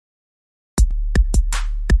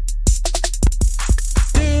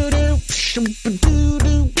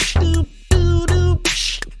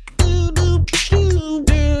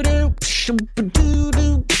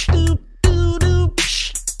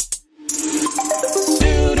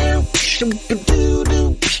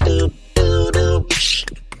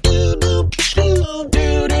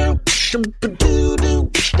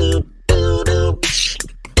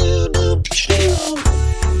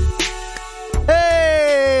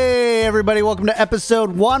Everybody, welcome to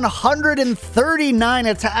episode 139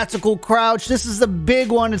 of Tactical Crouch. This is the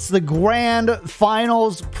big one. It's the grand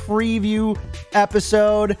finals preview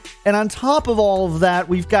episode. And on top of all of that,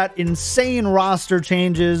 we've got insane roster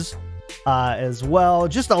changes as well.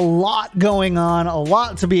 Just a lot going on, a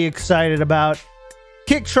lot to be excited about.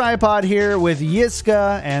 Kick Tripod here with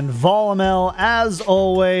Yiska and Volamel. As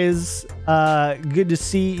always, good to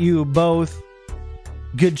see you both.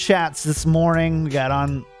 Good chats this morning. We got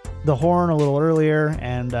on the horn a little earlier,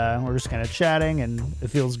 and we're just kind of chatting, and it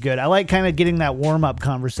feels good. I like kind of getting that warm-up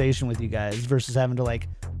conversation with you guys versus having to like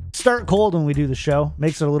start cold when we do the show.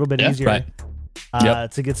 Makes it a little bit easier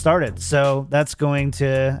to get started. So that's going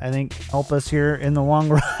to, I think, help us here in the long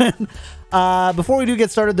run. Before we do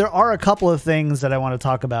get started, there are a couple of things that I want to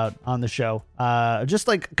talk about on the show, just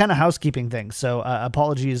like kind of housekeeping things. So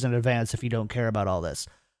apologies in advance if you don't care about all this.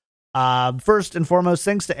 First and foremost,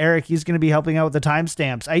 thanks to Eric. He's going to be helping out with the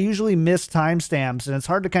timestamps. I usually miss timestamps, and it's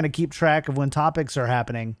hard to kind of keep track of when topics are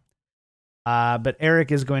happening. But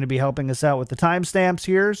Eric is going to be helping us out with the timestamps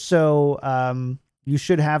here, so you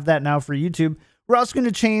should have that now for YouTube. We're also going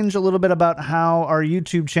to change a little bit about how our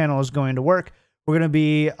YouTube channel is going to work. We're going to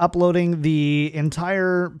be uploading the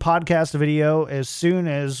entire podcast video as soon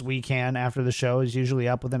as we can after the show is usually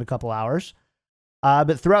up within a couple hours.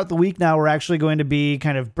 But throughout the week now, we're actually going to be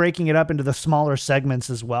kind of breaking it up into the smaller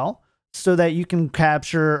segments as well, so that you can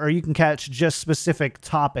capture or you can catch just specific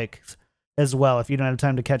topics as well if you don't have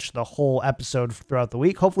time to catch the whole episode throughout the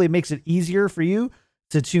week. Hopefully it makes it easier for you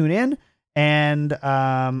to tune in. And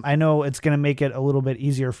I know it's going to make it a little bit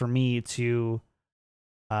easier for me to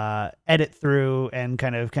edit through and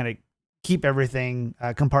kind of keep everything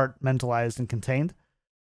compartmentalized and contained.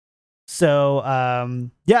 So,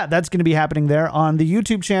 yeah, that's going to be happening there on the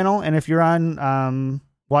YouTube channel. And if you're on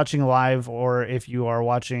watching live, or if you are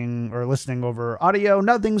watching or listening over audio,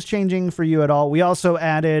 nothing's changing for you at all. We also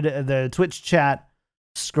added the Twitch chat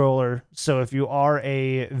scroller. So if you are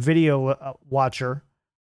a video watcher,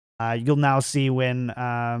 you'll now see when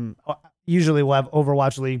usually we'll have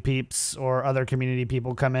Overwatch League peeps or other community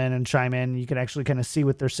people come in and chime in. You can actually kind of see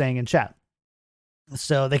what they're saying in chat.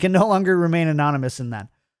 So they can no longer remain anonymous in that.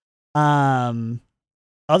 Other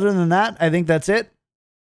than that, I think that's it.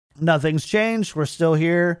 Nothing's changed. We're still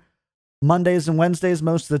here Mondays and Wednesdays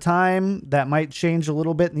most of the time. That might change a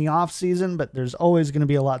little bit in the off season, but there's always going to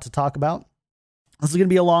be a lot to talk about. This is going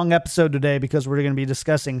to be a long episode today because we're going to be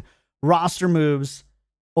discussing roster moves,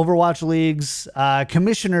 Overwatch Leagues,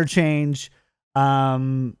 commissioner change,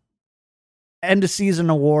 end of season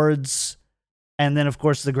awards, and then of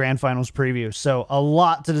course the grand finals preview. So a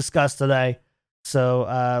lot to discuss today.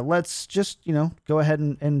 So let's just, go ahead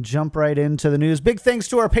and jump right into the news. Big thanks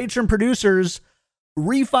to our patron producers,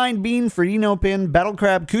 Refined Bean, Fredino Pin,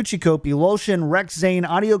 Battlecrab, Coochie Kopi, Lolshin, Rex Zane,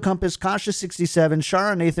 Audio Compass, Kasha67,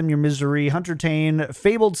 Shara Nathan, Your Misery, Hunter Tane,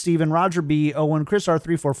 Fabled Steven, Roger B, Owen, Chris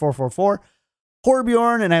R34444,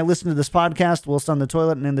 Horbjorn, and I listen to this podcast whilst on the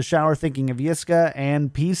toilet and in the shower thinking of Yiska,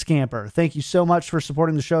 and Peace Camper. Thank you so much for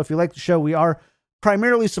supporting the show. If you like the show, we are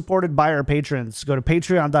primarily supported by our patrons. Go to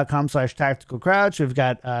patreon.com/tacticalcrouch. We've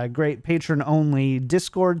got a great patron-only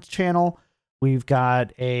Discord channel. We've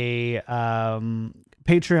got a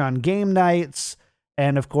Patreon game nights.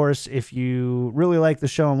 And, of course, if you really like the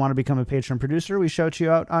show and want to become a patron producer, we shout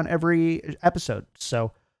you out on every episode.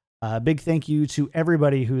 So, big thank you to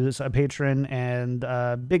everybody who's a patron, and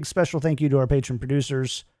big special thank you to our patron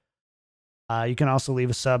producers. You can also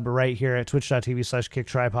leave a sub right here at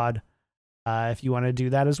twitch.tv/kicktripod. If you want to do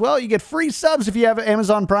that as well, you get free subs if you have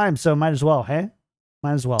Amazon Prime. So might as well, hey?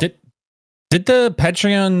 Might as well. Did the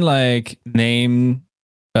Patreon name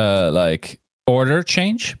order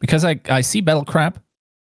change? Because I see Battle Crab.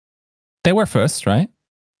 They were first, right?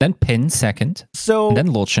 Then Pin second. So and then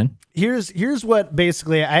Lolchin. Here's what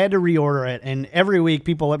basically I had to reorder it, and every week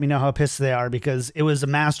people let me know how pissed they are because it was a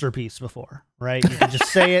masterpiece before, right? You could just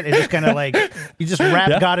say it. It just kind of you just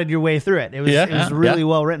rap-godded your way through it. It was really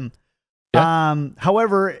well written. Yeah.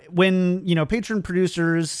 However, when, patron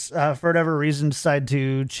producers, for whatever reason, decide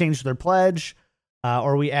to change their pledge,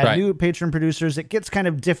 or we add new patron producers, it gets kind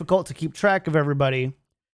of difficult to keep track of everybody.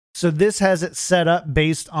 So this has it set up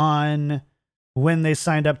based on when they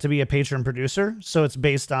signed up to be a patron producer. So it's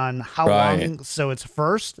based on how long. So it's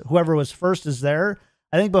first. Whoever was first is there.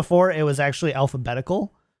 I think before it was actually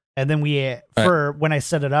alphabetical. And then when I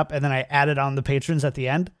set it up, and then I added on the patrons at the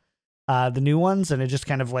end, the new ones, and it just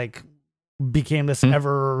kind of like became this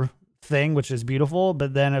ever thing, which is beautiful.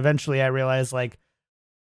 But then eventually I realized like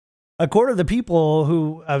a quarter of the people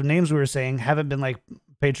who of names we were saying haven't been like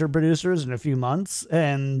patron producers in a few months.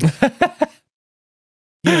 And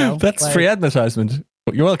that's like, free advertisement.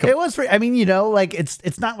 You're welcome. It was free. I mean, like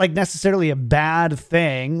it's not like necessarily a bad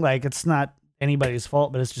thing. Like it's not anybody's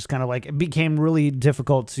fault, but it's just kind of like it became really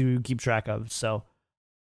difficult to keep track of. So,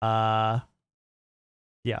 yeah,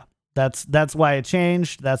 that's why it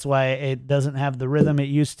changed. That's why it doesn't have the rhythm it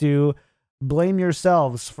used to. Blame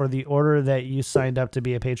yourselves for the order that you signed up to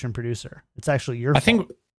be a patron producer. It's actually your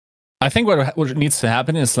fault. I think what needs to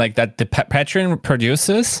happen is like that the patron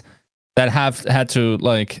producers that have had to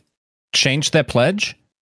like change their pledge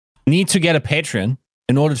need to get a patron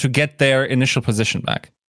in order to get their initial position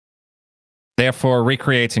back. Therefore,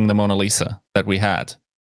 recreating the Mona Lisa that we had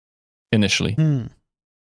initially.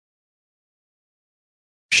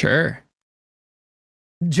 Sure.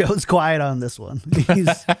 Joe's quiet on this one.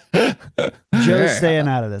 Joe's staying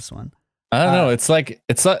out of this one. I don't know. It's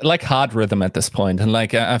like hard rhythm at this point, and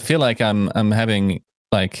like I feel like I'm having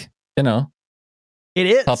like it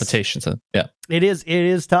is palpitations. Yeah, it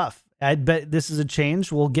is tough. I bet this is a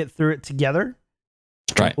change. We'll get through it together.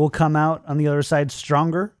 Right. We'll come out on the other side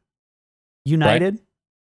stronger, united,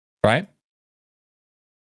 right,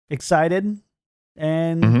 excited,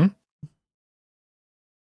 and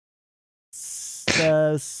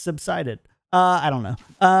subsided. I don't know.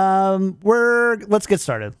 Let's get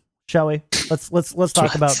started, shall we? Let's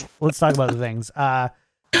talk about the things.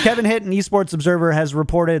 Kevin Hitton, Esports Observer, has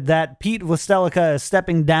reported that Pete Vlastelica is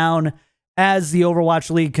stepping down as the Overwatch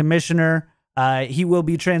League commissioner. He will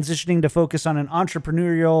be transitioning to focus on an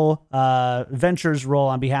entrepreneurial ventures role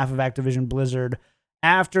on behalf of Activision Blizzard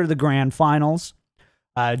after the grand finals.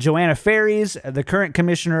 Joanna Ferries, the current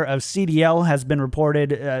commissioner of CDL, has been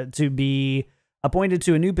reported to be appointed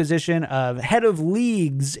to a new position of head of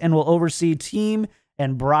leagues and will oversee team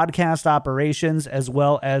and broadcast operations as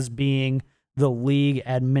well as being the league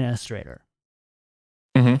administrator.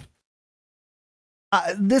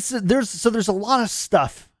 There's a lot of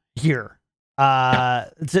stuff here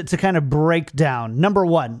to kind of break down. Number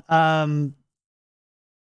one,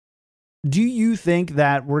 do you think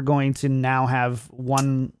that we're going to now have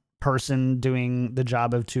one person doing the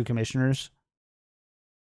job of two commissioners?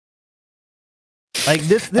 Like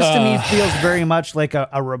this to me feels very much like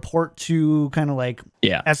a report to kind of like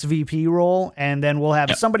SVP role, and then we'll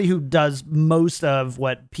have somebody who does most of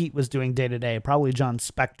what Pete was doing day to day, probably John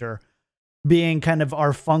Spector, being kind of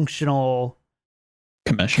our functional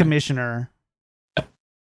commissioner.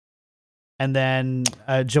 And then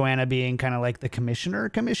Joanna being kind of like the commissioner,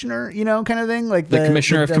 kind of thing, like the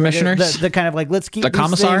commissioner of commissioners, the kind of like let's keep the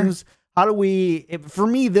commissar. Things. How do we? For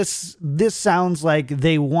me, this sounds like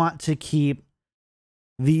they want to keep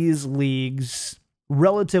these leagues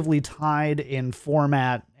relatively tied in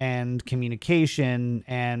format and communication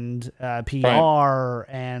and PR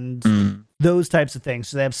and those types of things.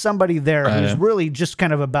 So they have somebody there who's really just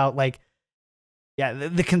kind of about like,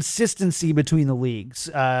 the consistency between the leagues.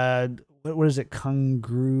 What is it?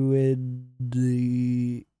 Congruity?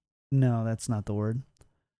 No, that's not the word.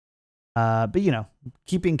 But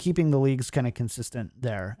keeping the leagues kind of consistent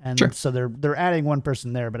there, and so they're adding one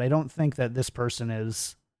person there, but I don't think that this person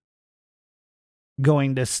is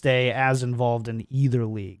going to stay as involved in either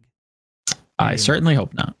league. I certainly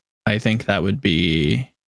hope not. I think that would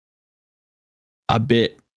be a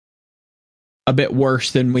bit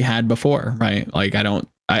worse than we had before, right? Like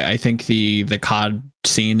I think the COD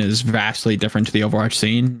scene is vastly different to the Overwatch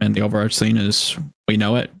scene, and the Overwatch scene is, we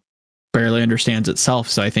know it, barely understands itself.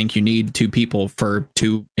 So I think you need two people for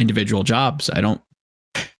two individual jobs.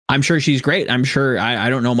 I'm sure she's great. I'm sure I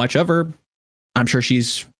don't know much of her. I'm sure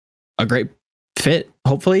she's a great fit,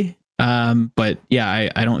 hopefully. But yeah,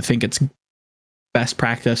 I don't think it's best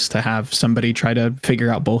practice to have somebody try to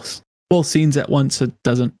figure out both scenes at once. It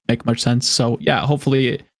doesn't make much sense. So yeah,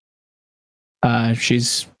 hopefully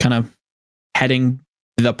she's kind of heading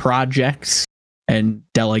the projects and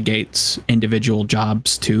delegates individual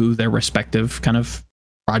jobs to their respective kind of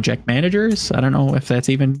project managers. I don't know if that's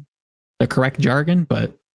even the correct jargon,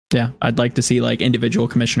 but yeah, I'd like to see like individual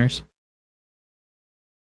commissioners.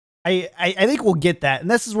 I think we'll get that.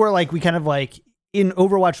 And this is where like we kind of like in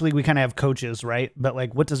Overwatch League, we kind of have coaches, right? But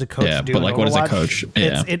like, what does a coach do? But like, what is a coach?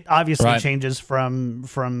 Yeah. It obviously changes from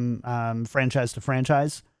franchise to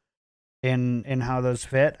franchise in how those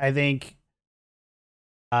fit. I think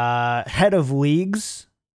head of leagues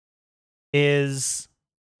is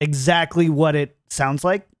exactly what it sounds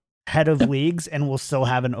like. Head of leagues, and we'll still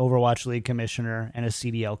have an Overwatch League commissioner and a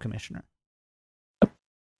CDL commissioner.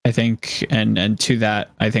 I think, and to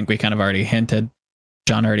that, I think we kind of already hinted.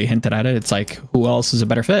 John already hinted at it. It's like, who else is a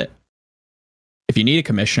better fit? If you need a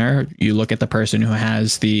commissioner, you look at the person who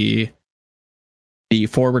has the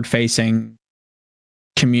forward-facing,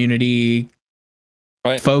 community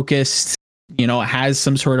focused, has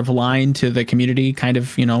some sort of line to the community, kind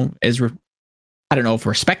of, I don't know if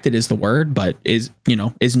respected is the word, but is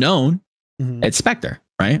known. Mm-hmm. It's Spectre,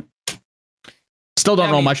 right? Still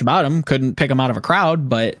don't know much about him. Couldn't pick him out of a crowd,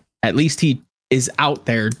 but at least he is out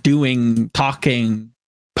there doing, talking,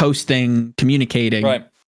 posting, communicating. Right.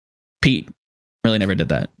 Pete really never did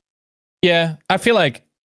that. Yeah, I feel like,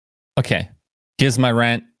 okay, here's my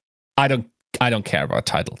rant. I don't care about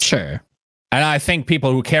titles. Sure. And I think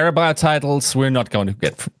people who care about titles, we're not going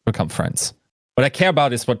to become friends. What I care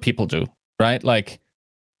about is what people do, right? Like,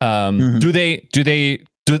 does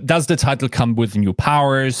the title come with new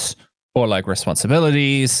powers or like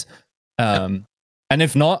responsibilities? And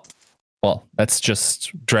if not, well, that's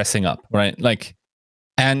just dressing up, right? Like,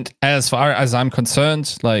 and as far as I'm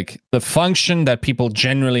concerned, like the function that people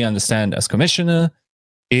generally understand as commissioner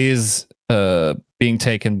is being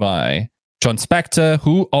taken by John Spector,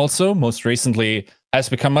 who also most recently has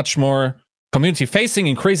become much more community facing,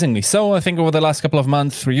 increasingly so, I think, over the last couple of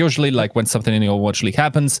months. Usually, like when something in the Overwatch League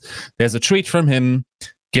happens, there's a tweet from him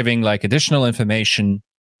giving like additional information.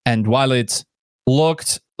 And while it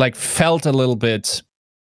felt a little bit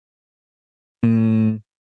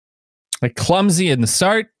like clumsy in the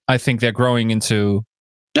start, I think they're growing into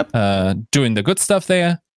doing the good stuff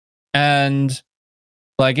there. And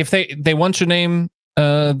like if they want to name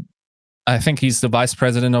I think he's the vice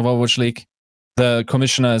president of Overwatch League, the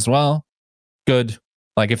commissioner as well. Good.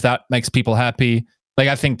 Like if that makes people happy. Like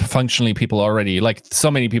I think functionally people already, like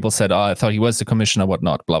so many people said, I thought he was the commissioner,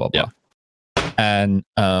 whatnot, blah, blah, blah. Yeah. And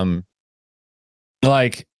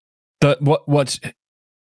like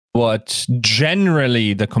what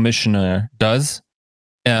generally the commissioner does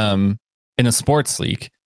in a sports league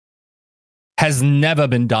has never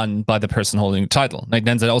been done by the person holding the title. Like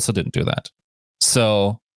Denzel also didn't do that.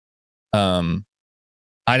 So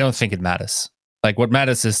I don't think it matters. Like what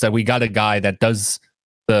matters is that we got a guy that does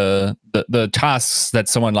the tasks that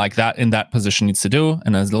someone like that in that position needs to do,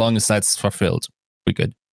 and as long as that's fulfilled, we're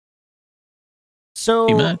good.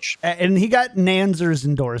 So, and he got Nanzer's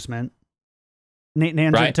endorsement.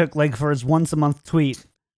 Nanzer took like for his once a month tweet,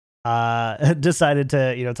 decided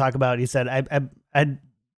to talk about. He said, "I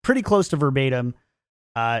pretty close to verbatim.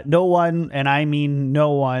 No one, and I mean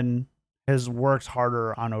no one, has worked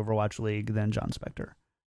harder on Overwatch League than John Spector."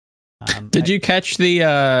 Did you catch the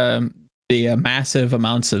massive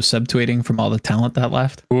amounts of subtweeting from all the talent that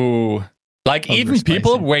left? Ooh. Like even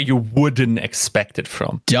people where you wouldn't expect it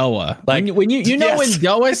from. Doa. Like when you know when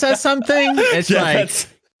Doa says something, it's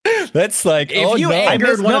that's like, if you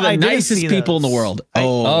angered one of the nicest people in the world. I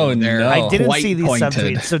didn't see these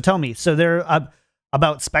subtweets. So tell me. So they're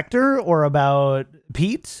about Spectre or about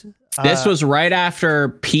Pete? This was right after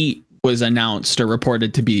Pete was announced or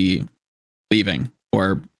reported to be leaving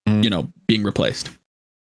or being replaced.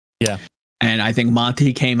 Yeah. And I think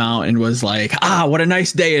Monty came out and was like, what a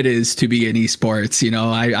nice day it is to be in esports.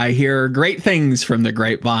 I hear great things from the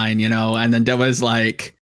grapevine, and then there was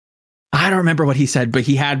like, I don't remember what he said, but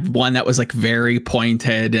he had one that was like very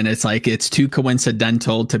pointed, and it's like, it's too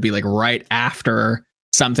coincidental to be like right after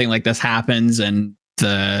something like this happens. And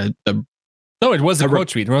No, it was a quote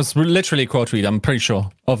tweet. It was literally a quote tweet. I'm pretty sure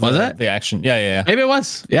of the action. Yeah. Maybe it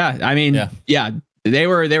was. Yeah. I mean, yeah. They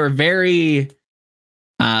were very,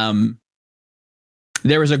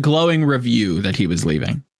 there was a glowing review that he was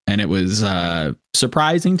leaving, and it was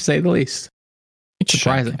surprising to say the least. It's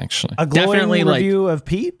surprising, actually. A glowing review of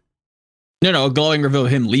Pete? No, a glowing review of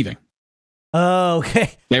him leaving. Oh,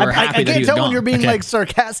 okay. They were happy that he was gone. I can't tell when you're being like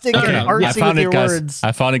sarcastic and artsy with your words.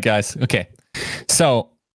 I found it, guys. Okay. So,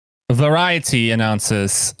 Variety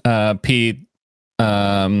announces Pete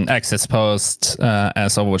access post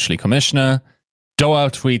as Overwatch League commissioner.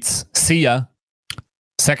 Doa tweets, "See ya."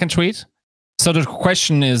 Second tweet. So the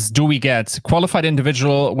question is, do we get qualified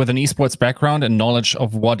individual with an esports background and knowledge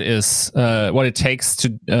of what it takes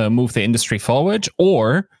to move the industry forward,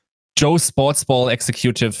 or Joe Sportsball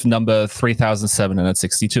executive number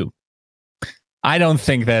 3,762? I don't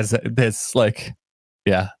think there's like,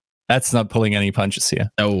 that's not pulling any punches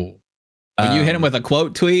here. No. When you hit him with a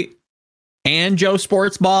quote tweet and Joe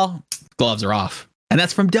Sportsball, gloves are off. And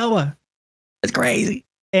that's from Doa. That's crazy.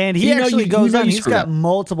 And he actually goes on. He's got up.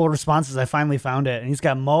 multiple responses. I finally found it, and he's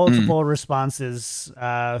got multiple responses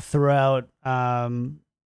throughout all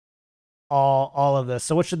of this.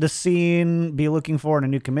 So, what should the scene be looking for in a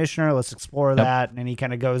new commissioner? Let's explore that. And he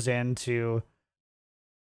kind of goes into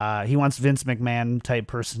he wants Vince McMahon type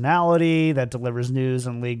personality that delivers news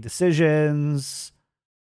and league decisions,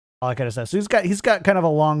 all that kind of stuff. So he's got kind of a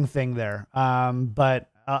long thing there. But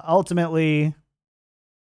ultimately.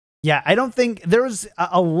 Yeah, I don't think there was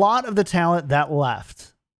a lot of the talent that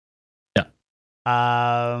left. Yeah.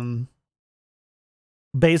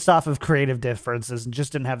 Based off of creative differences and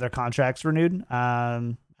just didn't have their contracts renewed.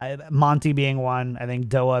 Monty being one, I think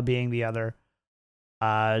Doa being the other.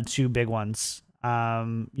 Two big ones.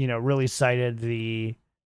 Really cited the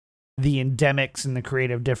endemics and the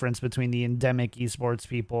creative difference between the endemic esports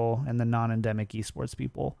people and the non-endemic esports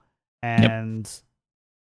people. And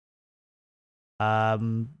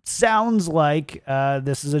sounds like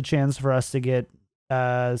this is a chance for us to get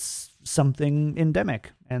something endemic,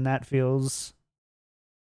 and that feels,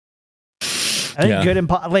 I think, good.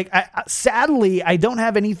 And sadly, I don't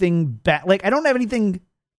have anything bad. Like, I don't have anything.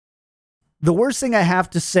 The worst thing I have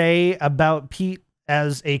to say about Pete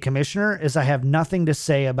as a commissioner is I have nothing to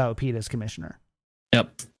say about Pete as commissioner. Yep.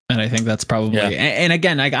 And I think that's probably, and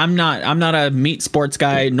again, I'm not a meat sports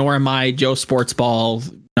guy, nor am I Joe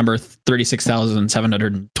Sportsball number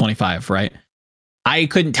 36,725, right? I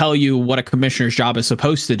couldn't tell you what a commissioner's job is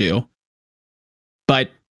supposed to do, but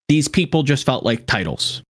these people just felt like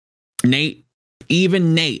titles. Nate,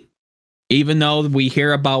 even though we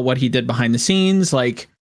hear about what he did behind the scenes, like,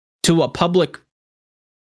 to a public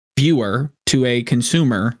viewer, to a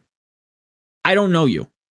consumer, I don't know you.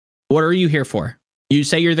 What are you here for? You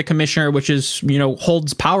say you're the commissioner, which is,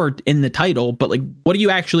 holds power in the title, but like, what do you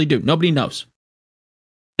actually do? Nobody knows.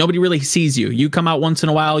 Nobody really sees you. You come out once in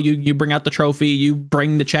a while, you bring out the trophy, you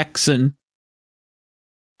bring the checks, and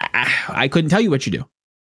I couldn't tell you what you do.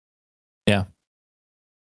 Yeah.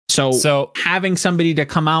 So having somebody to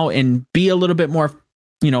come out and be a little bit more,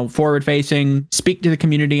 forward facing, speak to the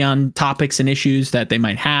community on topics and issues that they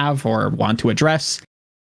might have or want to address,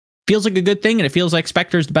 feels like a good thing, and it feels like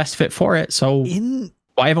Spectre's the best fit for it. So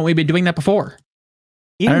why haven't we been doing that before?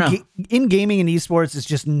 I don't know. In gaming and esports, it's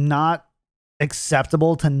just not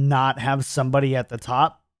acceptable to not have somebody at the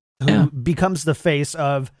top who becomes the face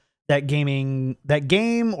of that game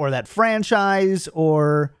or that franchise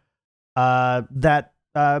or that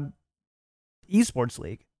esports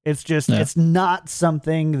league. It's just it's not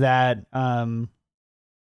something that I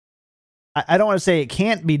don't want to say it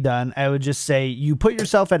can't be done. I would just say you put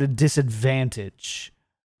yourself at a disadvantage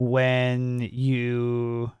when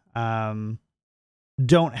you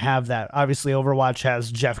don't have that. Obviously, Overwatch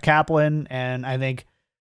has Jeff Kaplan, and I think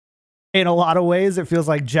in a lot of ways it feels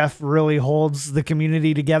like Jeff really holds the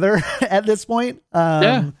community together at this point.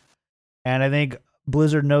 And I think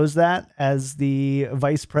Blizzard knows that as the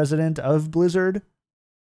vice president of Blizzard.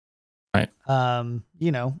 Right.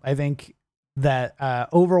 I think that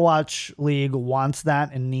Overwatch League wants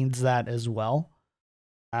that and needs that as well.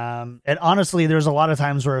 And honestly, there's a lot of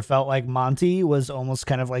times where it felt like Monty was almost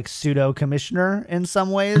kind of like pseudo commissioner in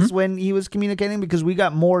some ways when he was communicating, because we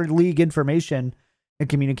got more league information and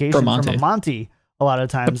communication from Monty a lot of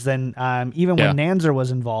times than even when Nanzer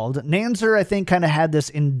was involved. Nanzer, I think, kind of had this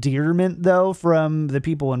endearment though from the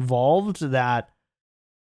people involved that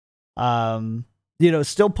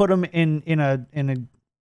still put him in a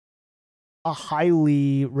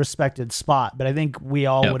highly respected spot. But I think we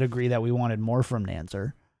all would agree that we wanted more from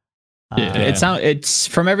Nanzer. It's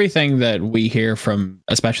from everything that we hear from,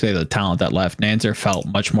 especially the talent that left, Nanzer felt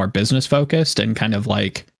much more business focused and kind of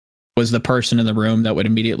like was the person in the room that would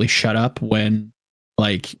immediately shut up when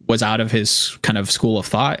like was out of his kind of school of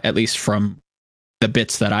thought, at least from the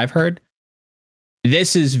bits that I've heard.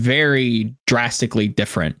 This is very drastically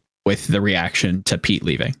different with the reaction to Pete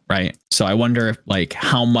leaving, right? So I wonder if like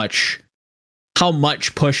how much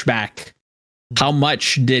pushback, how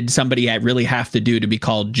much did somebody really have to do to be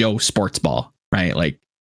called Joe Sportsball, right? Like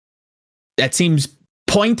that seems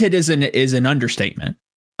pointed is an understatement.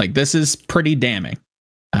 Like this is pretty damning.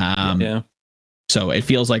 So it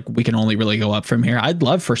feels like we can only really go up from here. I'd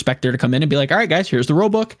love for Spectre to come in and be like, all right, guys, here's the rule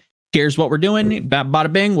book. Here's what we're doing.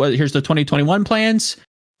 Bada bing. Here's the 2021 plans.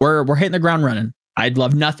 We're hitting the ground running. I'd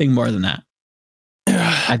love nothing more than that.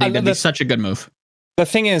 I think that'd be such a good move. The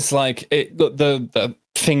thing is, like, the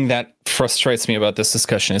thing that frustrates me about this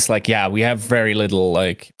discussion is like, we have very little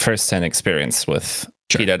like first-hand experience with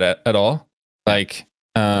Pete at all. Like,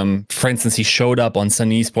 for instance, he showed up on some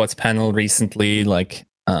esports panel recently. Like,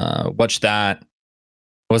 watched that.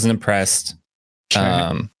 Wasn't impressed.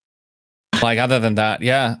 Like other than that,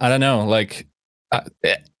 yeah, I don't know. Like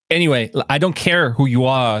anyway, I don't care who you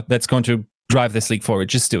are that's going to drive this league forward.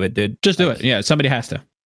 Just do it, dude. Just do it. Yeah, somebody has to.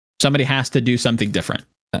 Somebody has to do something different,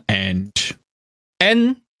 and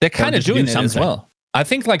they're kind of doing it as something. well. I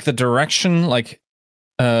think like the direction like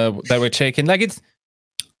that we're taking, like it's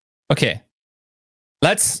okay.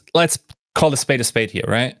 Let's call a spade here,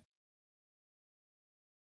 right?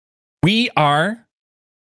 We are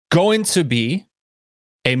going to be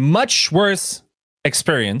a much worse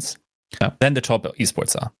experience than the top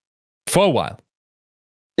esports are for a while.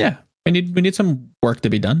 Yeah, we need some work to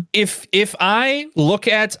be done. If I look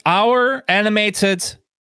at our animated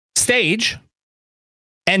stage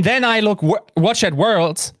and then I watch at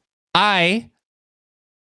Worlds, I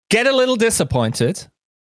get a little disappointed,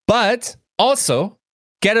 but also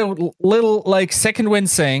get a little like second wind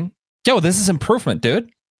saying, yo, this is improvement,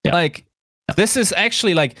 dude. Yeah. Like this is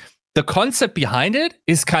actually like the concept behind it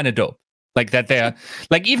is kind of dope. Like that they're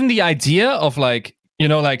like even the idea of like, you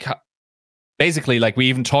know, like basically like we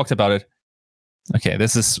even talked about it. Okay,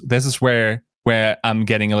 this is where I'm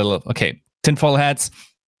getting a little tinfoil hats,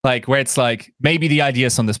 like where it's like maybe the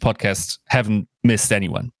ideas on this podcast haven't missed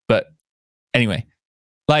anyone. But anyway,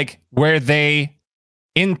 like where they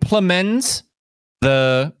implement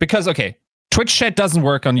because Twitch chat doesn't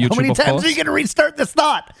work on YouTube. How many times are you going to restart this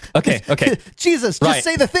thought? Okay. Jesus, just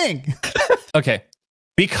say the thing. Okay.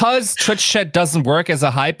 Because Twitch chat doesn't work as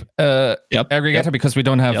a hype aggregator because we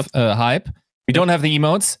don't have hype. We don't have the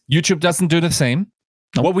emotes. YouTube doesn't do the same.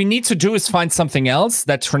 Nope. What we need to do is find something else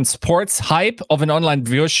that transports hype of an online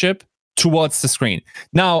viewership towards the screen.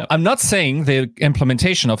 Now, I'm not saying the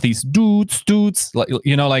implementation of these dudes, like,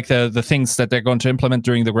 you know, like the things that they're going to implement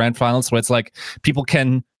during the grand finals, where it's like people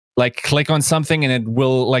can like click on something and it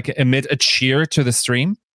will like emit a cheer to the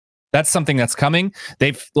stream. That's something that's coming.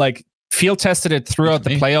 They've like field tested it throughout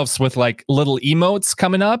the playoffs with like little emotes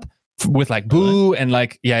coming up with like boo and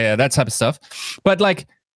like that type of stuff. But like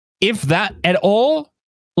if that at all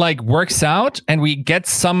like works out and we get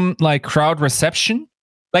some like crowd reception,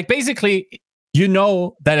 like basically you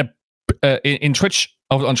know that in Twitch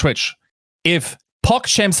on Twitch, if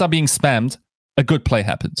PogChamps are being spammed, a good play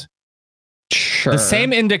happened. Sure. The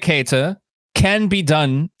same indicator can be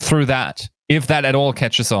done through that, if that at all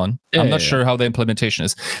catches on. I'm not sure how the implementation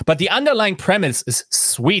is. But the underlying premise is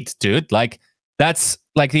sweet, dude. Like, that's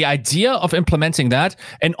like the idea of implementing that.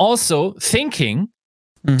 And also thinking,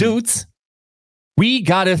 dudes, we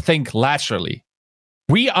gotta think laterally.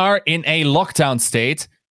 We are in a lockdown state.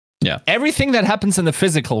 Yeah. Everything that happens in the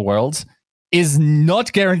physical world is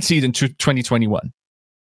not guaranteed in 2021.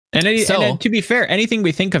 And to be fair, anything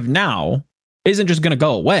we think of now isn't just going to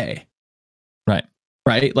go away.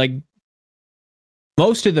 Right? Like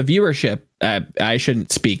most of the viewership, I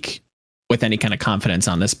shouldn't speak with any kind of confidence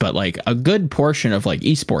on this, but like a good portion of like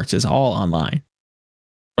esports is all online.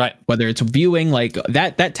 Right. Whether it's viewing, like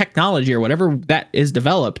that technology or whatever that is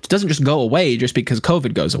developed doesn't just go away just because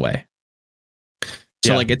COVID goes away.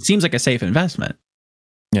 So like it seems like a safe investment.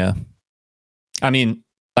 Yeah. I mean,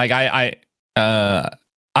 like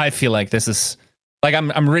I feel like this is like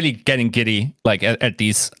I'm really getting giddy like at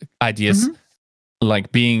these ideas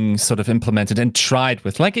like being sort of implemented and tried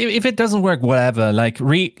with like if it doesn't work, whatever, like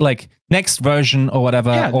next version or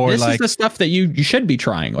whatever. Yeah, or this like is the stuff that you should be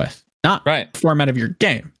trying with, not format of your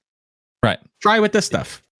game. Right. Try with this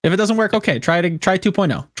stuff. If it doesn't work, okay, try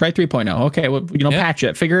 2.0, try 3.0. Okay, well, patch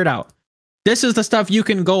it, figure it out. This is the stuff you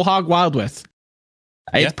can go hog wild with.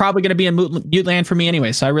 It's probably going to be in mute land for me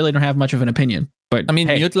anyway, so I really don't have much of an opinion. But I mean,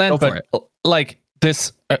 hey, mute land, but like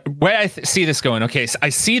this, where I see this going. Okay, so I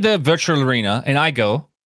see the virtual arena, and I go,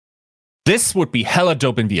 this would be hella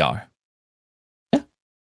dope in VR. Yeah.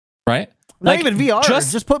 Right. Not even VR.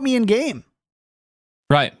 Just put me in game.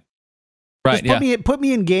 Right. Right. Just put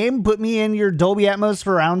me in game. Put me in your Dolby Atmos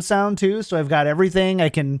surround sound too. So I've got everything. I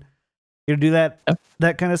can do that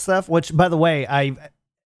kind of stuff. Which, by the way,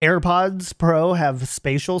 AirPods Pro have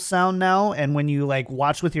spatial sound now, and when you like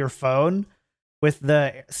watch with your phone with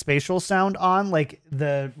the spatial sound on, like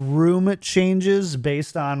the room changes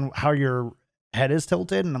based on how your head is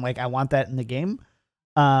tilted, and I'm like, I want that in the game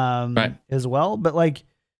as well. But like,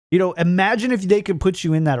 imagine if they could put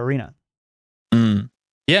you in that arena.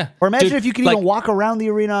 Yeah. Or imagine if you could even walk around the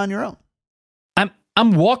arena on your own.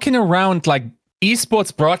 I'm walking around like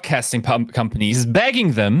esports broadcasting companies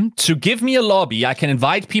begging them to give me a lobby I can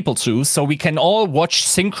invite people to so we can all watch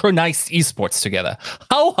synchronized esports together.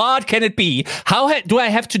 How hard can it be? Do I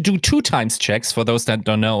have to do 2 times checks? For those that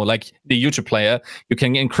don't know, like the YouTube player, you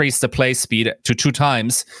can increase the play speed to 2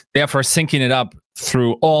 times, therefore syncing it up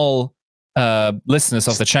through all listeners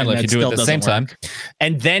of the channel if you do it at the same time.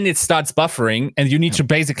 And then it starts buffering, and you need to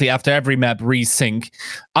basically after every map resync.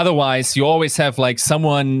 Otherwise, you always have like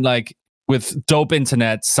someone like with dope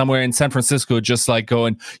internet somewhere in San Francisco just like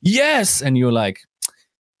going yes, and you're like,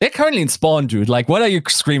 they're currently in spawn, dude. Like, what are you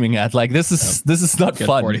screaming at? Like, this is not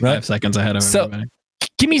fun. 45 right? seconds ahead of everybody.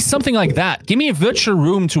 Give me something like that. Give me a virtual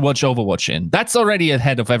room to watch Overwatch in. That's already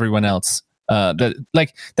ahead of everyone else.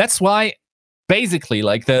 That's why basically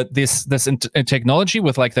like this technology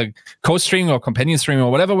with like the co-streaming or companion streaming or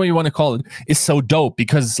whatever way you want to call it is so dope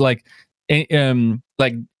because like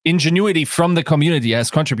ingenuity from the community has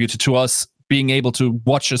contributed to us being able to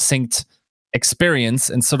watch a synced experience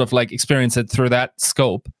and sort of like experience it through that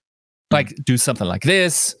scope. Like do something like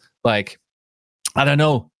this, like I don't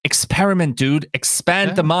know, experiment, dude,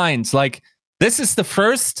 expand the minds. Like this is the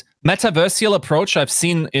first metaversial approach I've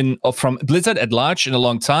seen from Blizzard at large in a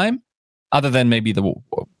long time, other than maybe the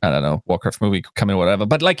I don't know Warcraft movie coming or whatever.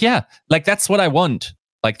 But like yeah, like that's what I want.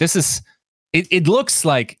 Like this is it looks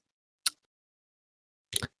like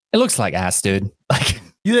ass, dude. Like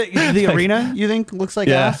the arena you think looks like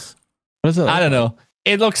ass? What is it? I don't know.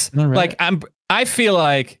 It looks like I feel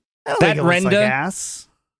like that render like ass.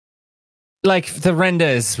 Like the render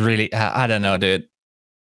is really I don't know, dude.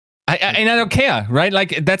 And I don't care, right?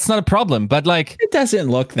 Like that's not a problem, but like it doesn't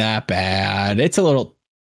look that bad. It's a little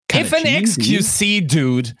if an cheesy. XQC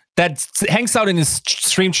dude that hangs out in his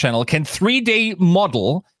stream channel can 3D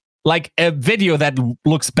model like a video that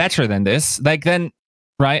looks better than this, like then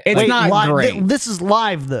right? It's not great. This is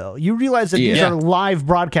live though. You realize that these are live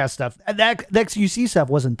broadcast stuff. The XQC stuff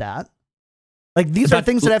wasn't that. Like these are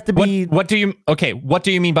things that have to be. What do you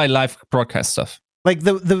mean by live broadcast stuff? Like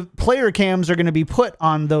the player cams are going to be put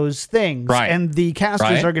on those things, right? And the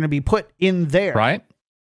casters are going to be put in there, right?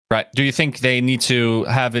 Right. Do you think they need to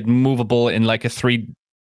have it movable in like a 3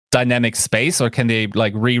 dynamic space, or can they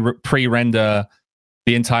like pre-render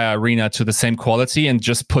the entire arena to the same quality and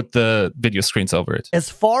just put the video screens over it? As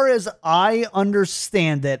far as I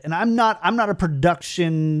understand it, and I'm not a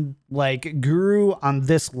production like guru on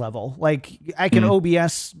this level. Like I can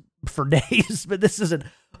OBS for days, but this isn't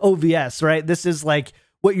OBS, right? This is like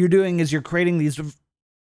what you're doing is you're creating these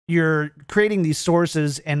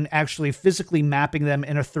sources and actually physically mapping them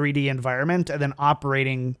in a 3D environment and then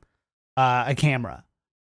operating a camera.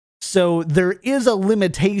 So there is a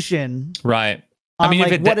limitation, right? I mean,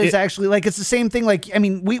 like what is actually like, it's the same thing. Like, I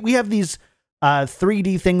mean, we have these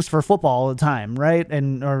 3D things for football all the time, right?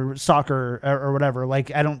 And or soccer or whatever.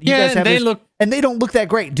 Like, I don't. You guys have and they don't look that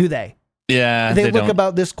great, do they? Yeah, they look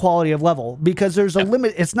about this quality of level because there's a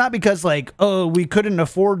limit. It's not because like, oh, we couldn't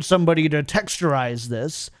afford somebody to texturize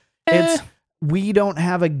this. It's we don't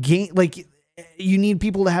have a game. Like, you need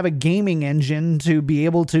people to have a gaming engine to be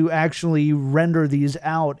able to actually render these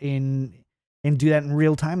out and do that in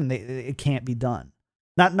real time, and it can't be done.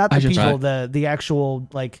 Not the people, the actual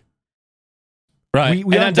like. Right.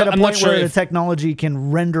 We aren't at a point where the technology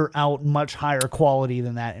can render out much higher quality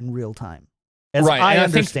than that in real time. As I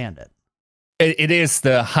understand it. It is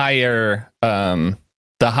the higher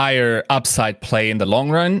upside play in the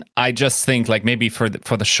long run. I just think like maybe for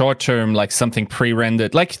the short term, like something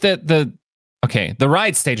pre-rendered, like the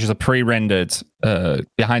ride stages are pre-rendered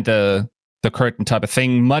behind the curtain type of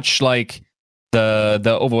thing, much like the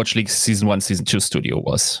Overwatch League Season 1, Season 2 studio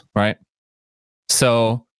was, right?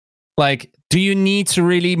 So like, do you need to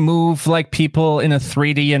really move like people in a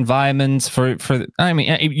 3D environment for I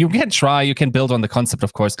mean, you can try, you can build on the concept,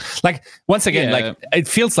 of course. Like, once again, like it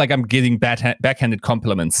feels like I'm getting backhanded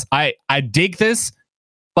compliments. I dig this,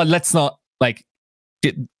 but let's not like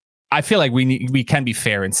I feel like we can be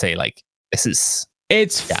fair and say like this is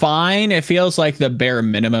fine. It feels like the bare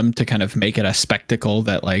minimum to kind of make it a spectacle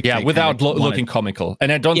that like without looking comical.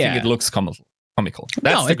 And I don't think it looks comical.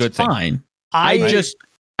 That's the good thing. Fine.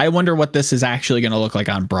 I wonder what this is actually going to look like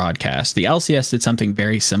on broadcast. The LCS did something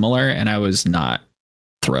very similar, and I was not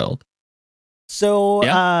thrilled. So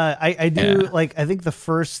I do like. I think the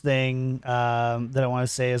first thing that I want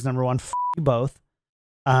to say is number one, you both.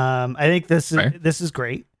 I think this is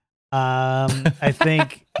great. I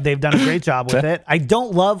think they've done a great job with it. I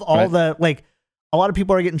don't love all the like. A lot of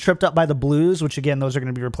people are getting tripped up by the blues, which again, those are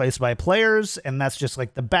going to be replaced by players, and that's just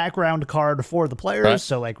like the background card for the players. Right.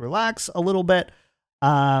 So like, relax a little bit.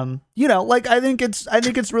 Like I think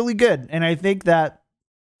it's really good, and I think that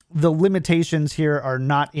the limitations here are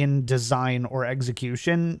not in design or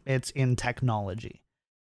execution; it's in technology,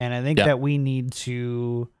 and I think that we need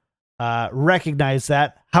to recognize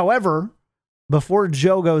that. However, before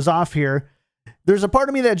Joe goes off here, there's a part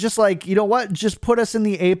of me that just like, you know what, just put us in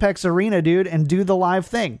the Apex arena, dude, and do the live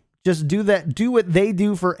thing. Just do that. Do what they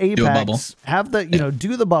do for Apex. Do a bubble. Have the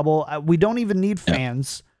do the bubble. We don't even need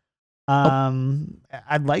fans.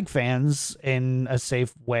 I'd like fans in a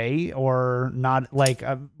safe way, or not, like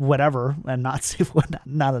whatever, and not safe,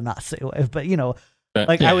 not a not safe way, but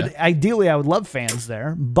like I would ideally, I would love fans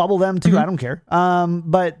there. Bubble them too. I don't care.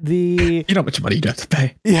 But the you know how much money you have to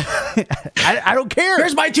pay. Yeah, I don't care.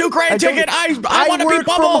 Here's my $2,000 ticket. I want to be work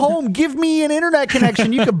from bubbled. home. Give me an internet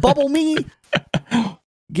connection. You can bubble me.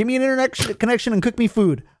 Give me an internet connection and cook me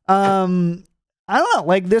food. I don't know.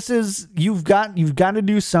 Like, this is, you've got to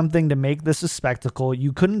do something to make this a spectacle.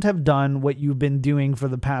 You couldn't have done what you've been doing for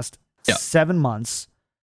the past 7 months.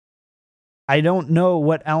 I don't know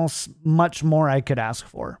what else much more I could ask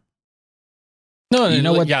for. No, you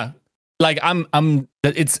know what? Yeah, like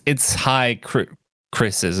it's high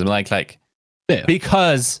criticism, like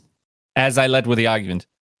because as I led with the argument,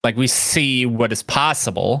 like we see what is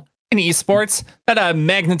possible in esports at a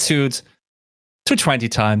magnitude to 20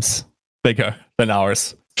 times bigger than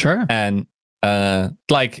ours. Sure, and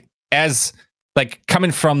like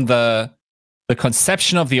coming from the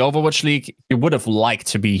conception of the Overwatch League, you would have liked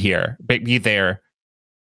to be there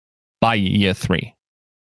by year 3.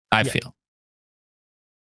 I feel.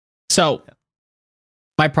 So,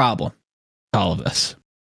 my problem with all of this,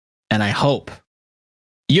 and I hope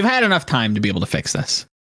you've had enough time to be able to fix this.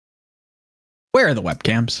 Where are the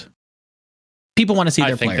webcams? People want to see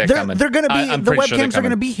their players. They're going to be. The webcams are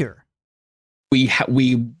going to be here.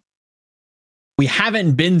 We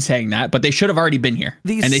haven't been saying that, but they should have already been here,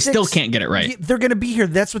 and they still can't get it right. They're going to be here.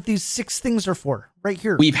 That's what these 6 things are for, right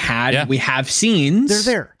here. We have scenes.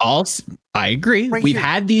 They're there. I agree. Right We've here.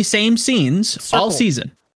 had these same scenes all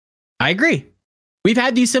season. I agree. We've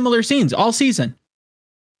had these similar scenes all season.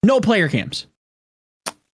 No player cams.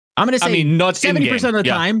 I'm going to say not 70% of the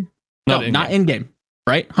time. No, not in game.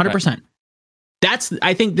 Right? 100%. Right.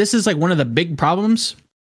 I think this is like one of the big problems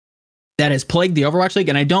that has plagued the Overwatch League.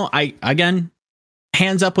 And again,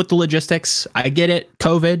 hands up with the logistics. I get it.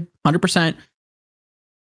 COVID, 100%.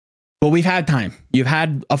 But we've had time. You've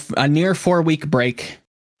had a near 4-week break.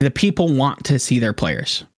 The people want to see their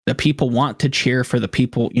players. The people want to cheer for the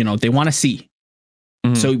people, they want to see.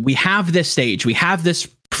 Mm-hmm. So we have this stage. We have this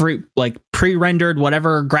pre-rendered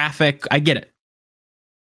whatever graphic. I get it.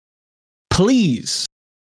 Please.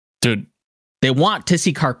 Dude. They want to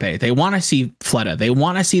see Carpe. They want to see Fleta. They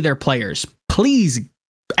want to see their players. Please,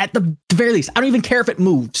 at the very least, I don't even care if it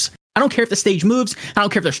moves. I don't care if the stage moves. I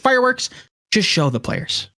don't care if there's fireworks. Just show the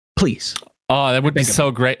players. Please. Oh, that would be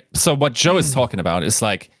so great. So what Joe is talking about is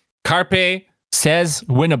like Carpe says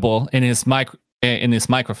winnable in his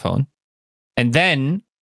microphone. And then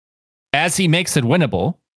as he makes it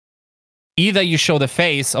winnable, either you show the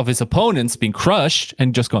face of his opponents being crushed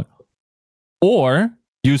and just going, or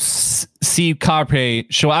you see Carpe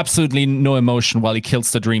show absolutely no emotion while he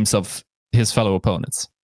kills the dreams of his fellow opponents.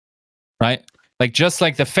 Right? Like, just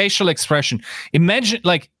like the facial expression. Imagine,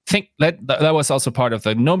 think that was also part of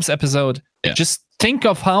the Gnomes episode. Yeah. Just think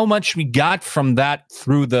of how much we got from that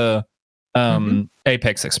through the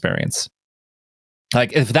Apex experience.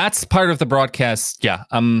 Like, if that's part of the broadcast,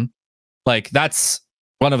 that's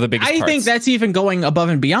one of the biggest parts. I think that's even going above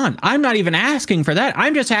and beyond. I'm not even asking for that.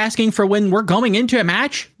 I'm just asking for when we're going into a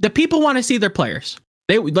match, the people want to see their players.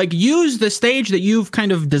 They use the stage that you've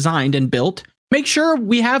kind of designed and built. Make sure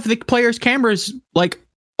we have the players' cameras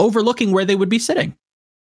overlooking where they would be sitting.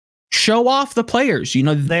 Show off the players.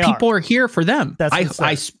 People are here for them. I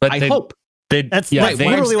hope. That's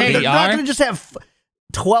literally what they're not going to just have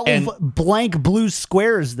 12 blank blue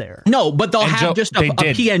squares there. No, but they'll have just a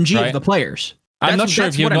PNG of the players. I'm not sure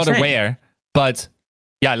if you're not aware, but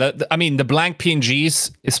the blank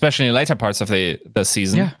PNGs, especially in later parts of the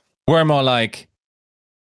season, were more like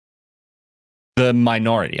the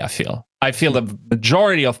minority, I feel. I feel the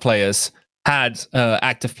majority of players had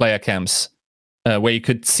active player cams where you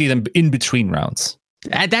could see them in between rounds.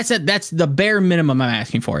 That's the bare minimum I'm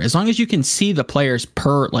asking for. As long as you can see the players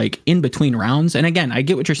per in between rounds. And again, I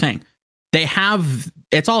get what you're saying.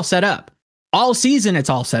 It's all set up. All season it's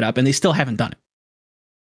all set up and they still haven't done it.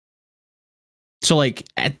 So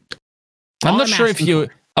I'm not sure if you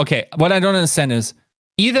what I don't understand is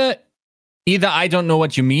either I don't know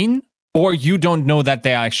what you mean or you don't know that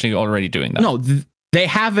they're actually already doing that. No, they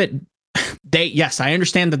have it. Yes, I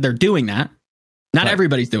understand that they're doing that. Not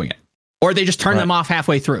everybody's doing it. Or they just turn them off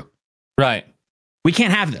halfway through. Right. We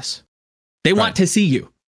can't have this. They want to see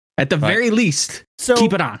you. At the very least,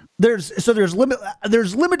 keep it on. There's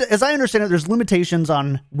limit as I understand it, there's limitations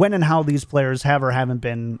on when and how these players have or haven't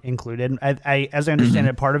been included. As I understand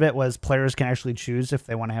it, part of it was players can actually choose if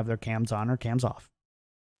they want to have their cams on or cams off.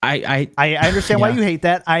 I understand why Yeah. you hate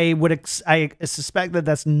that. I suspect that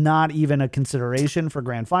that's not even a consideration for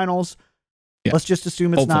grand finals. Yeah. Let's just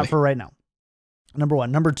assume it's not Hopefully. for right now. Number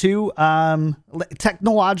one. Number two,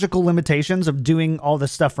 technological limitations of doing all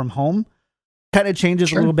this stuff from home kind of changes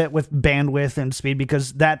Sure. a little bit with bandwidth and speed,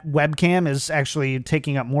 because that webcam is actually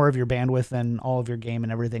taking up more of your bandwidth than all of your game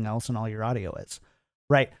and everything else and all your audio is.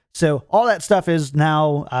 Right. So all that stuff is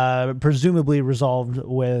now presumably resolved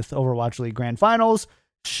with Overwatch League Grand Finals.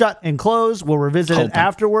 Shut and close. We'll revisit it Hoping.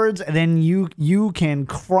 afterwards, and then you can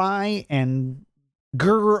cry and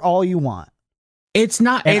grr all you want. It's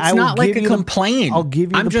not And I it's will not like give a you the- complaint. I'll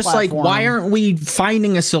give you I'm the just like, platform. why aren't we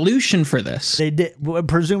finding a solution for this? They did.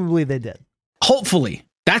 Presumably they did. Hopefully.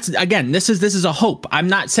 That's again, this is a hope. I'm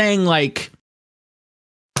not saying like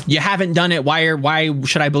you haven't done it. Why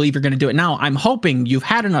should I believe you're going to do it now? I'm hoping you've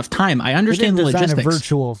had enough time. I They understand the didn't design a logistics.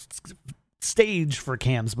 virtual stage for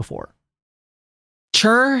cams before.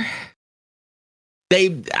 Sure.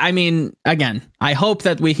 I mean, again, I hope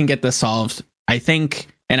that we can get this solved. I think,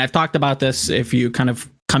 and I've talked about this, if you kind of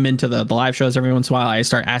come into the live shows every once in a while, I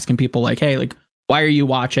start asking people like, hey, like, why are you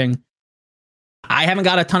watching? I haven't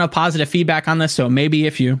got a ton of positive feedback on this. So maybe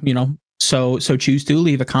if you so choose to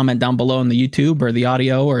leave a comment down below in the YouTube or the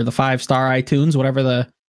audio or the 5-star iTunes,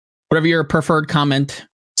 whatever your preferred comment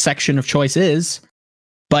section of choice is.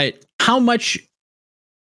 But how much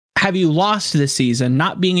have you lost this season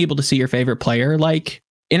not being able to see your favorite player like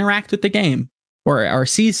interact with the game or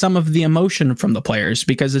see some of the emotion from the players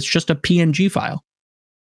because it's just a PNG file?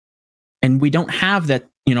 And we don't have that,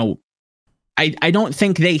 I don't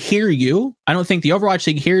think they hear you. I don't think the Overwatch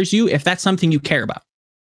League hears you if that's something you care about.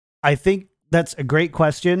 I think that's a great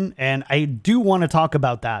question, and I do want to talk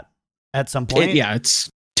about that at some point. It's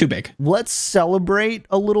too big. Let's celebrate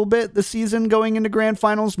a little bit the season going into grand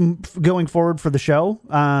finals going forward for the show.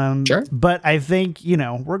 Sure. But I think,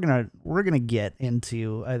 we're going to get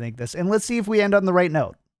into, I think this, and let's see if we end on the right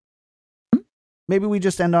note. Maybe we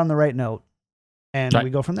just end on the right note and Right.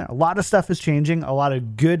 we go from there. A lot of stuff is changing. A lot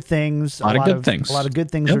of good things. A lot of good things. A lot of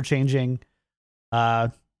good things Yep. are changing.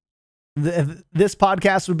 This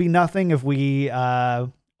podcast would be nothing if we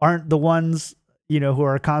aren't the ones who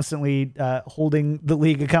are constantly holding the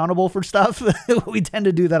league accountable for stuff. We tend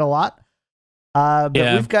to do that a lot. But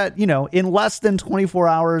Yeah. we've got, in less than 24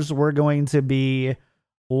 hours, we're going to be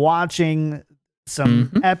watching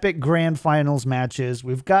some epic grand finals matches.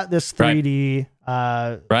 We've got this 3D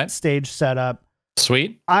Right. stage set up.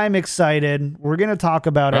 Sweet. I'm excited. We're going to talk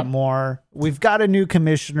about it Yep. more. We've got a new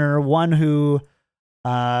commissioner, one who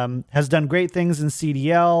has done great things in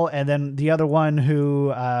CDL, and then the other one who,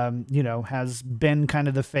 has been kind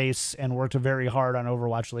of the face and worked very hard on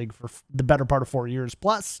Overwatch League for the better part of 4 years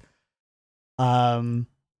plus. Can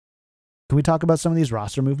we talk about some of these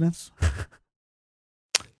roster movements?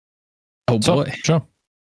 Oh So, boy. sure.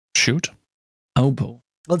 Shoot. Oh boy.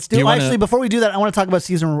 Let's do. You wanna- Actually, before we do that, I want to talk about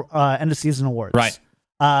end of season awards. Right.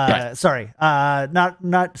 Right. Sorry.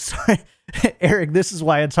 Not sorry, Eric. This is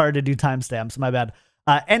why it's hard to do timestamps. My bad.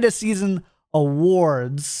 End of season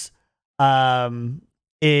awards. We've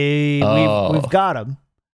got them.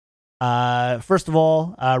 First of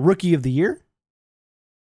all, Rookie of the Year,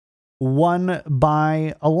 won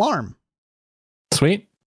by Alarm. Sweet.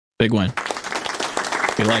 Big win.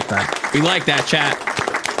 We like that. We like that, chat.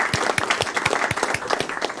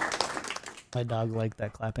 My dog liked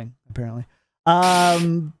that clapping, apparently.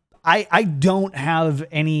 I don't have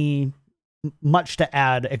any much to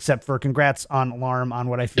add except for congrats on Alarm on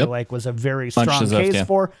what I feel Yep. like was a very Much strong deserved, case yeah.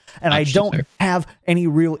 for, and I Much don't deserved. have any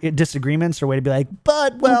real disagreements or way to be like,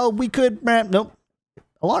 but well, we could. Nope.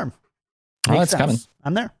 Alarm. Oh, Makes that's coming. sense.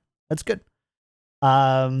 I'm there. That's good.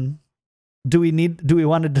 Do we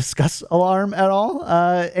want to discuss Alarm at all?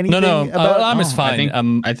 Anything No. about Alarm is Oh,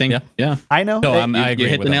 fine. I think, yeah. I know. No, Hey, I agree You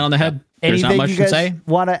hit with the nail that. on the head. There's not anything much you to guys say.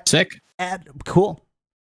 want to Sick. add? Cool.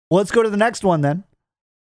 Well, let's go to the next one then.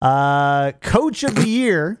 Coach of the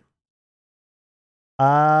Year,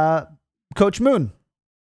 Coach Moon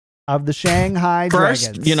of the Shanghai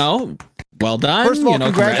First, Dragons. well done. First of all,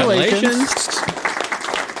 congratulations.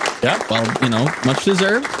 Yep. Well, much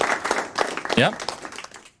deserved. Yep.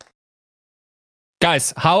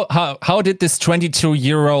 Guys, how did this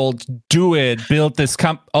 22-year-old do it? Build this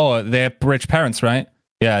Oh, they have rich parents, right?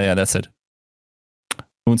 Yeah, that's it.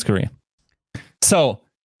 Moon's career. So,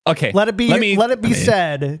 okay. Let it be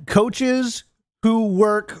said, coaches who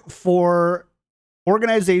work for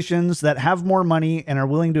organizations that have more money and are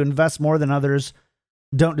willing to invest more than others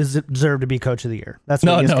don't deserve to be Coach of the Year. That's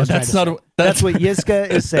what Yiska's trying to say. That's what Yiska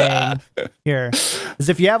is saying here. Is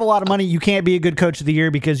if you have a lot of money, you can't be a good Coach of the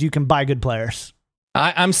Year because you can buy good players.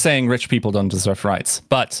 I'm saying rich people don't deserve rights,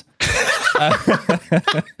 but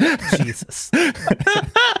Jesus.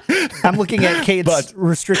 I'm looking at Kate's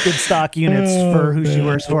restricted stock units for who she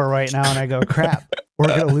works for right now, and I go, crap, we're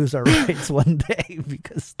going to lose our rights one day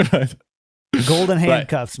because golden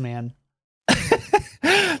handcuffs, man.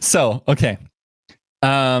 So, okay.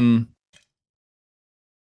 I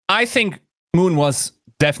think Moon was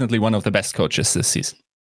definitely one of the best coaches this season.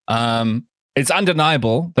 It's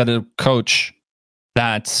undeniable that a coach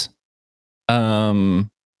that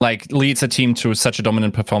leads a team to such a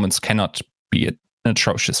dominant performance cannot be an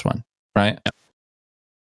atrocious one, right? Yeah.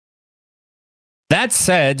 That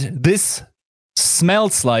said, this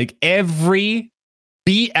smells like every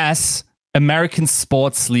BS American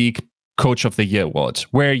Sports League Coach of the Year award,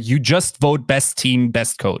 where you just vote best team,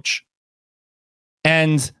 best coach.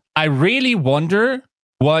 And I really wonder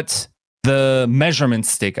what the measurement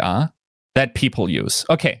stick are that people use.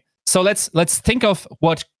 Okay, so let's think of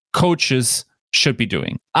what coaches should be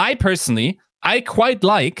doing. I quite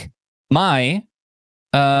like my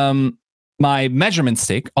my measurement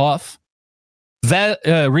stick of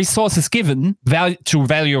resources given to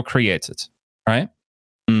value created, right?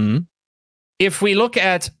 Mm-hmm. If we look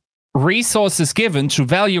at resources given to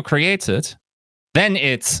value created, then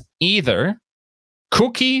it's either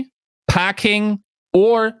Cookie, Packing,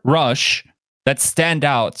 or Rush that stand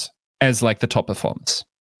out as like the top performers.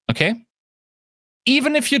 Okay?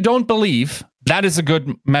 Even if you don't believe that is a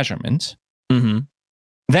good measurement,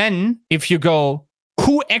 then if you go,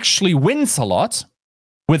 who actually wins a lot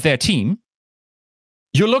with their team,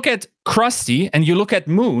 you look at Krusty and you look at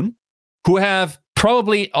Moon, who have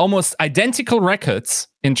probably almost identical records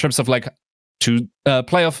in terms of like tournament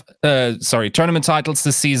titles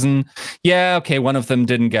this season. Yeah, okay, one of them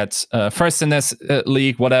didn't get first in this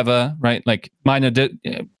league, whatever, right? Like minor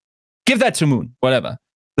give that to Moon, whatever.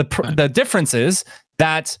 The difference is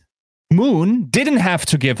that Moon didn't have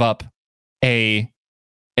to give up an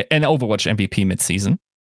Overwatch MVP midseason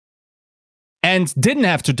and didn't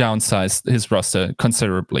have to downsize his roster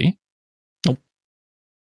considerably. Nope.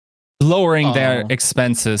 Lowering their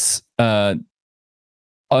expenses at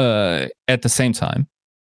the same time.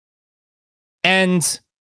 And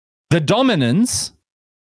the dominance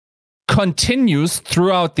continues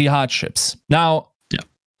throughout the hardships. Now,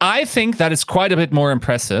 I think that is quite a bit more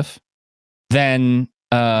impressive than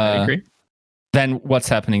what's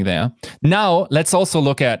happening there. Now, let's also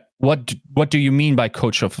look at what do you mean by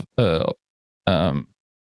coach of the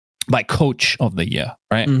year,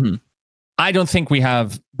 right? Mm-hmm. I don't think we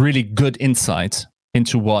have really good insight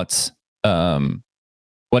into what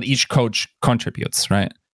each coach contributes,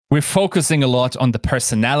 right? We're focusing a lot on the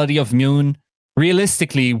personality of Moon.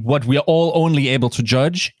 Realistically, what we're all only able to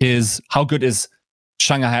judge is how good is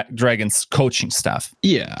Shanghai Dragons coaching staff.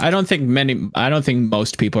 Yeah, I don't think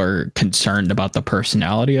most people are concerned about the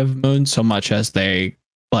personality of Moon so much as they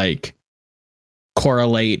like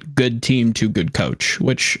correlate good team to good coach,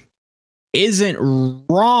 which isn't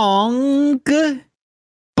wrong,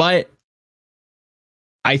 but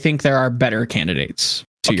I think there are better candidates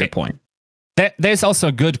to your point. There's also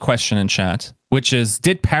a good question in chat, which is,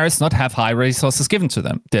 did Paris not have high resources given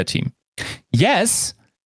to their team? Yes,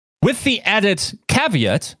 with the added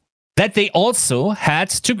caveat that they also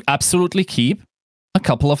had to absolutely keep a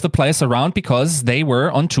couple of the players around because they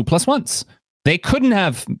were on 2+1s. They couldn't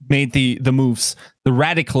have made the moves, the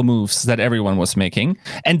radical moves that everyone was making.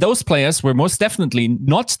 And those players were most definitely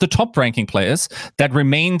not the top ranking players that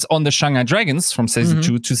remained on the Shanghai Dragons from season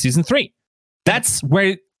 2 to season 3. That's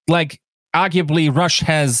where, like, arguably Rush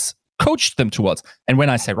has coached them towards. And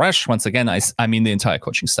when I say Rush, once again, I mean the entire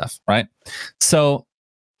coaching staff, right? So,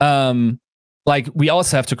 like, we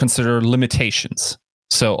also have to consider limitations.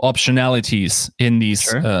 So optionalities in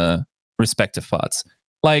these respective parts.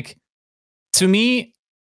 Like, to me,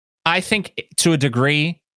 I think to a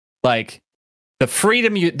degree, like, the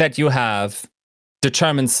freedom that you have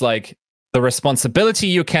determines like the responsibility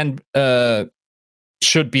you can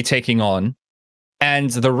should be taking on, and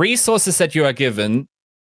the resources that you are given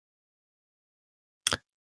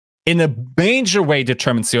in a major way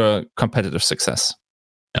determines your competitive success.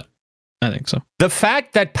 Yeah, I think so. The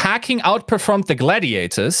fact that Packing outperformed the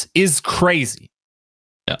Gladiators is crazy.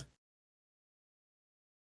 Yeah.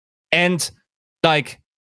 And like,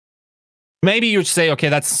 maybe you'd say, okay,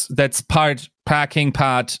 that's part Packing,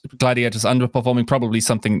 part Gladiators underperforming, probably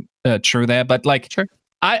something true there. But like, sure.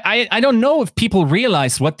 I don't know if people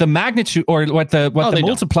realize what the magnitude or what the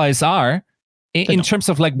multipliers are in terms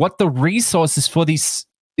of like what the resources for these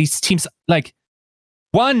teams. Like,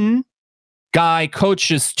 one guy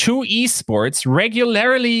coaches 2 esports,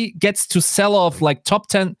 regularly gets to sell off like top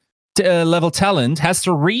 10 level talent, has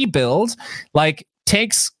to rebuild, like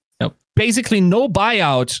takes basically no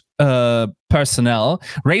buyout personnel,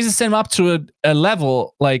 raises them up to a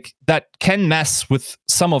level like that can mess with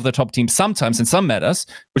some of the top teams sometimes in some metas,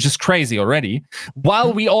 which is crazy already.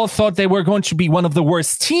 While we all thought they were going to be one of the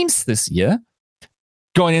worst teams this year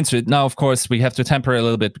going into it. Now, of course, we have to temper a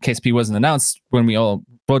little bit. KSP wasn't announced when we all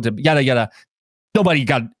voted, yada yada. Nobody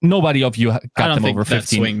of you got them over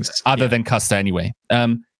 15 swings, other than Custa anyway.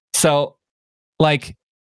 So like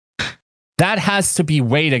that has to be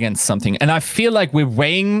weighed against something. And I feel like we're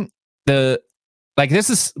weighing this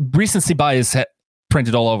is recency bias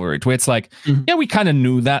printed all over it, where it's like, yeah, we kind of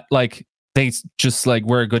knew that, like, they just like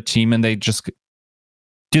were a good team and they just,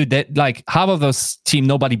 dude, that like half of those team,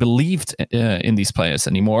 nobody believed in these players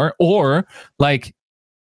anymore. Or like,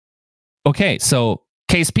 okay, so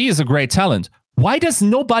KSP is a great talent. Why does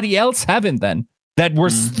nobody else have him then? That we're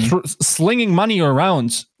slinging money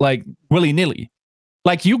around like willy nilly.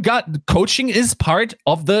 Like you got coaching is part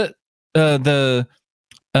of the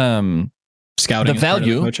scouting, the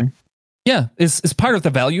value. Of the coaching. Yeah, is part of the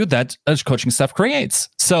value that coaching staff creates.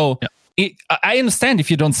 So I understand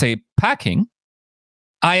if you don't say packing.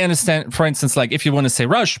 I understand, for instance, like if you want to say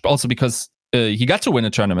Rush, also because he got to win a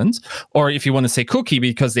tournament, or if you want to say Cookie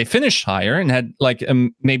because they finished higher and had like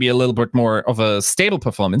maybe a little bit more of a stable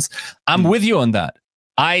performance. I'm with you on that.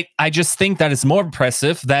 I just think that is more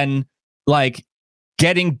impressive than like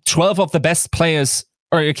getting 12 of the best players,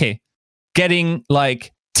 or getting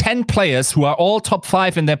like 10 players who are all top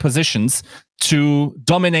 5 in their positions to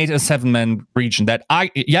dominate a 7-man region that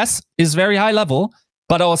is very high level,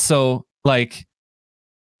 but also like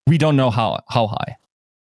we don't know how high.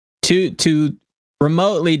 To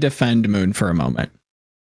remotely defend Moon for a moment,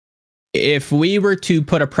 if we were to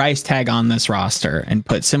put a price tag on this roster and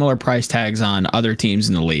put similar price tags on other teams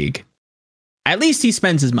in the league, at least he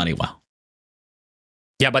spends his money well.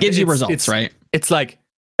 Yeah, but gives you results, right? It's like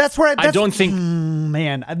that's where I don't think.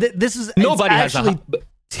 Man, this is nobody it's actually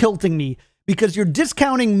tilting me because you're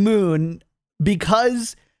discounting Moon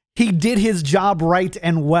because he did his job right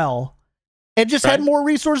and well, and just had more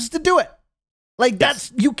resources to do it. Like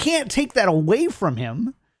that's you can't take that away from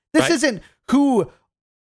him. This isn't who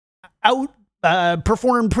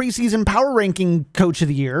performed preseason power ranking coach of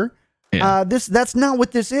the year. Yeah. That's not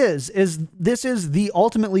what this is. This is the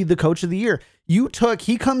ultimately the coach of the year.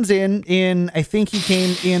 He comes in I think he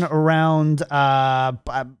came in around I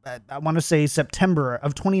want to say September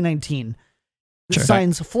of 2019. Sure.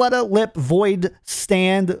 Signs Fleta, Lip, Void,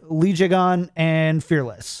 Stand, Lijigon, and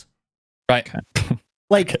Fearless. Right.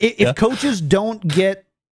 Like if coaches don't get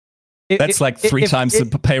that's like three times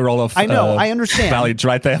the payroll of I know, I understand. Valiant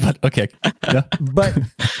right there, but okay. Yeah. But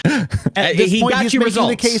at this point, he's making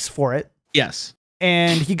the case for it. Yes.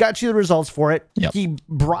 And he got you the results for it. Yep. He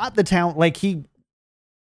brought the talent, like he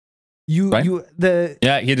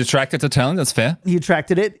detracted the talent, that's fair. He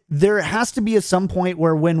attracted it. There has to be at some point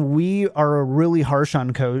where when we are really harsh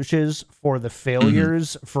on coaches for the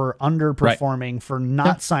failures, for underperforming, for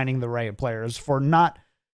not signing the right players, for not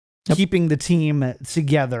keeping the team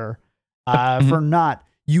together, for not,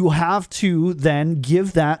 you have to then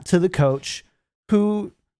give that to the coach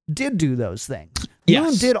who did do those things.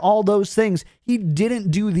 Moon did all those things. He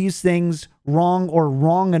didn't do these things wrong or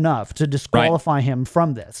wrong enough to disqualify him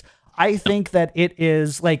from this. I think that it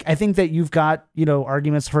is like, I think that you've got,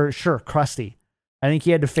 arguments for Krusty. I think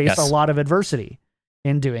he had to face a lot of adversity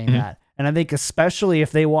in doing that. And I think especially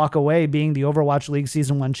if they walk away being the Overwatch League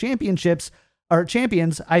Season 1 champions,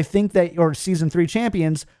 I think that, or Season 3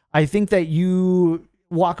 champions, I think that you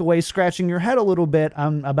walk away scratching your head a little bit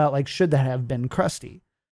about like, should that have been Krusty?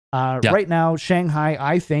 Right now, Shanghai,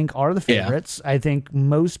 I think, are the favorites. I think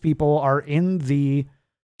most people are in the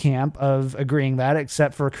camp of agreeing that,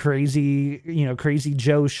 except for crazy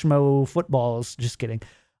Joe Schmo footballs. Just kidding.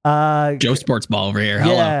 Joe Sports Ball over here.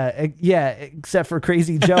 Hello. Yeah, except for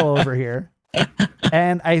crazy Joe over here.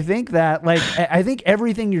 And I think that, I think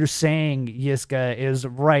everything you're saying, Yiska, is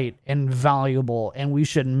right and valuable, and we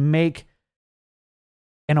should make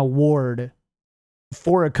an award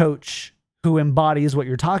for a coach who embodies what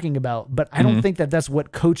you're talking about. But I don't think that that's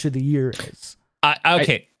what Coach of the Year is. I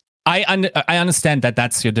understand that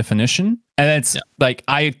that's your definition, and it's like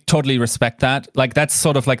I totally respect that. Like that's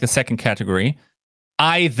sort of like the second category.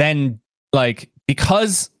 I then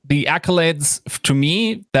because the accolades to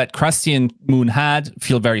me that Krusty and Moon had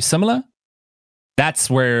feel very similar. That's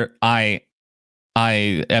where I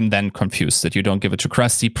am then confused that you don't give it to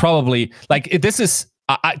Krusty. Probably this is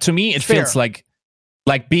to me it feels like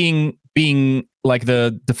being being like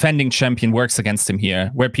the defending champion works against him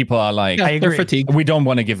here, where people are like, Yeah, I they're agree. fatigued. we don't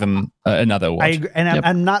want to give him another award. I agree. And Yep.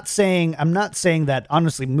 I'm not saying that.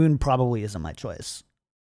 Honestly, Moon probably isn't my choice.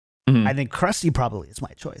 Mhm. I think Krusty probably is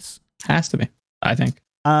my choice. Has to be, I think.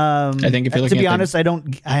 I think if you're to looking be at honest,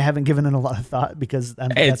 I haven't given it a lot of thought because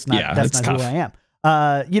that's not it's who tough. I am.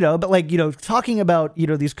 But like, talking about,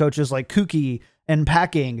 these coaches like Kooky and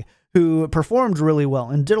Packing who performed really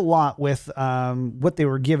well and did a lot with what they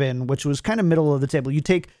were given, which was kind of middle of the table. You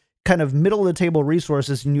take kind of middle of the table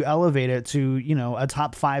resources and you elevate it to, a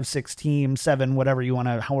top 5, 6 team, 7, whatever you want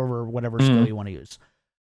to, whatever scale you want to use.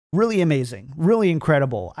 Really amazing, really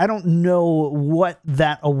incredible. I don't know what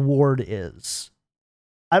that award is.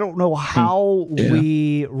 I don't know how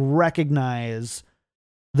we recognize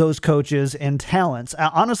those coaches and talents.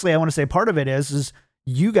 Honestly, I want to say part of it is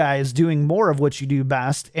you guys doing more of what you do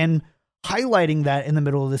best and highlighting that in the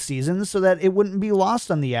middle of the season so that it wouldn't be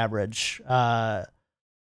lost on the average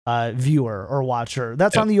viewer or watcher.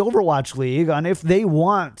 That's on the Overwatch League. On if they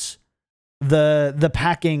want the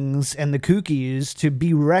Packings and the Kookies to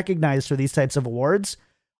be recognized for these types of awards.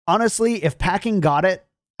 Honestly, if Packing got it,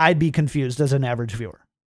 I'd be confused as an average viewer.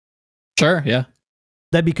 Sure, yeah.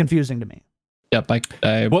 That'd be confusing to me. Yep.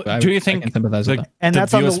 Do you think can sympathize with the, that. And the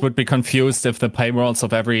that's on viewers the would be confused if the paywalls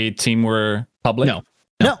of every team were public? no.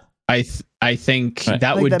 I think Right.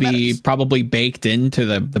 that I think would that be matters. probably baked into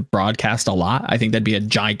the broadcast a lot. I think that'd be a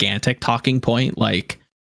gigantic talking point. Like,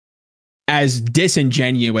 as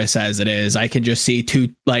disingenuous as it is, I can just see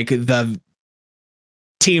the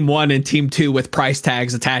team 1 and team 2 with price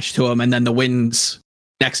tags attached to them, and then the wins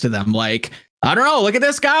next to them. Like, I don't know. Look at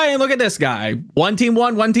this guy and look at this guy. One team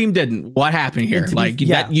won, one team didn't. What happened here?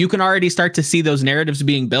 That you can already start to see those narratives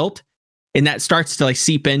being built, and that starts to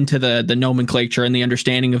seep into the nomenclature and the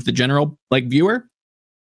understanding of the general viewer.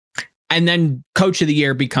 And then Coach of the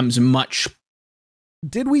Year becomes much.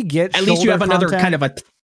 Did we get At least you have another kind of a.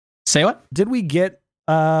 Say what? Did we get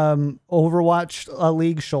Overwatch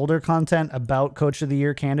League shoulder content about Coach of the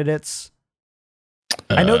Year candidates?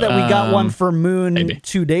 I know that we got one for Moon maybe.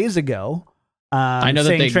 2 days ago. I know that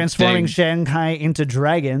saying transforming they Shanghai into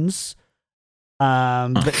dragons.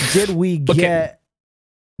 But did we get?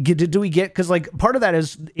 Did we get? Because part of that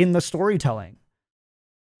is in the storytelling,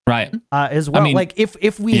 Right. as well. I mean,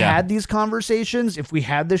 if we had these conversations, if we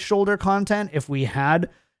had this shoulder content, if we had,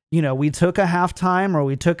 we took a halftime or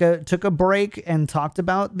we took a break and talked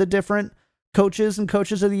about the different coaches and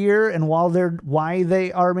coaches of the year and why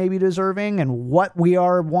they are maybe deserving and what we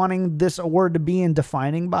are wanting this award to be and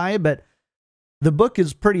defining by, but. The book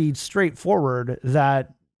is pretty straightforward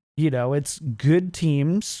that, it's good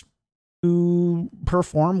teams who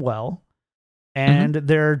perform well and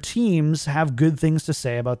their teams have good things to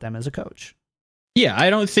say about them as a coach. Yeah, I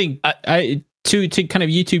don't think I to kind of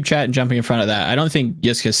YouTube chat and jumping in front of that. I don't think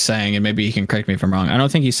Yiska's saying, and maybe he can correct me if I'm wrong. I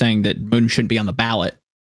don't think he's saying that Moon shouldn't be on the ballot.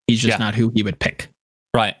 He's just not who he would pick.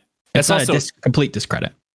 Right. It's That's not also a complete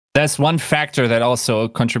discredit. There's one factor that also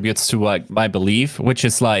contributes to my belief, which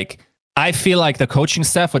is I feel like the coaching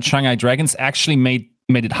staff with Shanghai Dragons actually made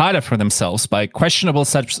it harder for themselves by questionable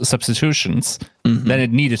substitutions than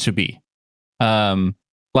it needed to be. A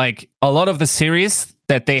lot of the series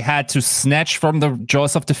that they had to snatch from the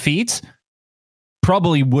jaws of defeat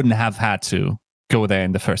probably wouldn't have had to go there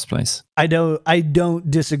in the first place. I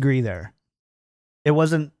don't disagree there. It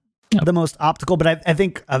wasn't the most optical, but I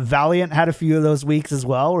think Valiant had a few of those weeks as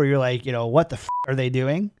well where you're like, what the are they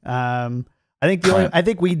doing? I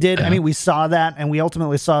think we did. I mean, we saw that, and we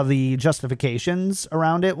ultimately saw the justifications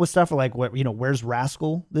around it with stuff like, where's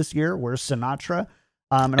Rascal this year? Where's Sinatra?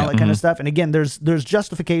 And all that kind of stuff. And again, there's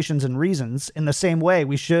justifications and reasons. In the same way,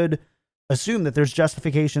 we should assume that there's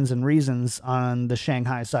justifications and reasons on the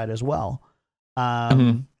Shanghai side as well.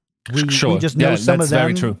 We just know some of them.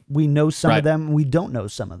 Very true. We know some of them. We don't know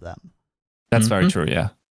some of them. That's very true. Yeah.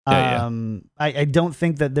 I don't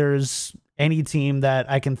think that there's any team that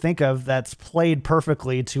I can think of that's played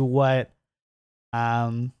perfectly to what,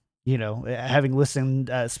 having listened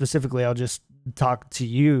specifically, I'll just talk to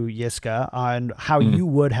you, Yiska, on how you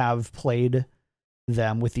would have played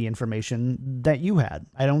them with the information that you had.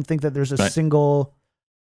 I don't think that there's a single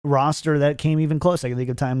roster that came even close. I can think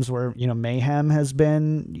of times where, Mayhem has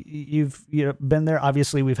been, you've been there.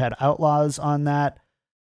 Obviously we've had Outlaws on that.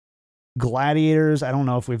 Gladiators, I don't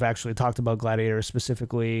know if we've actually talked about Gladiators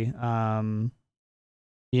specifically. Outside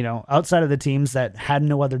of the teams that had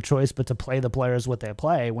no other choice but to play the players what they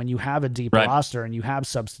play, when you have a deep roster and you have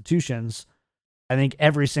substitutions, I think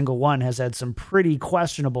every single one has had some pretty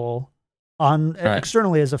questionable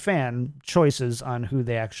externally as a fan choices on who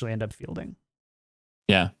they actually end up fielding.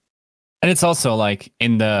 Yeah. And it's also like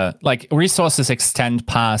in the resources extend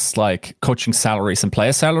past like coaching salaries and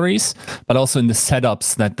player salaries, but also in the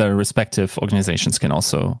setups that the respective organizations can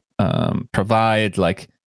also provide, like,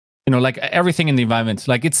 you know, like everything in the environment.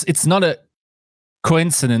 Like it's not a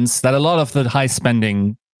coincidence that a lot of the high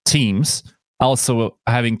spending teams also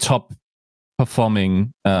having top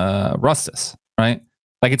performing rosters, right?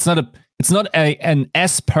 Like it's not an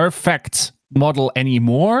as perfect model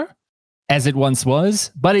anymore as it once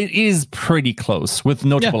was, but it is pretty close with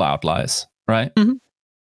notable outliers, right? Mm-hmm.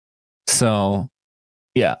 So,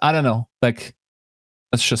 yeah, I don't know. Like,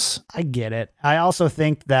 that's just... I get it. I also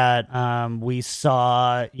think that we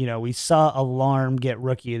saw Alarm get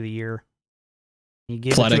Rookie of the Year. You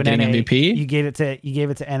gave Flooded it to an getting NA. MVP. You gave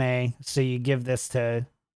it to NA. So you give this to...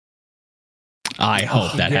 I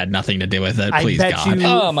hope that had nothing to do with it. Please, God.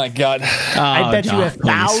 Oh my God. I bet you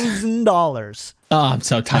 $1,000. Oh, I'm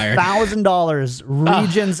so tired. $1,000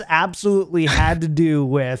 Regions absolutely had to do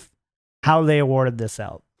with how they awarded this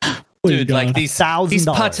out. Dude, like these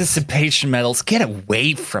 $1,000 participation medals, get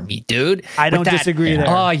away from me, dude. I don't disagree there.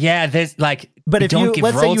 Oh yeah, there's like, but if you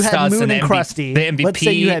let's say you had Moon and Krusty, the MVP, let's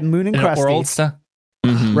say you had Moon and Krusty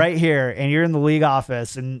Mm-hmm. right here, and you're in the league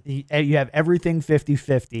office, and you have everything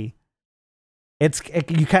 50-50.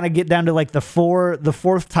 You kind of get down to like the fourth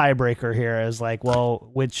tiebreaker here is like, well,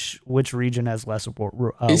 which region has less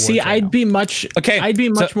awards? See, I'd be much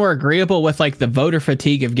more agreeable with like the voter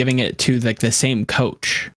fatigue of giving it to like the same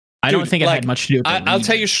coach. I don't think it had much to do with it. I'll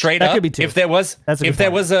tell you straight that up, could be two. if there was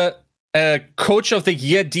a coach of the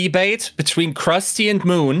year debate between Krusty and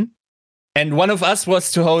Moon, and one of us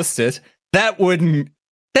was to host it, that wouldn't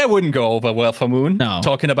go over well for Moon. No.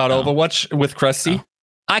 Talking about Overwatch with Krusty. No.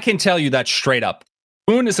 I can tell you that straight up.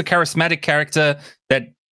 Moon is a charismatic character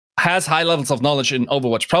that has high levels of knowledge in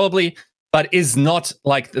Overwatch, probably, but is not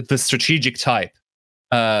like the strategic type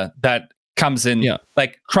that comes in. Yeah.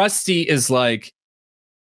 Like Krusty is like,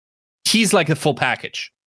 he's like the full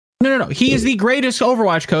package. No. He is the greatest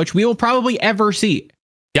Overwatch coach we will probably ever see.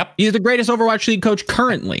 Yep. He's the greatest Overwatch League coach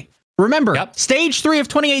currently. Remember, Stage 3 of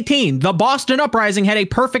 2018, the Boston Uprising had a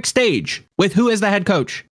perfect stage with who is the head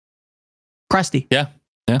coach? Krusty. Yeah.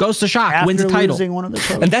 Goes to Shock, After wins the title. One of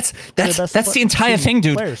the and that's the entire thing,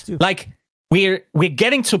 dude. Like we're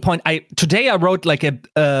getting to a point. Today I wrote like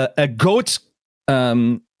a GOAT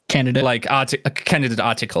candidate a candidate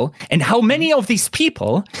article, and how many of these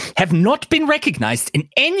people have not been recognized in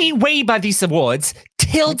any way by these awards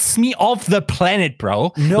tilts me off the planet,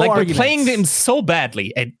 bro. No like arguments. We're playing them so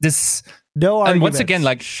badly at this. No arguments. And once again,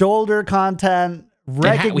 like shoulder content,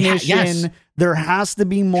 recognition. There has to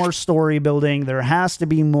be more story building. There has to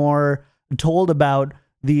be more told about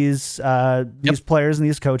these players and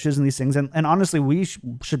these coaches and these things. And honestly, we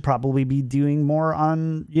should probably be doing more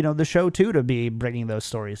on, the show too, to be bringing those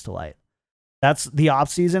stories to light. That's the off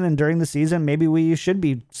season, and during the season, maybe we should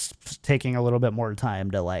be taking a little bit more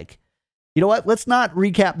time to like, you know what? Let's not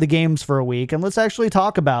recap the games for a week, and let's actually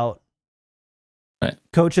talk about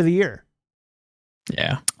Coach of the Year.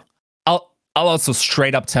 Yeah. I'll also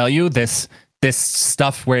straight up tell you this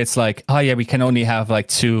stuff where it's like, oh yeah, we can only have like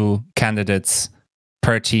 2 candidates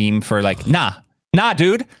per team for like, nah,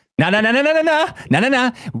 dude.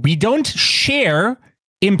 Nah. We don't share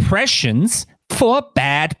impressions for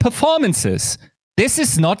bad performances. This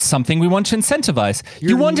is not something we want to incentivize.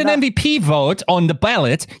 You want an MVP vote on the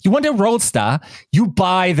ballot. You want a Roll Star. You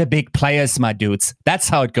buy the big players, my dudes. That's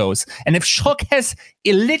how it goes. And if Shock has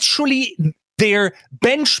literally their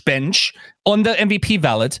bench on the MVP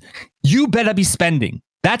ballot, you better be spending.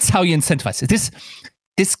 That's how you incentivize it.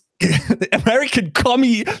 This American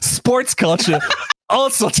commie sports culture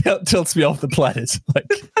also tilts me off the planet. Like,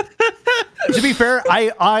 to be fair,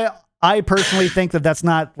 I personally think that's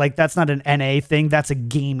not an NA thing. That's a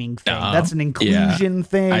gaming thing. That's an inclusion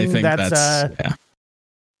thing. I think that's a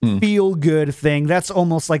feel good thing. That's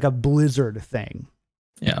almost like a Blizzard thing.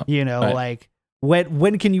 Yeah. Like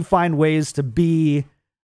when can you find ways to be,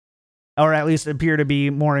 or at least appear to be,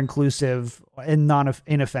 more inclusive and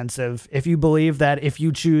inoffensive? If you believe that if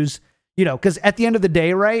you choose, because at the end of the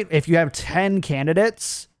day, right, if you have 10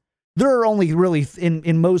 candidates, there are only really,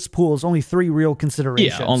 in most pools, only 3 real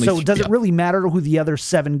considerations. So does it really matter who the other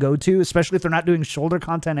 7 go to, especially if they're not doing shoulder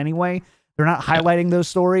content anyway? They're not highlighting those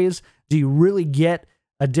stories. Do you really get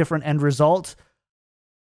a different end result?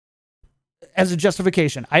 As a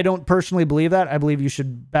justification, I don't personally believe that. I believe you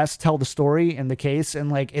should best tell the story in the case,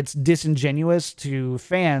 and like it's disingenuous to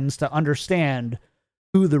fans to understand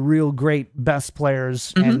who the real great best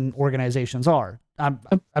players and organizations are. I'm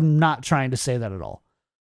not trying to say that at all.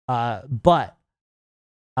 But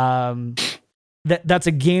that's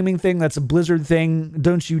a gaming thing. That's a Blizzard thing.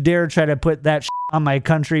 Don't you dare try to put that on my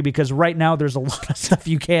country, because right now there's a lot of stuff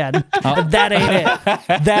you can. That ain't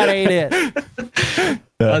it. That ain't it.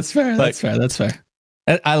 That's fair. That's fair. That's fair.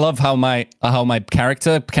 I love how my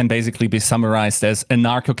character can basically be summarized as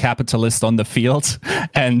anarcho-capitalist on the field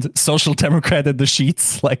and social democrat in the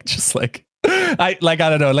sheets. Like, just like, I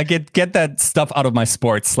don't know, like get that stuff out of my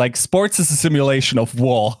sports. Like, sports is a simulation of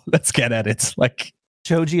war. Let's get at it. Like,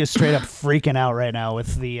 Choji is straight up freaking out right now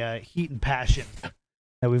with the heat and passion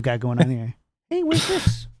that we've got going on here. Hey, where's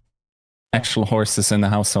this? Actual horses in the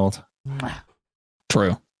household.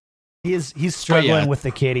 True. He's struggling with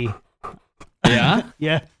the kitty. Yeah?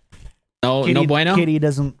 Yeah. No, Kitty, no bueno? Kitty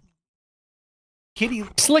doesn't... Kitty...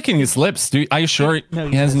 He's licking his lips. Are you sure No,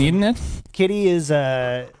 he hasn't eaten it? Kitty is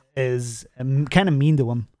kind of mean to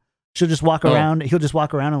him. She'll just walk around. He'll just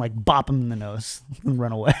walk around and like bop him in the nose and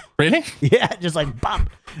run away. Really? Yeah, just like bop,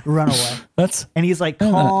 run away. And he's like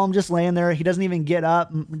calm, just laying there. He doesn't even get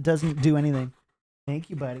up, doesn't do anything. Thank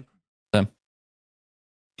you, buddy.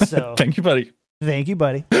 So thank you, buddy. Thank you,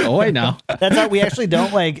 buddy. Oh, wait, no. That's how we actually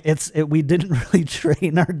don't like. We didn't really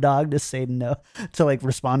train our dog to say no, to like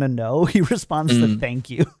respond to no. He responds to thank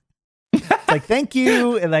you. Like thank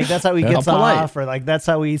you, and like that's how he gets off, or like that's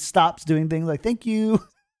how he stops doing things like thank you.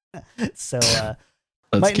 So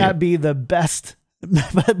might not be the best,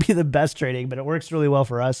 training, but it works really well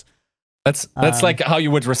for us. That's like how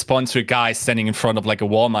you would respond to a guy standing in front of like a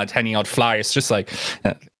Walmart handing out flyers, just like,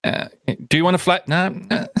 do you want a fly? Nah,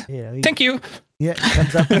 thank you. Yeah, he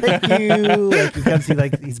comes up, thank you. Like you can see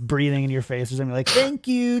like he's breathing in your face or something, like thank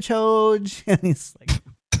you, Choj, and he's like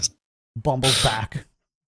bumbles back.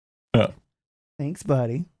 Thanks,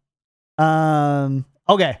 buddy.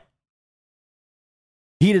 Okay.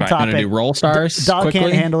 Heated topic. Gonna do roll stars. Dog quickly?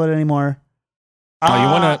 can't handle it anymore.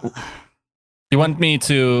 You want me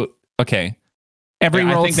to? Okay. Every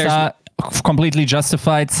roll star completely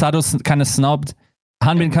justified. Sado's kind of snubbed.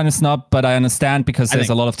 Hanbin kind of snubbed, but I understand because there's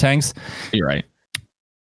a lot of tanks. You're right,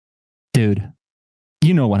 dude.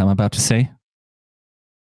 You know what I'm about to say.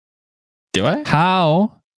 Do I?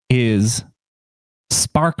 How is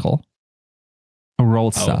Sparkle a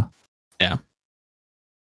roll star? Yeah.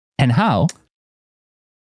 And how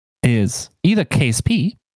is either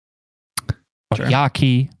KSP or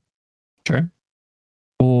Yaki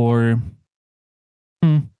or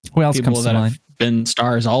who else people comes to that mind? have been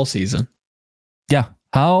stars all season. Yeah.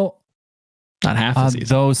 How not half the are season.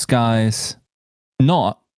 those guys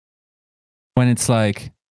not when it's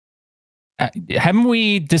like, haven't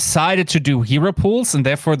we decided to do hero pools and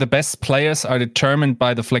therefore the best players are determined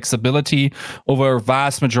by the flexibility over a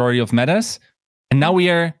vast majority of metas? And now we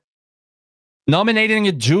are nominating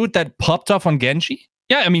a dude that popped off on Genji.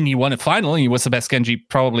 Yeah, I mean, he won a final. He was the best Genji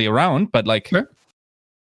probably around, but like... Sure.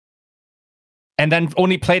 And then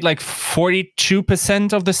only played like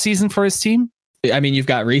 42% of the season for his team? I mean, you've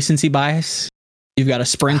got recency bias. You've got a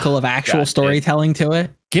sprinkle of actual storytelling to it.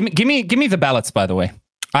 Give me the ballots, by the way.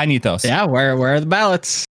 I need those. Yeah, where are the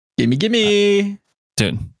ballots? Gimme.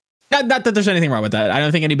 Dude. Not that there's anything wrong with that. I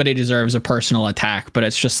don't think anybody deserves a personal attack, but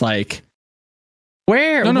it's just like...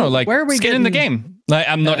 Where are we skin in the game? Like,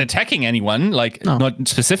 I'm not attacking anyone, like not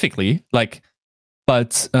specifically, like,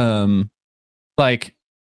 but like,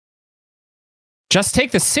 just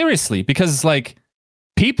take this seriously because like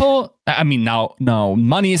people. I mean, now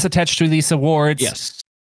money is attached to these awards. Yes,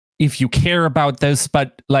 if you care about this,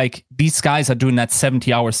 but like these guys are doing that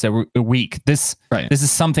 70 hours a week. This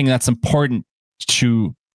is something that's important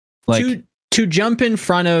to like to jump in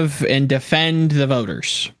front of and defend the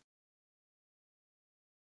voters.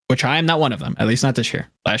 Which I am not one of them, at least not this year.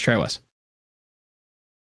 Last year I was.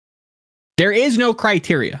 There is no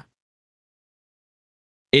criteria.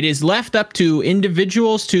 It is left up to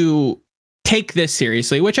individuals to take this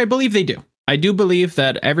seriously, which I believe they do. I do believe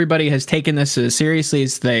that everybody has taken this as seriously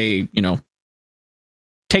as they,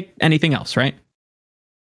 take anything else, right?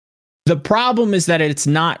 The problem is that it's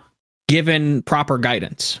not given proper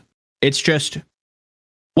guidance. It's just,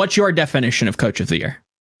 what's your definition of Coach of the Year?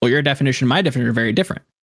 Well, your definition and my definition are very different.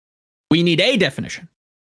 We need a definition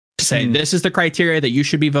to say this is the criteria that you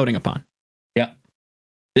should be voting upon. Yeah.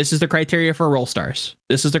 This is the criteria for roll stars.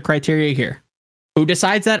 This is the criteria here. Who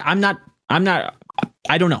decides that? I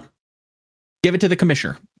don't know. Give it to the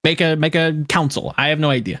commissioner. Make a council. I have no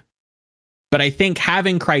idea. But I think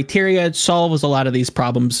having criteria solves a lot of these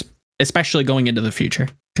problems, especially going into the future.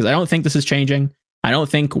 Because I don't think this is changing. I don't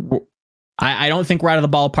think we're out of the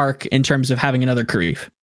ballpark in terms of having another Kariv.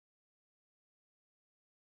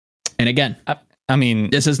 And again, I mean,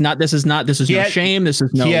 this is no shame. This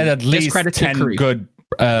is no. He had at least 10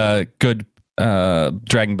 good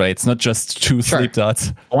Dragon Blades, not just 2 sleep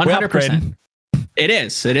dots. 100%. It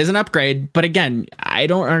is an upgrade. But again, I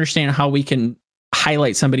don't understand how we can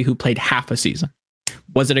highlight somebody who played half a season.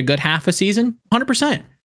 Was it a good half a season? 100%.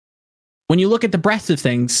 When you look at the breadth of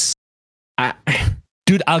things,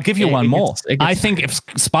 dude, I'll give you one more. I think if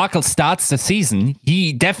Sparkle starts the season,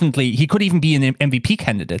 he could even be an MVP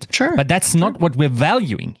candidate. Sure. But that's not what we're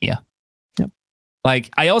valuing here. Yep. Like,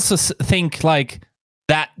 I also think like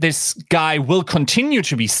that this guy will continue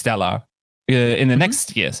to be stellar in the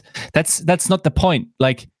next years. That's not the point.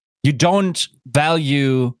 Like, you don't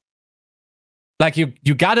value, like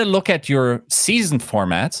you got to look at your season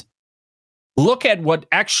format, look at what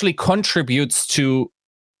actually contributes to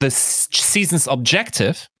the season's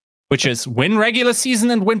objective, which is win regular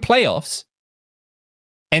season and win playoffs,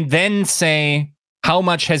 and then say how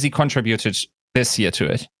much has he contributed this year to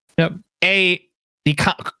it. Yep. A, he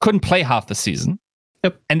couldn't play half the season.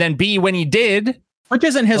 Yep. And then B, when he did, which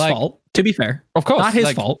isn't his fault, to be fair, of course, not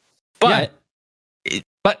his fault, but. Yeah.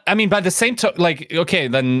 But I mean, by the same token, like, okay,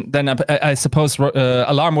 then I suppose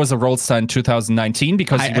Alarm was a role star in 2019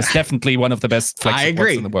 because he was definitely one of the best flex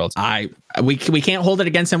supports in the world. We can't hold it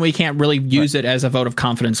against him. We can't really use it as a vote of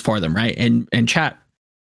confidence for them, right? And chat,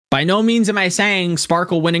 by no means am I saying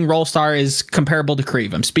Sparkle winning role star is comparable to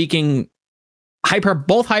Kriv. I'm speaking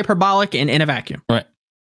both hyperbolic and in a vacuum. Right.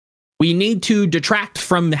 We need to detract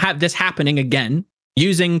from this happening again,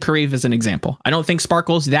 using Kriv as an example. I don't think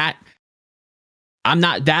Sparkle's that. I'm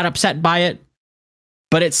not that upset by it,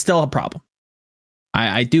 but it's still a problem.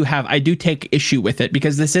 I do take issue with it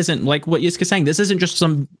because this isn't like what Yiska's saying. This isn't just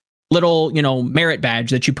some little, merit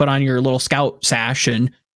badge that you put on your little scout sash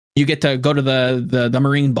and you get to go to the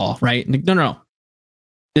Marine Ball, right? No.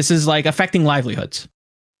 This is like affecting livelihoods.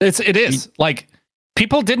 It is. Like,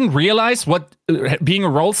 people didn't realize what being a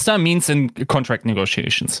role star means in contract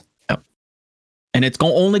negotiations. Yep. And it's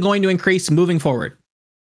only going to increase moving forward.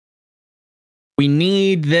 We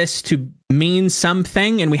need this to mean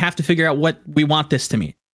something, and we have to figure out what we want this to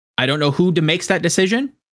mean. I don't know who makes that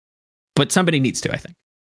decision, but somebody needs to, I think,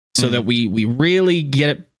 so that we really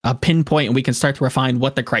get a pinpoint and we can start to refine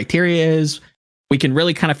what the criteria is. We can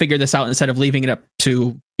really kind of figure this out instead of leaving it up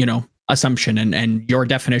to, assumption and your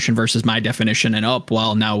definition versus my definition. And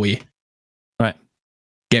now we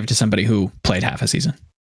gave it to somebody who played half a season.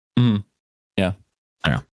 Yeah. I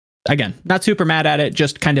don't know. Again, not super mad at it,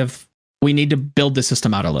 just kind of, we need to build the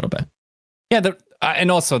system out a little bit. Yeah,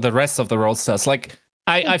 and also the rest of the role stars. Like,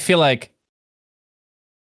 I feel like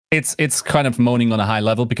it's kind of moaning on a high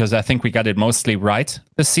level because I think we got it mostly right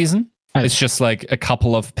this season. It's just like a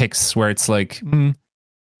couple of picks where it's like,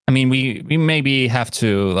 I mean, we maybe have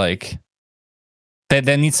to like,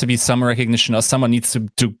 there needs to be some recognition, or someone needs to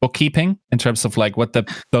do bookkeeping in terms of like what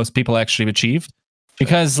those people actually achieved,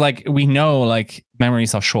 because like we know like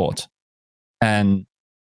memories are short, and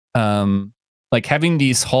like having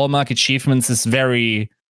these hallmark achievements is very,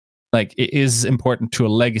 like, it is important to a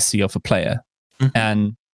legacy of a player.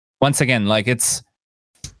 And once again, like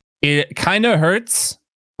it kind of hurts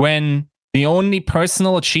when the only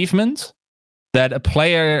personal achievement that a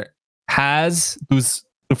player has, who's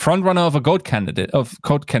the front runner of a GOAT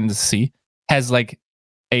candidacy, has like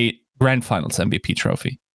a grand finals MVP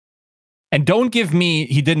trophy. And don't give me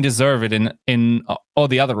he didn't deserve it in all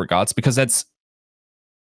the other regards, because that's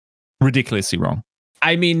ridiculously wrong.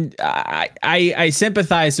 I mean, I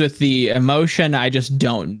sympathize with the emotion. I just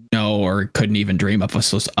don't know, or couldn't even dream of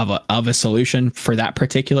a solution for that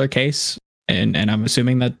particular case. And I'm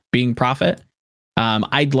assuming that being Prophet,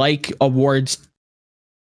 I'd like awards.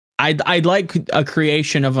 I'd like a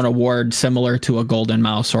creation of an award similar to a Golden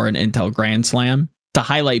Mouse or an Intel Grand Slam to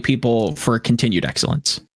highlight people for continued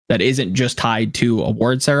excellence. That isn't just tied to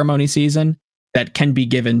award ceremony season. That can be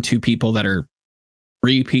given to people that are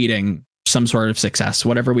repeating some sort of success,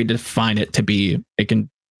 whatever we define it to be. It can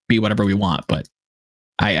be whatever we want, but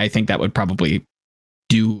I think that would probably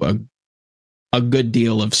do a good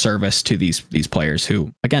deal of service to these players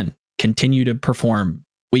who, again, continue to perform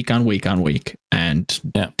week on week on week and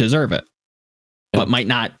deserve it, but might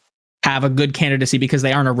not have a good candidacy because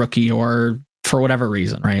they aren't a rookie or for whatever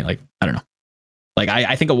reason, right? Like, I don't know. Like,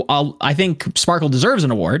 I think Sparkle deserves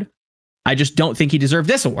an award. I just don't think he deserved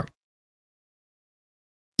this award.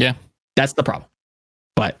 Yeah. That's the problem.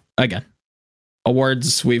 But again,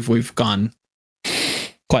 awards we've gone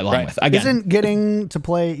quite long with. Again, isn't getting to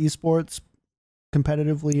play esports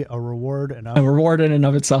competitively a reward enough? A reward in and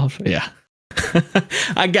of itself. Yeah.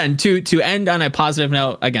 Again, to end on a positive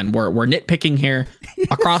note, again, we're nitpicking here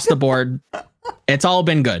across the board. It's all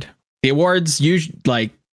been good. The awards usually,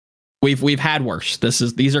 like, we've had worse.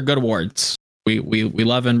 These are good awards. We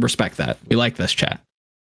love and respect that. We like this chat.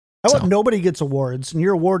 How about nobody gets awards, and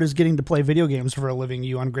your award is getting to play video games for a living,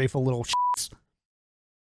 you ungrateful little shits.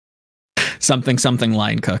 Something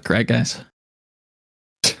line cook, right, guys?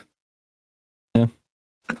 Yeah.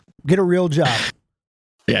 Get a real job.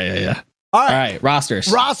 Yeah. All All right,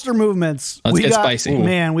 rosters. Roster movements. Let's get spicy.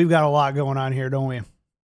 Man, we've got a lot going on here, don't we?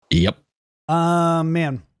 Yep.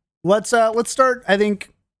 Man. Let's start. I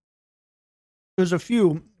think there's a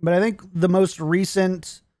few, but I think the most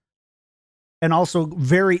recent and also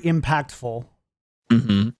very impactful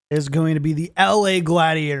is going to be the LA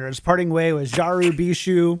Gladiators parting way with Jaru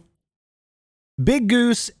Bishu, Big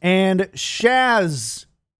Goose, and Shaz.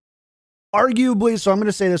 Arguably, so I'm going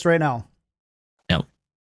to say this right now. Yep.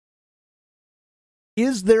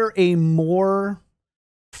 Is there a more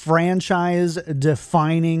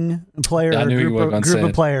franchise-defining player or group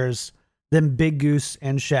of players than Big Goose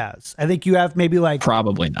and Shaz? I think you have maybe like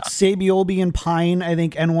probably not Sabiolbi and Pine. I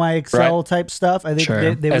think NYXL type stuff. I think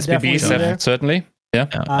they would definitely be there. Certainly. Yeah.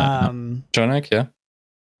 Jonak, yeah.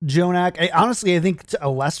 Jonak, honestly, I think to a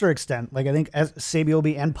lesser extent, like I think as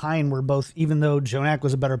Sabiolbi and Pine were both, even though Jonak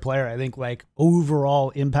was a better player, I think like overall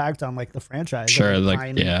impact on like the franchise. Sure, like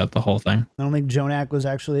Pine, the whole thing. I don't think Jonak was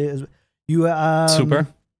actually as super.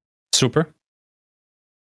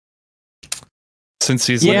 Since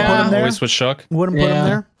he's always with Shock. Wouldn't put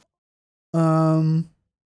him there.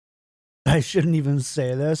 I shouldn't even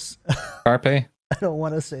say this. Carpe. I don't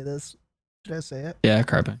want to say this. Should I say it? Yeah,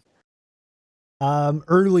 Carpe.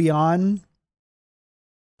 Early on,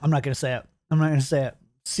 I'm not going to say it.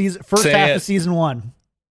 First half of season 1.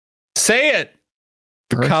 Say it.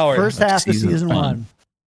 First half of season 1.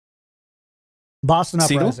 Boston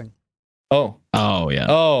Uprising. Oh yeah.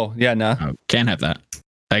 Oh yeah. No, can't have that.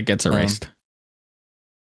 That gets erased.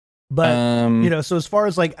 But so as far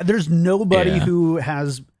as like, there's nobody who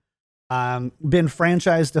has been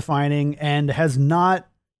franchise defining and has not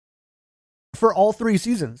for all 3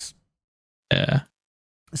 seasons. Yeah.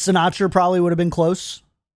 Sinatra probably would have been close.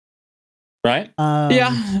 Right?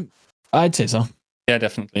 Yeah. I'd say so. Yeah,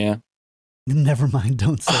 definitely. Yeah. Never mind.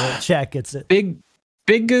 Don't say it. Chat gets it. Big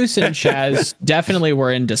Goose and Shaz definitely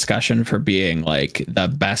were in discussion for being like the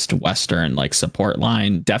best Western like support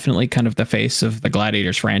line. Definitely kind of the face of the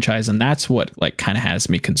Gladiators franchise. And that's what like kind of has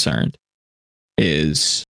me concerned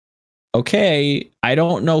is, okay, I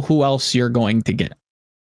don't know who else you're going to get.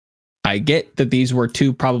 I get that these were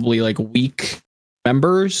 2 probably like weak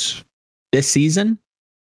members this season.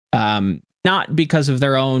 Not because of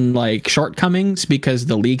their own like shortcomings, because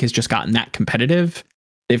the league has just gotten that competitive.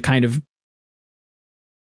 They've kind of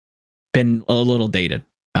been a little dated.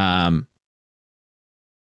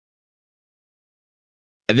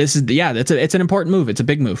 It's an important move. It's a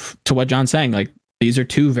big move to what John's saying. Like these are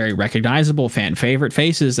 2 very recognizable fan favorite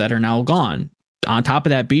faces that are now gone. On top of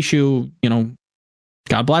that, Bishu,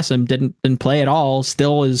 God bless him, didn't play at all,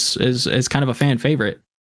 still is kind of a fan favorite.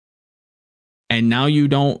 And now you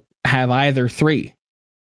don't have either 3.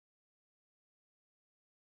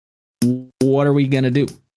 What are we going to do?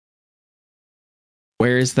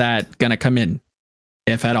 Where is that going to come in,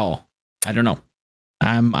 if at all? I don't know.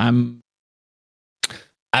 I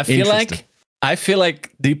feel like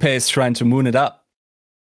Deepe is trying to moon it up.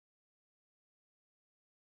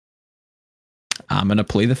 I'm going to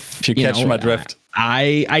play if you catch my drift.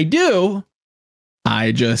 I do.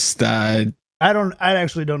 I just I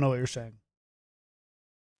actually don't know what you're saying.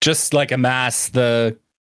 Just like amass the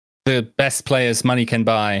best players money can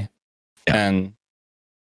buy and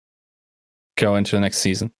go into the next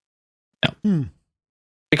season. Yeah.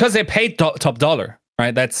 Because they paid top dollar,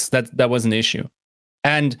 right? That was an issue.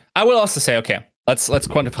 And I will also say, okay, let's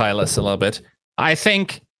quantify this a little bit. I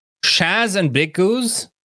think Shaz and Big Goose,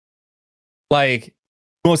 like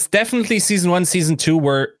most definitely season 1, season 2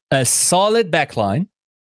 were a solid backline.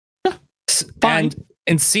 And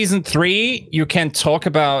in season 3, you can talk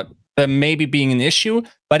about them maybe being an issue,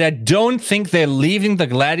 but I don't think they're leaving the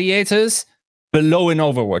Gladiators below an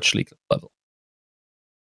Overwatch League level.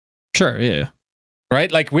 Sure, yeah.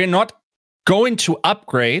 Right? Like we're not going to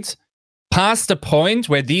upgrade past the point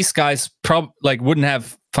where these guys wouldn't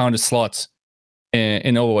have found a slot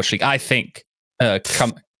in Overwatch League, I think.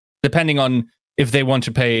 Depending on if they want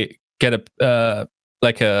to get a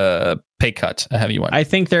pay cut, a heavy one. I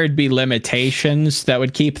think there'd be limitations that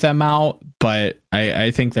would keep them out, but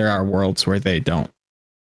I think there are worlds where they don't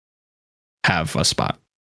have a spot.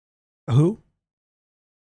 Who?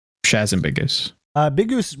 Shaz and Big Goose. Big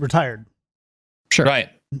Goose retired. Sure. Right.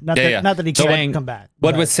 Not that he can't come back.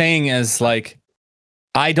 What we're saying is like,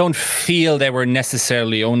 I don't feel they were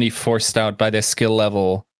necessarily only forced out by their skill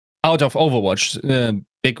level out of Overwatch,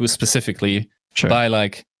 Big Goose specifically, by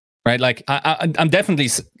like, right? Like I'm definitely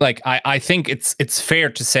like, I think it's fair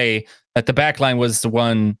to say that the backline was the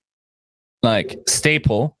one like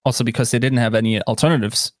staple, also because they didn't have any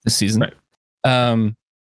alternatives this season. Right.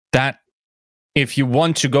 That if you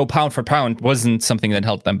want to go pound for pound wasn't something that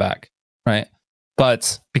held them back, right?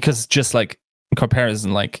 But because just like in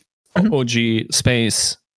comparison, like OG,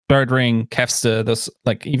 Space, Birdring, Kevster, those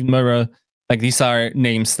like even Murrah, like these are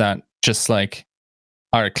names that just like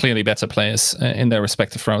are clearly better players in their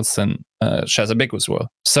respective roles than Shaz and Biggoose were.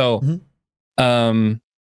 So,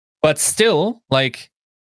 but still, like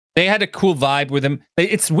they had a cool vibe with them.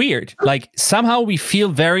 It's weird. Like somehow we feel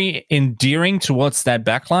very endearing towards that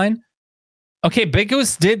backline. Okay,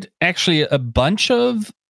 Biggoose did actually a bunch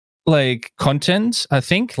of like content. I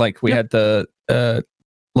think like we had the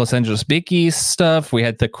Los Angeles Biggie stuff. We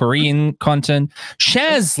had the Korean content.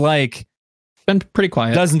 Shaz like been pretty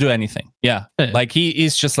quiet. Doesn't do anything. Yeah. Like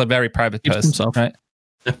he's just a very private person, himself. Right?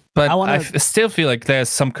 But I still feel like there's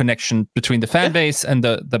some connection between the fan base and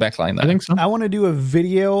the backline there. I think so. I want to do a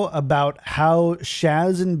video about how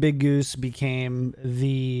Shaz and Biggoose became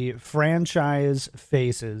the franchise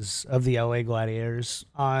faces of the LA Gladiators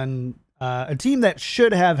on a team that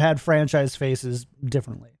should have had franchise faces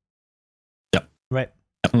differently. Yep. Right.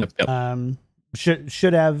 Yep.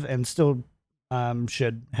 Should have and still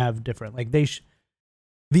should have different. Like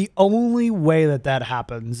the only way that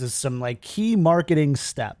happens is some like key marketing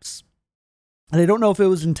steps. And I don't know if it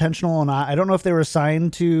was intentional or not. I don't know if they were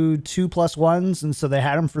assigned to 2+1s and so they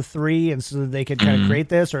had them for 3 and so that they could kind of create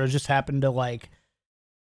this, or it just happened to like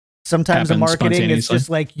sometimes in marketing it's just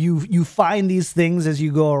like you find these things as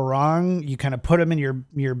you go along. You kind of put them in your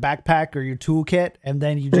backpack or your toolkit, and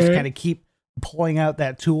then you just kind of keep pulling out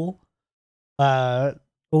that tool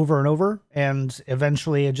over and over, and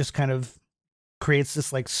eventually it just kind of creates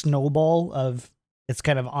this like snowball of it's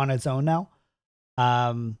kind of on its own now.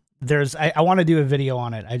 I want to do a video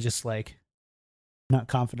on it. I just like not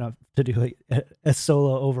confident to do a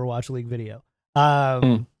solo Overwatch League video.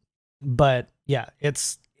 But yeah,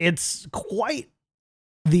 it's quite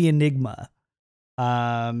the enigma.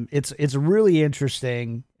 It's really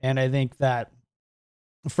interesting, and I think that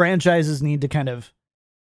franchises need to kind of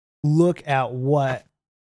look at what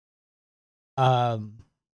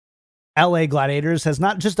LA Gladiators has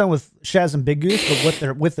not just done with Shaz and Biggoose,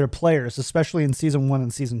 but with their players, especially in season 1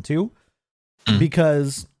 and season 2,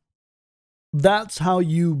 because that's how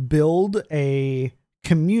you build a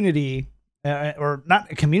community, or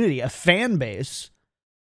not a community, a fan base.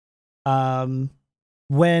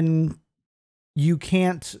 When you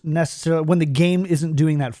can't necessarily, when the game isn't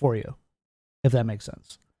doing that for you, if that makes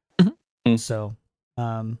sense. So,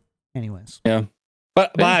 anyways, yeah,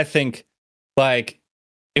 but I think like.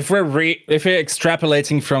 If we're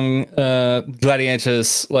extrapolating from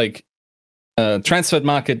Gladiators like transfer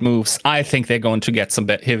market moves, I think they're going to get some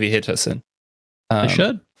heavy hitters in. They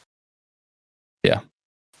should. Yeah,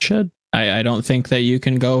 should. I don't think that you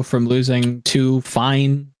can go from losing a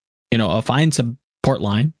fine support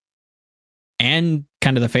line and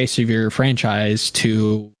kind of the face of your franchise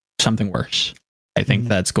to something worse. I think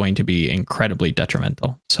that's going to be incredibly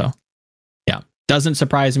detrimental. So. Doesn't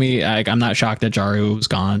surprise me. I'm not shocked that Jaru's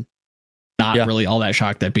gone. Not really all that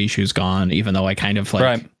shocked that Bishu's gone, even though I kind of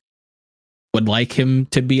like would like him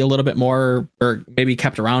to be a little bit more, or maybe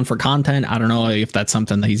kept around for content. I don't know if that's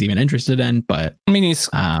something that he's even interested in, but I mean, he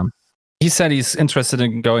said he's interested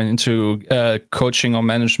in going into coaching or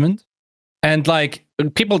management. And like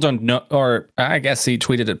people don't know, or I guess he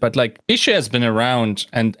tweeted it, but like Bishu has been around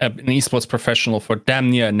and an esports professional for damn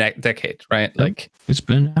near a decade, right? Like he's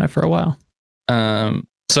been at it for a while.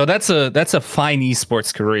 So that's a fine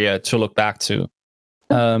esports career to look back to.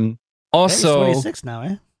 Also, he's 26 now,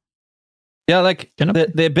 eh? Yeah, like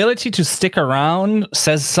the ability to stick around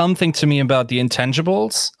says something to me about the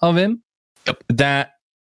intangibles of him. That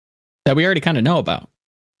we already kind of know about.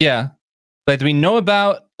 Yeah, that we know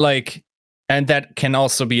about, like, and that can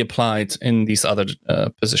also be applied in these other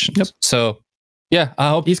positions. So. Yeah, I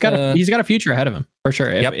hope he's got a future ahead of him for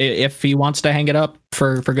sure. If he wants to hang it up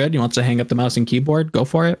for good, he wants to hang up the mouse and keyboard, go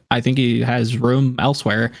for it. I think he has room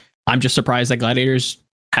elsewhere. I'm just surprised that Gladiators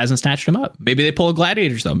hasn't snatched him up. Maybe they pull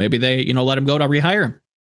Gladiators though. Maybe they let him go to rehire him.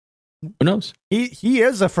 Who knows? He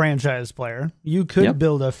is a franchise player. You could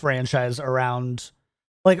build a franchise around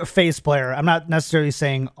like a face player. I'm not necessarily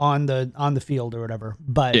saying on the field or whatever,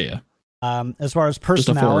 but as far as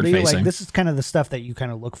personality, like this is kind of the stuff that you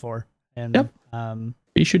kind of look for. And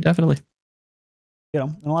Bishu definitely.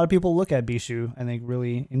 And a lot of people look at Bishu, I think,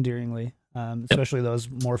 really endearingly. especially those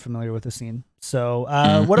more familiar with the scene. So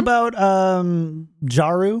what about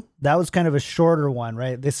Jaru? That was kind of a shorter one,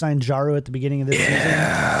 right? They signed Jaru at the beginning of this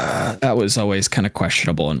season. That was always kind of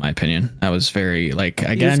questionable in my opinion. That was very like,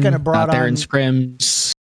 again, kind of brought out there on, in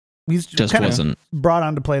scrims. He's just wasn't brought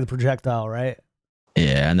on to play the projectile, right?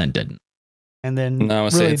 Yeah, and then didn't. And then no,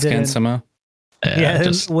 it's really hit scan somehow. Yeah,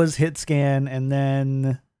 it was hit scan, and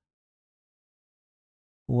then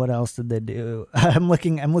what else did they do? I'm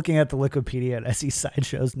looking at the Wikipedia and I see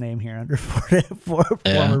Sideshow's name here under four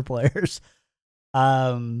former players.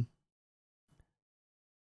 Yeah,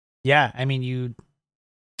 I mean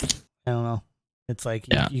I don't know. It's like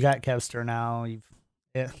you got Kevster now.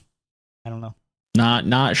 I don't know.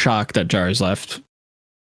 Not shocked that Jars left.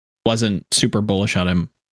 Wasn't super bullish on him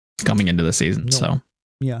coming into the season. No. So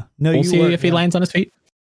no, we'll see if he lands on his feet.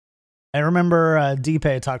 I remember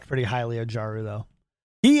Deepe talked pretty highly of Jaru though.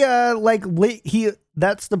 He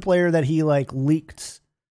that's the player that he like leaked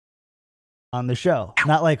on the show.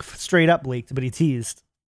 Not like straight up leaked, but he teased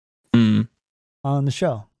on the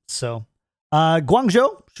show. So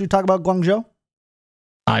Guangzhou, should we talk about Guangzhou?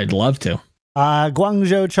 I'd love to.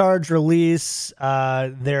 Guangzhou charge release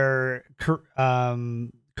their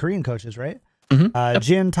Korean coaches, right? Mm-hmm.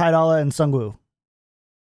 Jin, Taidala, and Sungwoo.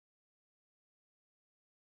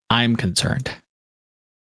 I'm concerned.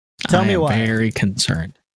 Tell me why. Very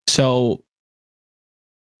concerned. So,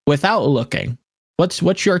 without looking,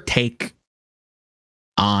 what's your take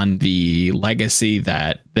on the legacy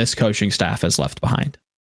that this coaching staff has left behind?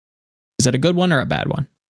 Is it a good one or a bad one?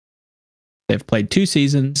 They've played 2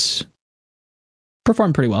 seasons,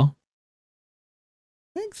 performed pretty well.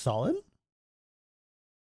 I think solid.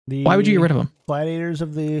 Why would you get rid of them? Gladiators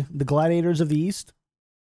of the Gladiators of the East?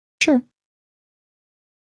 Sure.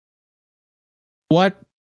 What?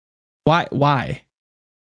 Why?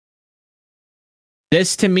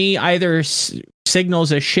 This to me either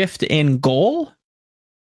signals a shift in goal.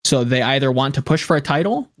 So they either want to push for a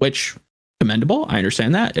title, which commendable. I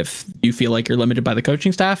understand that. If you feel like you're limited by the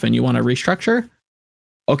coaching staff and you want to restructure,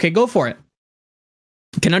 okay, go for it.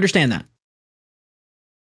 Can understand that.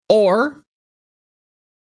 Or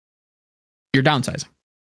you're downsizing.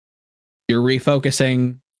 You're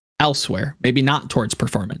refocusing elsewhere. Maybe not towards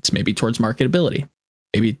performance, maybe towards marketability,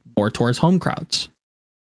 maybe more towards home crowds.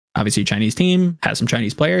 Obviously, Chinese team has some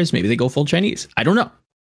Chinese players. Maybe they go full Chinese. I don't know.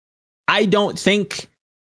 I don't think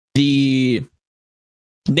the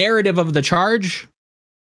narrative of the charge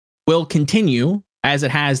will continue as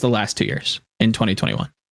it has the last 2 years in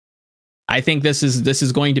 2021. I think this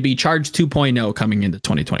is going to be Charge 2.0 coming into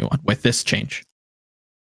 2021 with this change.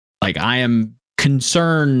 Like, I am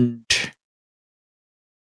concerned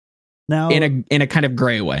now in a kind of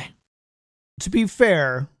gray way. To be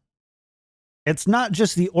fair, it's not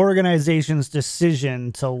just the organization's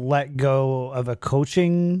decision to let go of a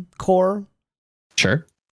coaching core. Sure.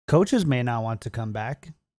 Coaches may not want to come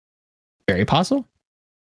back. Very possible.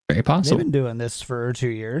 Very possible. They've been doing this for 2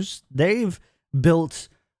 years. They've built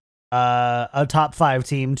a top 5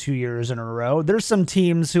 team 2 years in a row. There's some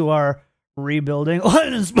teams who are rebuilding, who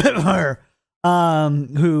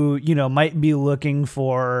might be looking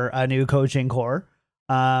for a new coaching core.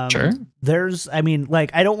 Sure.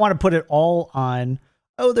 I don't want to put it all on,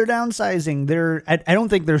 they're downsizing. I don't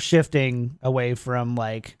think they're shifting away from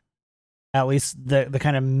like at least the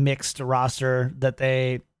kind of mixed roster that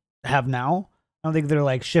they have now. I don't think they're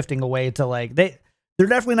like shifting away to like they're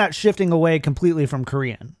definitely not shifting away completely from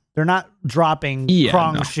Korean. They're not dropping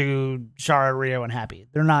Krongshu, Shara, Rio, and Happy.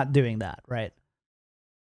 They're not doing that, right?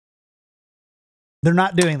 They're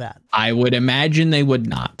not doing that. I would imagine they would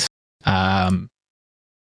not.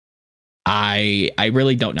 I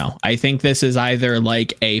really don't know. I think this is either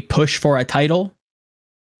like a push for a title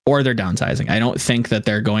or they're downsizing. I don't think that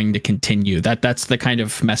they're going to continue. That's the kind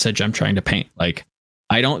of message I'm trying to paint. Like,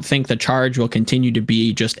 I don't think the Charge will continue to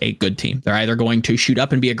be just a good team. They're either going to shoot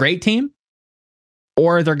up and be a great team,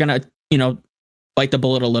 or they're going to, bite the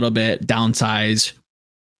bullet a little bit, downsize,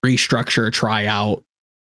 restructure, try out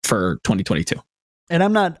for 2022. And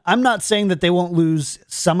I'm not saying that they won't lose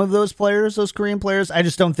some of those players, those Korean players. I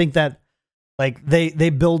just don't think that like they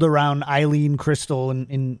build around Eileen, Crystal,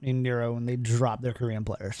 and Nero, and they drop their Korean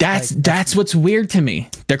players. That's what's weird to me.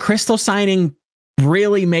 The Crystal signing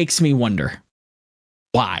really makes me wonder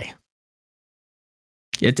why.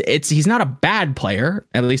 He's not a bad player.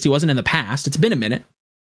 At least he wasn't in the past. It's been a minute.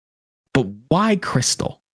 But why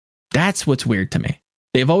Crystal? That's what's weird to me.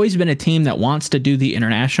 They've always been a team that wants to do the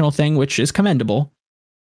international thing, which is commendable.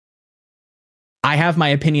 I have my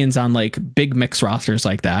opinions on like big mix rosters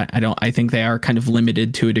like that. I think they are kind of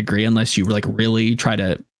limited to a degree unless you like really try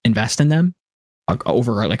to invest in them.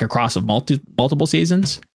 over like across of multiple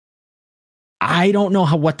seasons. I don't know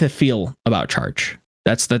what to feel about Charge.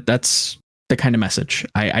 That's the kind of message.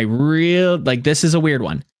 I really like. This is a weird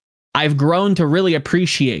one. I've grown to really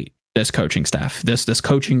appreciate this coaching staff, this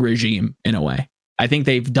coaching regime in a way. I think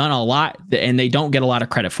they've done a lot and they don't get a lot of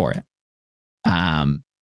credit for it.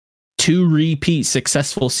 2 repeat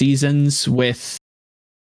successful seasons with,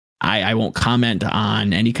 I won't comment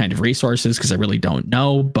on any kind of resources because I really don't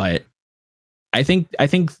know, but I think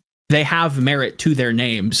they have merit to their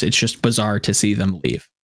names. It's just bizarre to see them leave.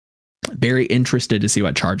 Very interested to see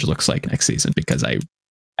what Charge looks like next season because I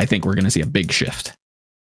think we're going to see a big shift.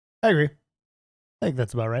 I agree. I think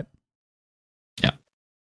that's about right. Yeah.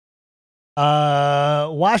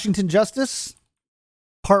 Washington Justice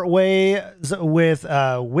part way with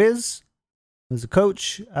Wiz, who's a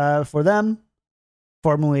coach for them,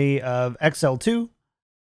 formerly of XL2.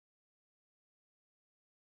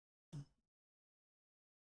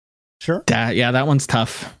 Sure. That one's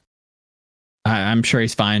tough. I'm sure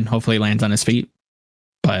he's fine. Hopefully he lands on his feet.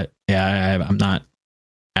 But yeah, I'm not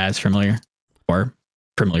as familiar or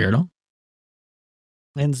familiar at all.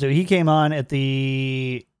 And so he came on at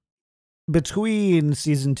between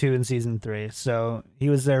season 2 and season 3. So he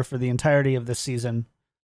was there for the entirety of this season.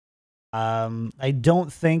 I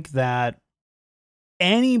don't think that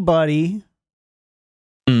anybody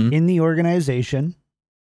in the organization,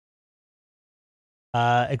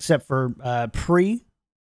 except for Pre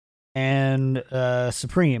and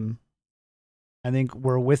Supreme, I think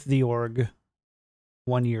were with the org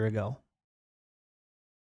 1 year ago.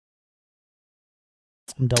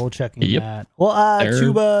 I'm double checking that.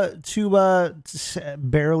 Well, Tuba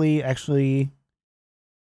barely actually.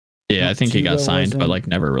 Yeah, I think he got signed, but like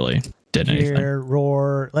never really did anything.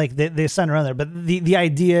 Roar, like they signed around there, but the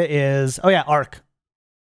idea is,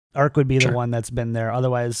 Arc would be the one that's been there.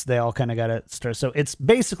 Otherwise, they all kind of got to start. So it's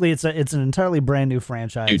basically it's an entirely brand new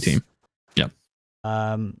franchise, new team. Yep.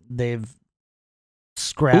 They've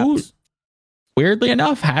scrapped. Ooh, weirdly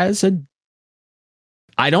enough,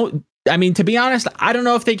 I mean, to be honest, I don't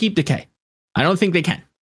know if they keep Decay. I don't think they can.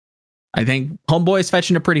 I think Homeboy's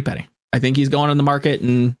fetching a pretty penny. I think he's going on the market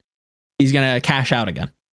and he's going to cash out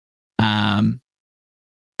again.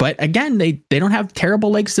 But again, they don't have terrible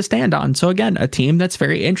legs to stand on. So again, a team that's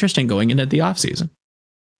very interesting going into the offseason.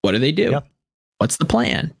 What do they do? Yep. What's the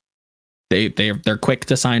plan? They're quick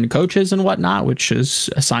to sign coaches and whatnot, which is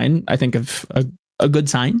a sign, I think, of a good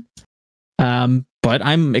sign. But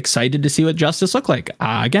I'm excited to see what Justice look like.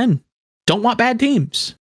 Again, don't want bad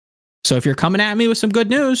teams. So if you're coming at me with some good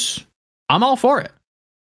news, I'm all for it.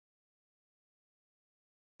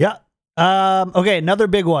 Yeah. Okay, another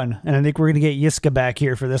big one, and I think we're going to get Yiska back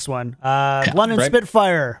here for this one. London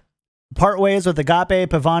Spitfire part ways with Agape,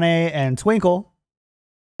 Pavane, and Twinkle.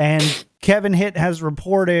 And Kevin Hitt has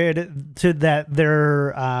reported that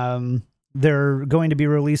they're going to be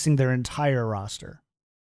releasing their entire roster.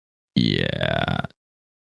 Yeah.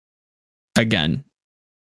 Again,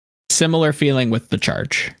 similar feeling with the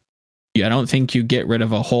Charge. I don't think you get rid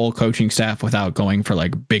of a whole coaching staff without going for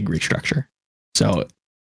like big restructure. So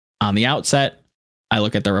on the outset, I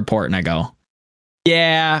look at the report and I go,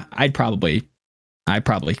 yeah, I probably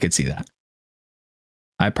could see that.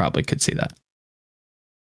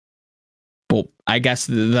 Well, I guess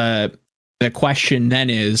the question then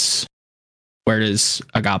is, where does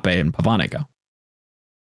Agape and Pavane go?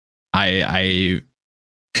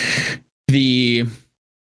 The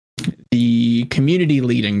community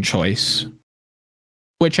leading choice,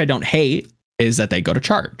 which I don't hate, is that they go to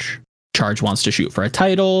Charge. Charge wants to shoot for a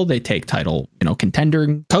title. They take title,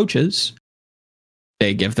 contender coaches.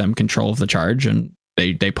 They give them control of the Charge and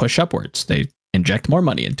they push upwards. They inject more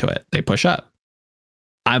money into it. They push up.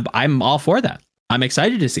 I'm all for that. I'm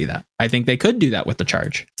excited to see that. I think they could do that with the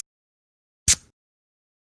Charge.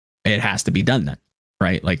 It has to be done then,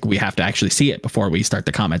 right? Like we have to actually see it before we start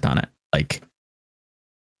to comment on it. Like,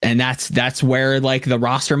 and that's where like the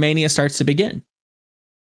roster mania starts to begin.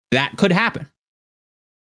 That could happen.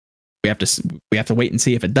 We have to wait and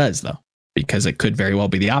see if it does though, because it could very well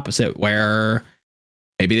be the opposite, where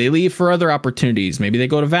maybe they leave for other opportunities. Maybe they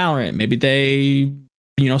go to Valorant. Maybe they,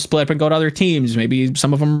 split up and go to other teams. Maybe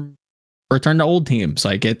some of them return to old teams.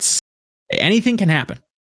 Like anything can happen.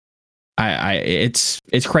 It's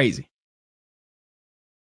crazy.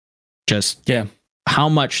 Just how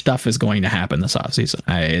much stuff is going to happen this offseason.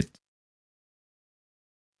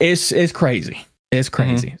 It's crazy. It's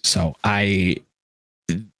crazy. Mm-hmm. So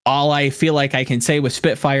all I feel like I can say with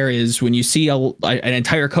Spitfire is when you see an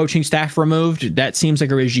entire coaching staff removed, that seems like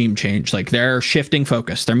a regime change. Like they're shifting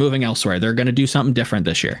focus. They're moving elsewhere. They're going to do something different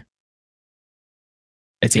this year.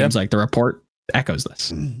 It seems like the report echoes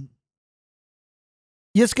this.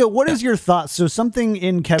 Yiska, what is your thoughts? So something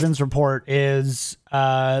in Kevin's report is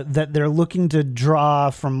that they're looking to draw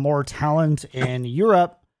from more talent in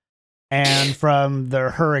Europe and from the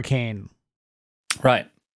Hurricane. Right.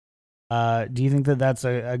 Do you think that that's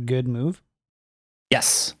a good move?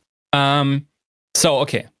 Yes. So,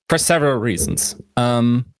 okay, for several reasons.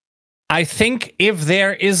 I think if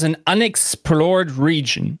there is an unexplored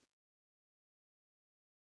region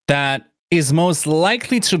that is most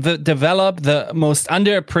likely to develop the most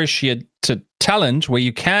underappreciated talent, where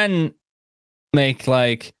you can make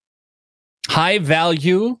like high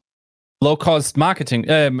value, low cost market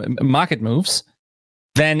moves,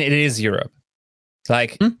 then it is Europe.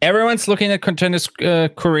 Like everyone's looking at contenders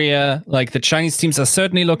Korea. Like the Chinese teams are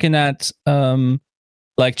certainly looking at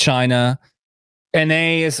like China.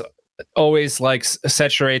 NA is always like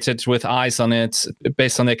saturated with eyes on it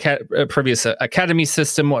based on the previous academy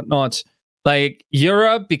system, whatnot. Like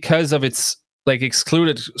Europe, because of its like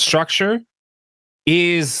excluded structure,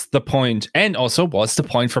 is the point, and also was the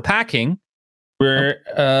point for packing, where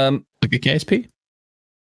like a KSP,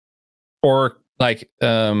 or like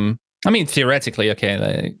I mean theoretically, okay,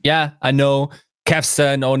 like, yeah, I know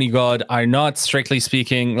Kevsta and Onigod are not strictly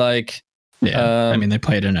speaking like I mean they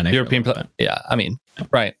played in an European yeah, I mean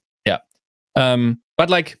right, yeah, but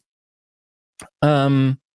like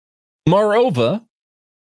moreover,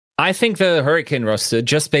 I think the Hurricane roster,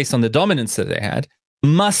 just based on the dominance that they had,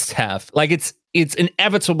 must have like it's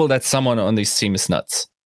inevitable that someone on this team is nuts,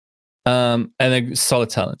 and a solid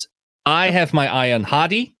talent. I have my eye on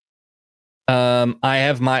Hardy. I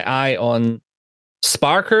have my eye on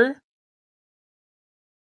Sparker.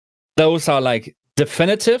 Those are like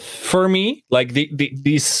definitive for me. Like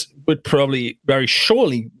these would probably very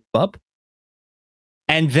surely move up,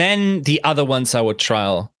 and then the other ones I would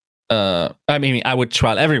trial. I mean, I would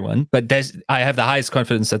trial everyone, but I have the highest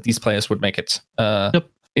confidence that these players would make it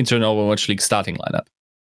into an Overwatch League starting lineup.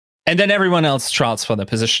 And then everyone else trials for their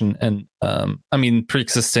position. And I mean,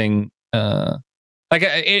 pre-existing, like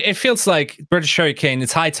it feels like British Hurricane,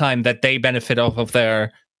 it's high time that they benefit off of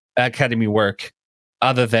their academy work,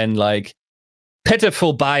 other than like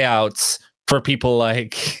pitiful buyouts for people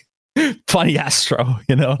like Funny Astro,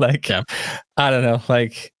 you know, like, I don't know,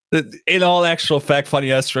 like, in all actual fact,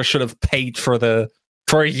 Funny Astro should have paid for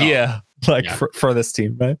a year, for this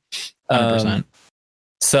team, right? 100%.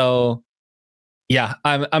 So, yeah,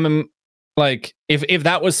 I'm like, if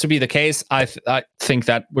that was to be the case, I think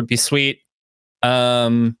that would be sweet.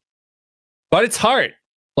 But it's hard.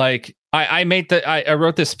 Like, I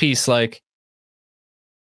wrote this piece. Like,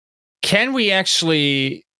 can we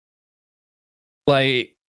actually,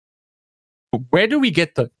 like, where do we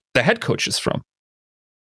get the head coaches from?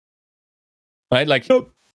 Right, like you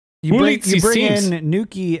bring in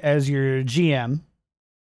Nuki as your GM,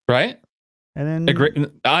 right? And then,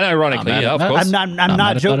 unironically, yeah, of course. I'm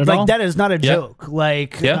not joking. Like that is not a joke.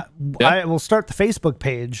 Like, I will start the Facebook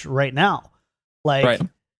page right now. Like,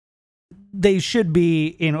 they should be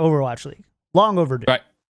in Overwatch League, long overdue. Right.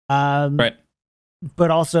 Right.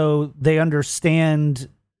 But also, they understand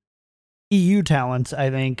EU talent. I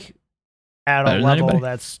think at a level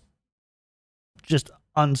that's just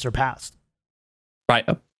unsurpassed. Right.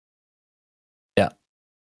 Yeah.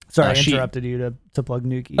 Sorry, I interrupted you to plug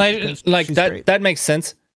Nuki. Like that. Great. That makes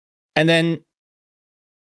sense. And then,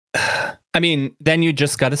 I mean, then you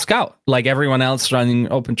just got to scout. Like everyone else running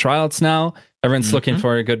open trials now. Everyone's looking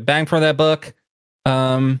for a good bang for their buck.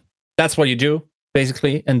 That's what you do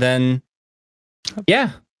basically. And then,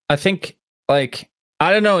 yeah, I think like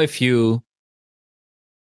I don't know if you.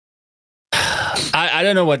 I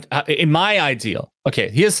don't know what in my ideal. Okay,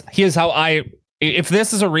 here's how I. If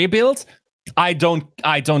this is a rebuild, I don't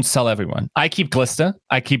sell everyone. I keep Glista.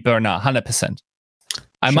 I keep Bernard 100%.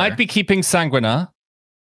 I might be keeping Sanguinar.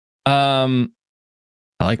 I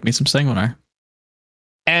like me some Sanguinar.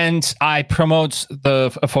 And I promote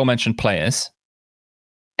the aforementioned players.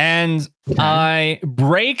 And I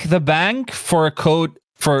break the bank for a code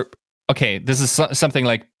for. Okay, this is something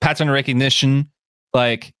like pattern recognition.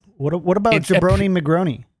 Like what about Jabroni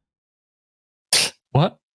Magroni?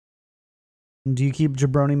 What? Do you keep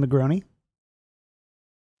Jabroni Macaroni?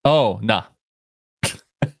 Oh, nah.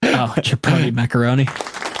 Jabroni Macaroni.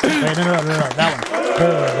 Wait, no.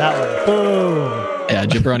 That one. Boom. Yeah,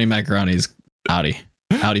 Jabroni Macaroni's Audi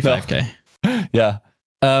 5K. Yeah.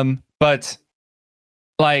 But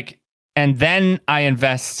like, and then I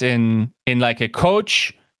invest in like a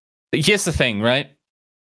coach. Here's the thing, right?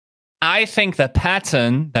 I think the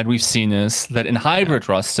pattern that we've seen is that in hybrid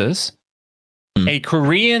rosters, a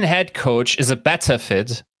Korean head coach is a better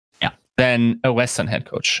fit than a Western head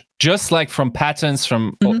coach. Just like from patterns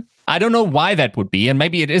from, I don't know why that would be, and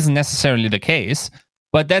maybe it isn't necessarily the case,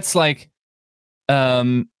 but that's like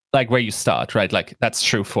where you start, right? Like that's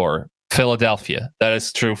true for Philadelphia. That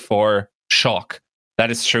is true for Shock.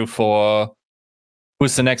 That is true for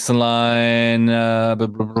who's the next in line? How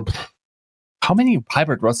many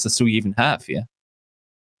hybrid rosters do we even have here?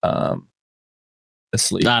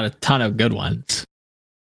 This league. Not a ton of good ones.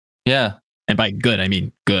 Yeah. And by good, I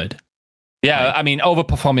mean good. Yeah, I mean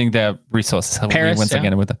overperforming their resources. Paris, once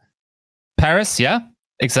again with the Paris, yeah,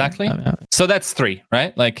 exactly. So that's 3,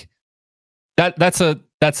 right? Like that's a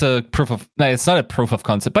proof of. No, it's not a proof of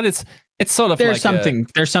concept, but it's sort of there's something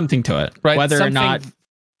to it, right? Whether or not,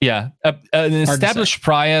 an established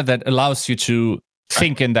prior that allows you to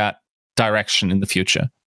think in that direction in the future.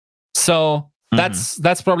 So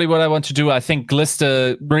that's probably what I want to do. I think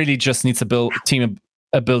Glister really just needs a team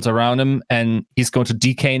built around him, and he's going to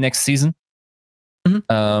DK next season.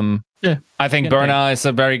 I think Bernard is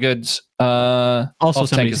a very good also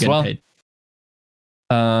somebody as well.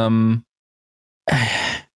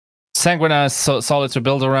 Sanguinar is solid to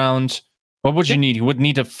build around. What would you need? You would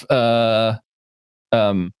need a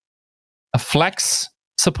flex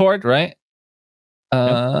support, right?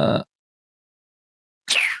 I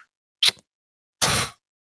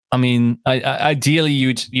mean, ideally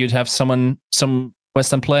you'd have some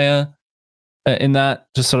Western player in that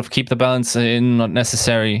to sort of keep the balance in, not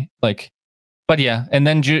necessary but yeah, and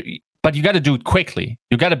then you got to do it quickly.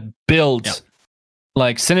 You got to build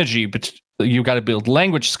like synergy, but you got to build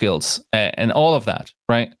language skills and all of that,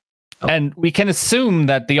 right? And we can assume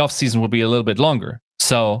that the off season will be a little bit longer,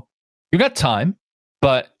 so you got time.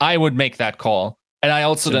 But I would make that call, and I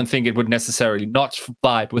also don't think it would necessarily not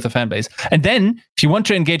vibe with the fan base. And then, if you want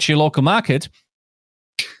to engage your local market,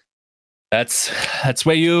 that's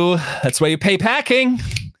where you pay packing.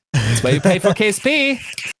 That's where you pay for KSP.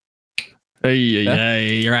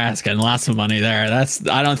 You're asking lots of money there.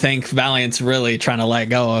 I don't think Valiant's really trying to let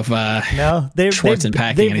go of Schwartz and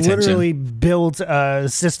packing. They've literally built a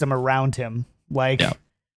system around him.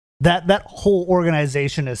 That whole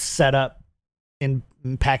organization is set up in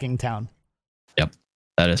Packing Town. Yep,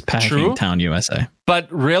 that is Packing Town, USA. But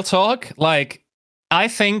real talk, like I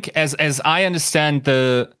think as I understand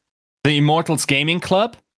the Immortals Gaming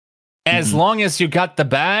Club, as long as you got the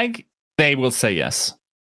bag, they will say yes.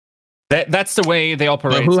 That's the way they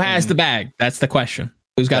operate. But who has the bag? That's the question.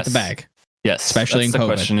 Who's got the bag? Yes, especially in COVID.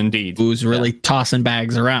 Question, indeed. Who's really tossing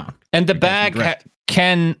bags around? And the bag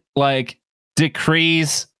can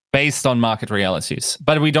decrease based on market realities,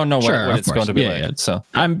 but we don't know what it's going to be like. So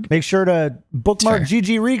make sure to bookmark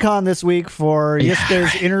GG Recon this week for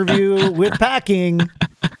Yiska's interview with Packing.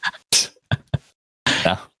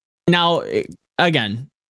 Now, again,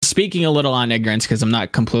 speaking a little on ignorance, because I'm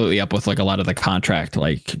not completely up with a lot of the contract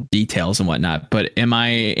details and whatnot, but am I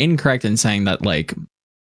incorrect in saying that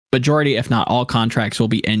majority, if not all, contracts will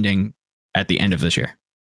be ending at the end of this year?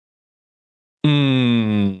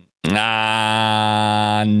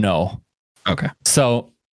 No. Okay.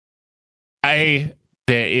 So there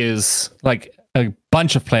is a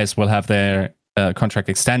bunch of players will have their contract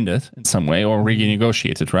extended in some way or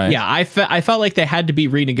renegotiated, right? Yeah, I felt like they had to be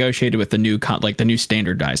renegotiated with the new the new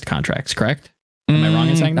standardized contracts, correct? Am I wrong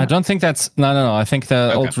in saying that? I don't think that's no. I think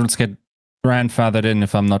the old rules get grandfathered in,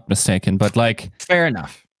 if I'm not mistaken. But fair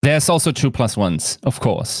enough. There's also 2+1s, of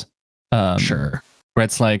course. Sure. Where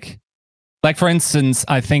it's like for instance,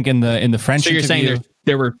 I think in the French. So you're saying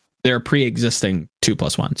there were pre-existing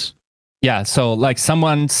 2+1s. Yeah, so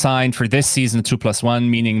someone signed for this season 2+1,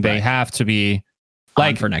 meaning they have to be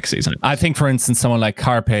for next season. I think, for instance, someone like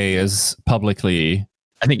Carpe is publicly.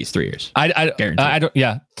 I think he's 3 years. I don't.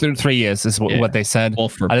 Yeah, 3 years is what they said.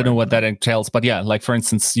 I don't know what that entails, but yeah, for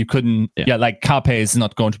instance, you couldn't. Yeah, Carpe is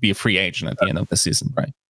not going to be a free agent at the end of the season,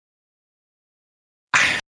 right?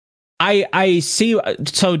 I see.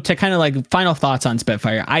 So to kind of final thoughts on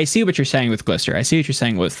Spitfire, I see what you're saying with Glister. I see what you're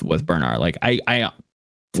saying with Bernard.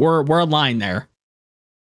 We're aligned there.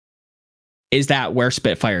 Is that where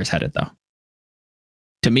Spitfire is headed, though?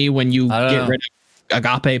 To me, when you get rid of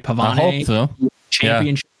Agape, Pavane,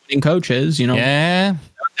 championship winning coaches, that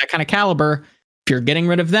kind of caliber, if you're getting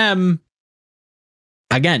rid of them,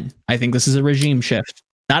 again, I think this is a regime shift.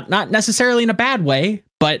 Not necessarily in a bad way,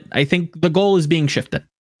 but I think the goal is being shifted.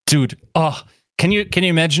 Dude, can you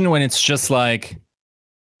imagine when it's just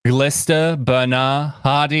Glista, Bernard,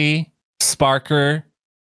 Hardy, Sparker,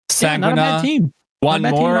 Sanguinar, not a bad team. One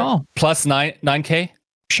more plus 9K.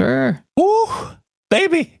 Sure. Woo,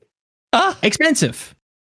 baby. Expensive.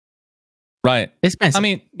 Right. Expensive. I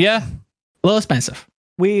mean, yeah. A little expensive.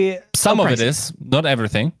 Some of it pricey. is, not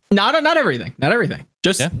everything. Not everything. Not everything.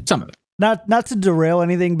 Just some of it. Not to derail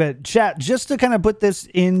anything, but chat, just to kind of put this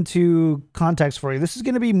into context for you, this is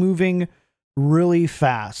going to be moving really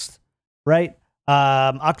fast, right?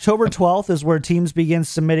 October 12th is where teams begin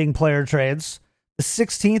submitting player trades. The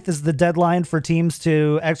 16th is the deadline for teams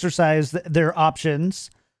to exercise their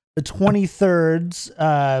options. The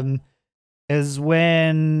 23rd is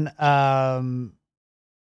when I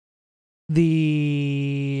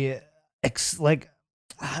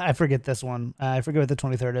forget this one. I forget what the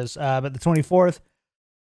 23rd is. But the 24th,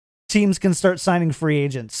 teams can start signing free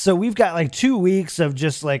agents. So we've got like 2 weeks of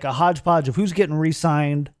just like a hodgepodge of who's getting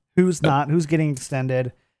re-signed, who's not, who's getting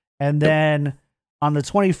extended. And then on the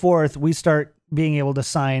 24th, we start being able to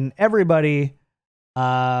sign everybody.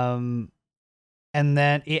 And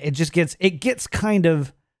then it gets kind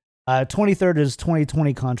of, 23rd is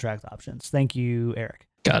 2020 contract options. Thank you, Eric.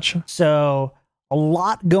 Gotcha. So a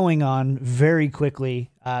lot going on very quickly.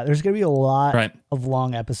 There's going to be a lot of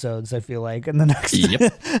long episodes, I feel like, in the next,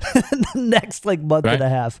 next like month and a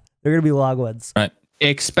half. They're going to be long ones. Right.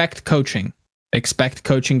 Expect coaching. Expect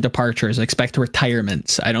coaching departures. Expect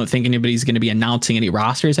retirements. I don't think anybody's going to be announcing any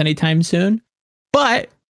rosters anytime soon. But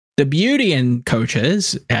the beauty in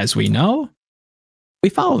coaches, as we know, we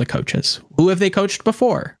follow the coaches. Who have they coached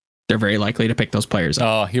before? They're very likely to pick those players up.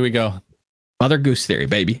 Oh, here we go. Mother Goose Theory,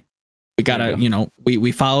 baby. We gotta,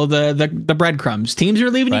 we follow the breadcrumbs. Teams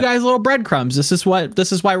are leaving you guys little breadcrumbs. This is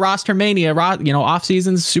why roster mania, off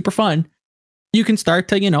season's super fun. You can start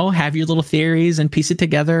to, have your little theories and piece it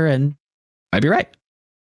together, and might be right.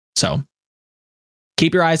 So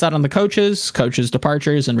keep your eyes out on the coaches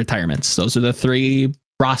departures, and retirements. Those are the 3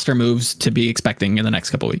 roster moves to be expecting in the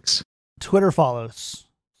next couple weeks. Twitter follows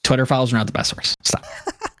are not the best source. Stop.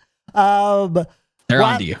 They're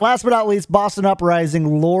on to you. Last but not least, Boston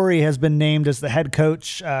Uprising. Laurie has been named as the head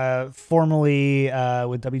coach, formerly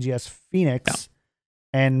with WGS Phoenix,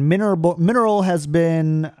 and Mineral has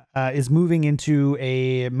been is moving into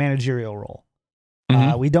a managerial role.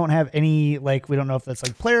 Mm-hmm. We don't have any we don't know if that's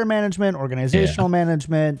like player management, organizational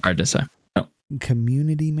management, hard to say.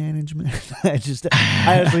 Community management. I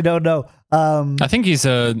actually don't know. I think he's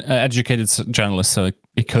an educated journalist, so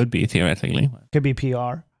it could be theoretically. Could be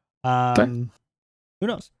PR. Who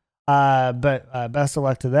knows? But best of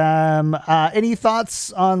luck to them. Any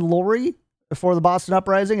thoughts on Laurie for the Boston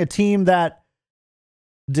Uprising? A team that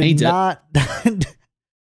did not,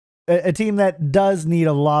 a team that does need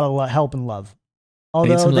a lot of help and love.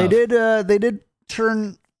 Although they did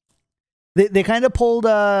turn. They kind of pulled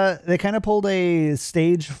a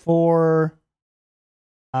stage for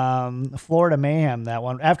Florida Mayhem, that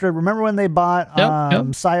one. Remember when they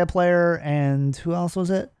bought Saya Player and who else was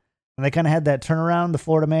it? And they kind of had that turnaround, the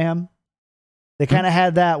Florida Mayhem. They kind of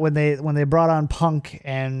had that when they brought on Punk,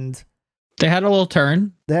 and they had a little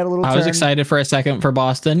turn. I was excited for a second for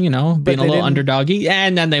Boston, being a little underdoggy,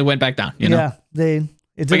 and then they went back down. We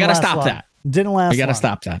gotta stop that. Didn't last. We gotta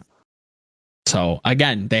stop that. So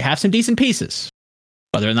again, they have some decent pieces.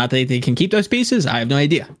 Whether or not they can keep those pieces, I have no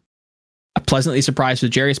idea. I'm pleasantly surprised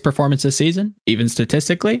with Jerry's performance this season, even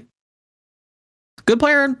statistically. Good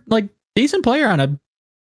player, decent player on a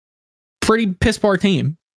pretty piss poor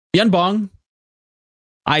team. Yunbong,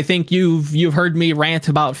 I think you've heard me rant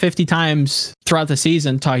about 50 times throughout the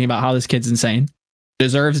season talking about how this kid's insane.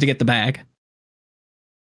 Deserves to get the bag.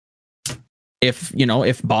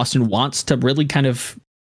 If Boston wants to really kind of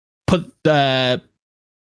put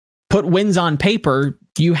wins on paper,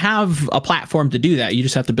 you have a platform to do that. You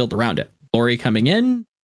just have to build around it. Laurie coming in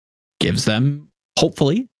gives them,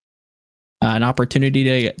 hopefully, an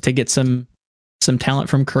opportunity to get some talent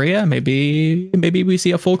from Korea. Maybe we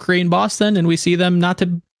see a full Korean Boston and we see them not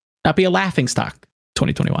be a laughing stock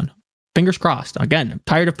 2021. Fingers crossed. Again, I'm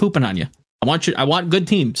tired of pooping on you. I want good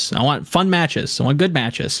teams. I want fun matches. I want good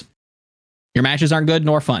matches. Your matches aren't good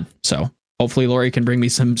nor fun. So hopefully Laurie can bring me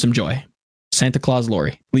some joy. Santa Claus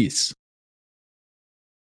Laurie, please.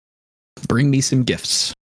 Bring me some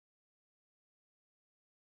gifts.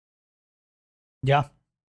 Yeah.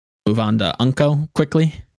 Move on to Unko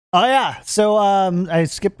quickly. Oh yeah. So I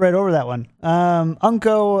skipped right over that one.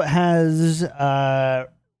 Unko has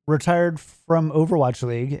retired from Overwatch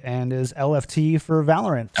League and is LFT for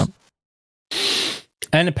Valorant. Oh.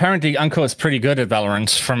 And apparently Unko is pretty good at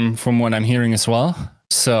Valorant from what I'm hearing as well.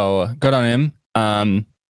 So good on him.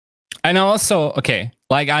 And also, okay,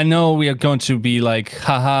 I know we are going to be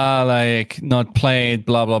haha, not played,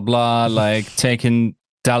 blah, blah, blah, taking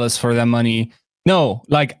Dallas for their money. No,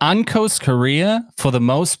 Unko's career, for the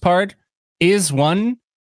most part, is one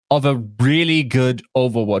of a really good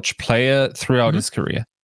Overwatch player throughout his career.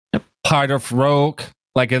 Yep. Part of Rogue,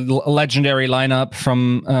 like a legendary lineup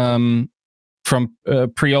from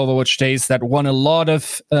pre-Overwatch days that won a lot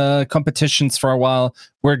of competitions for a while,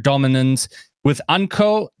 were dominant. With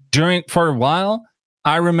UNCO for a while,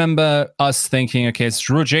 I remember us thinking, okay, it's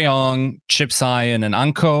Ru Jeong, Chip Sion, and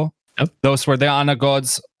UNCO. Yep. Those were the honor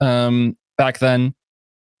gods back then.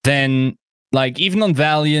 Then, like, even on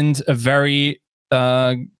Valiant, a very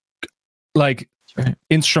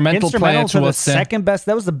instrumental player to the second best.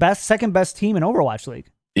 That was the second best team in Overwatch League.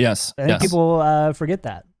 Yes, I think people forget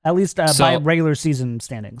that. At least by regular season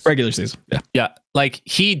standings. Regular season, yeah. Yeah, like,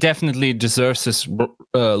 he definitely deserves his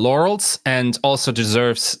laurels, and also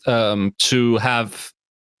deserves to have,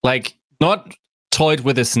 like, not toyed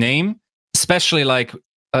with his name, especially like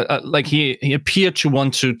he appeared to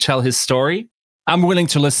want to tell his story. I'm willing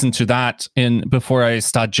to listen to that before I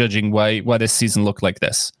start judging why this season looked like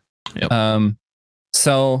this. Yep.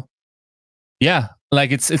 So yeah,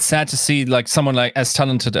 like, it's sad to see, like, someone like as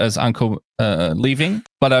talented as UNCO leaving,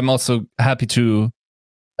 but I'm also happy to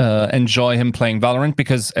enjoy him playing Valorant,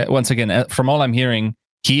 because once again, from all I'm hearing,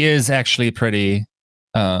 he is actually a pretty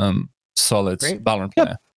solid Valorant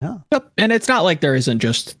player. Yeah. Yep. And it's not like there isn't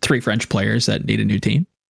just 3 French players that need a new team.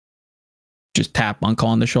 Just tap UNCO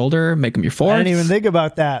on the shoulder, make him your fourth. I didn't even think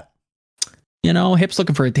about that. You know, Hip's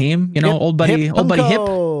looking for a team. You know, old buddy Hip.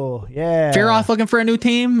 Yeah. Fearoff looking for a new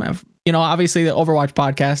team. You know, obviously the Overwatch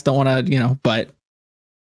podcast don't want to, but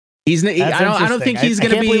he's. I don't think he's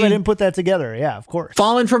going to be. I can't believe I didn't put that together. Yeah, of course.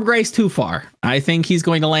 Fallen from grace too far. I think he's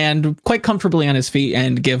going to land quite comfortably on his feet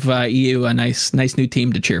and give EU a nice new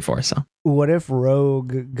team to cheer for. So, what if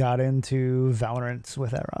Rogue got into Valorant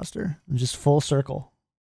with that roster? Just full circle.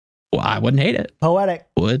 Well, I wouldn't hate it. Poetic.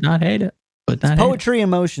 Would not hate it. Poetry in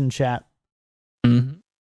motion, chat. Mm-hmm.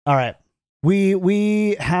 All right.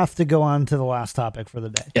 We have to go on to the last topic for the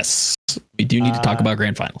day. Yes. We do need to talk about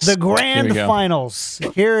grand finals. The grand finals.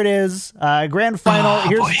 Here it is. Grand final.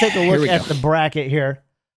 Here's take a look at the bracket here.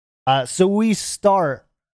 So we start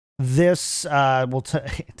this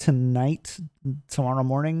tonight, tomorrow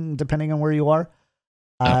morning, depending on where you are.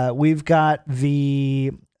 We've got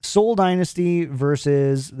the Seoul Dynasty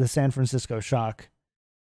versus the San Francisco Shock,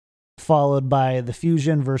 followed by the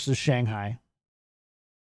Fusion versus Shanghai.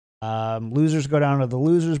 Losers go down to the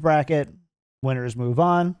losers bracket. Winners move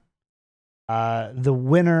on. The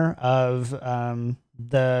winner of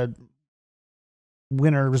the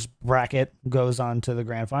winners bracket goes on to the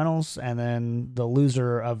grand finals, and then the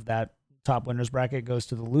loser of that top winners bracket goes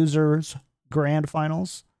to the losers grand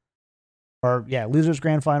finals. Losers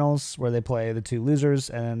grand finals, where they play the 2 losers,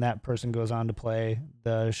 and then that person goes on to play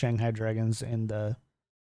the Shanghai Dragons in the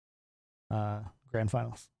grand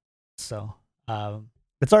finals. So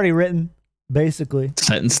it's already written, basically.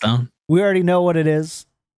 Set in stone. We already know what it is.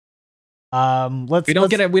 We don't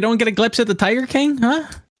get a glimpse at the Tiger King, huh?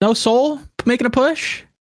 No Soul making a push.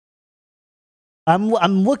 I'm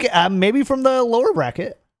looking maybe from the lower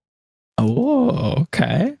bracket. Oh,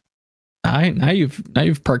 okay. Now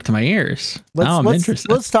you've perked my ears. Now I'm interested.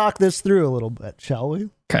 Let's talk this through a little bit, shall we?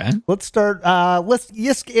 Okay. Let's start.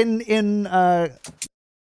 In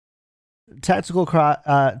tactical crotch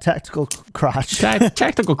fashion.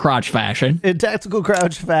 In tactical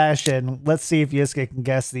crouch fashion, let's see if Yiska can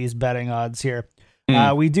guess these betting odds here.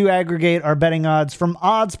 We do aggregate our betting odds from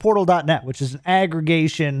oddsportal.net, which is an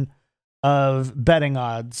aggregation of betting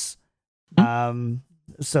odds.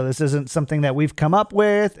 So this isn't something that we've come up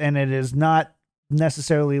with, and it is not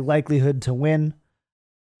necessarily likelihood to win.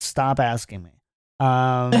 Stop asking me.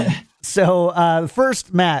 So the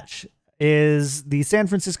first match is the San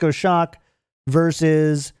Francisco Shock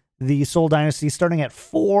versus the Seoul Dynasty, starting at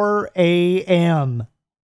 4 a.m.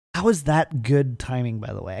 How is that good timing,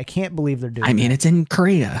 by the way? I can't believe they're doing that. It's in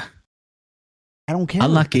Korea. I don't care.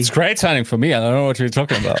 Unlucky. It's great timing for me. I don't know what you're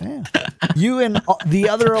talking about. Yeah. You and the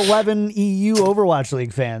other 11 EU Overwatch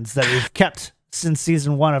League fans that we've kept since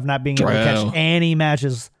season 1 of not being able to catch any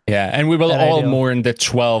matches. Yeah, and we will all mourn the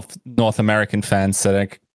 12 North American fans that I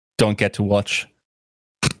don't get to watch.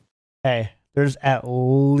 Hey, there's at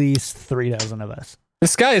least 3,000 of us.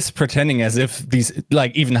 This guy is pretending as if these,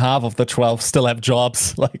 like, even half of the 12 still have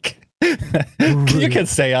jobs. Like, you can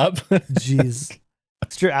stay up. Jeez.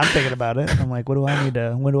 It's true. I'm thinking about it. I'm like, when do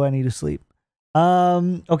I need to sleep?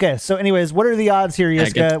 Okay. So anyways, what are the odds here,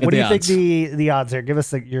 Yiska? What do you think the odds here? Give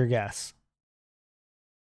us your guess.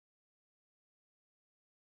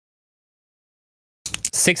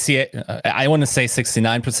 68. I want to say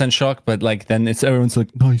 69% shock, but like then everyone's like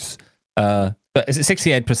nice. But it's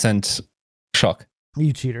 68% shock.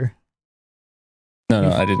 You cheater. No,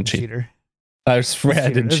 I didn't cheat. Cheater. I swear I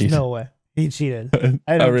didn't cheat. There's no way. He cheated.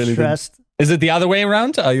 I don't really trust. Is it the other way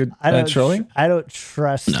around? Are you trolling? I don't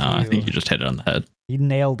trust you. No, I think you just hit it on the head. You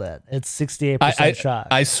nailed it. It's 68% shock.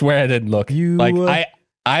 I swear I didn't look. You, like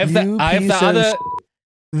I have the other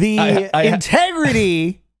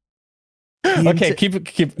integrity. Okay,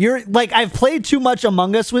 keep. You're like, I've played too much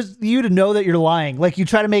Among Us with you to know that you're lying. Like, you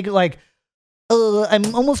try to make it like,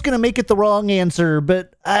 I'm almost gonna make it the wrong answer,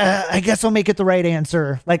 but I guess I'll make it the right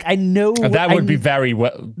answer. Like, I know that would be very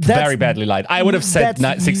badly lied. I would have said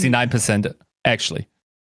 69% actually,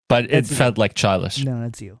 but it felt like childish. No,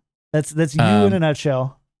 that's you. That's you in a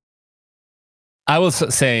nutshell. I will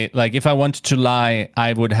say, like, if I wanted to lie,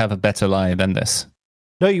 I would have a better lie than this.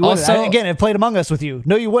 No, you wouldn't. Again, I played Among Us with you.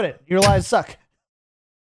 No, you wouldn't. Your lies suck.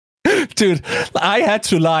 Dude, I had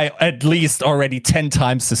to lie at least already 10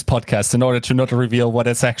 times this podcast in order to not reveal what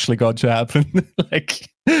is actually going to happen. Like,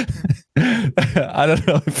 I don't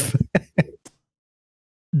know if...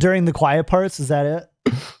 During the quiet parts, is that it?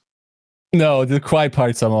 No, the quiet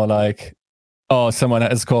parts are more like, oh, someone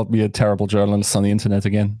has called me a terrible journalist on the internet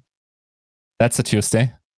again. That's a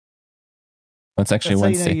Tuesday. That's actually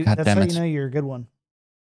Wednesday. God damn it. That's how you know you're a good one.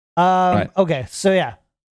 Right. Okay, so yeah.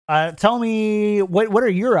 Tell me, what are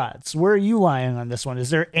your odds? Where are you lying on this one?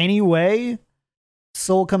 Is there any way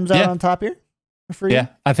Soul comes out on top here for you? Yeah,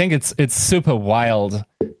 I think it's super wild,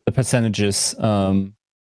 the percentages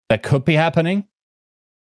that could be happening.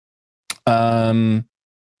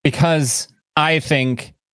 Because I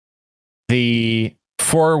think the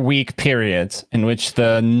 4-week period in which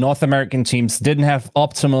the North American teams didn't have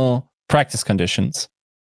optimal practice conditions,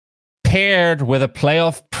 paired with a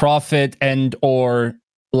playoff profit and or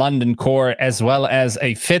London core, as well as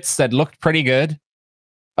a Fitz that looked pretty good,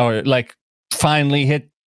 or like finally hit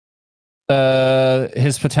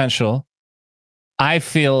his potential, I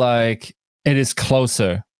feel like it is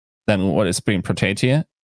closer than what is being portrayed here.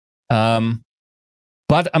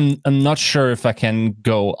 But I'm not sure if I can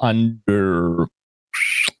go under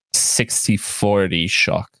 60-40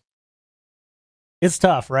 shock. It's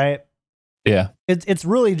tough, right? Yeah. It's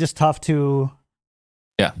really just tough to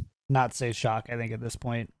not say shock, I think, at this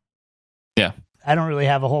point. Yeah. I don't really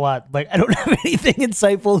have a whole lot. Like, I don't have anything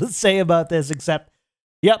insightful to say about this except,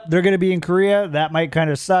 yep, they're going to be in Korea. That might kind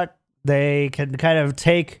of suck. They can kind of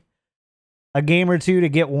take a game or two to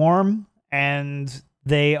get warm, and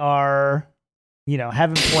they are,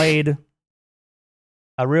 haven't played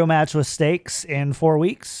a real match with stakes in 4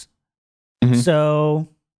 weeks. Mm-hmm. So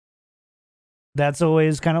that's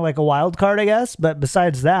always kind of like a wild card, I guess. But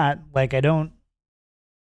besides that, like, I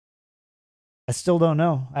still don't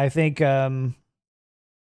know. I think we'll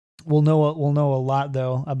know a lot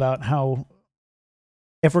though about how,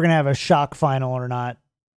 if we're gonna have a shock final or not,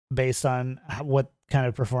 based on what kind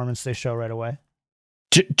of performance they show right away.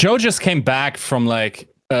 Joe just came back from like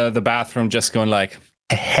the bathroom, just going like,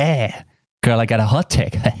 "Hey, girl, I got a hot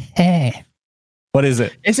take." Hey, what is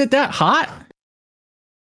it? Is it that hot?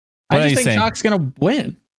 I just think Shock's gonna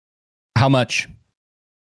win. How much? What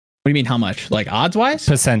do you mean? How much? Like odds wise?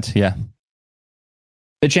 Percent, yeah.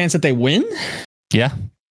 The chance that they win? Yeah.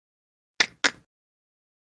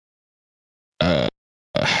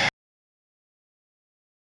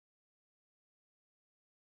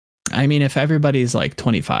 I mean, if everybody's like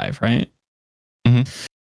 25, right? Mm-hmm.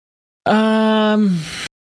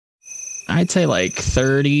 I'd say like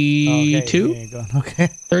 32. Okay.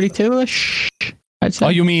 32ish. I'd say. Oh,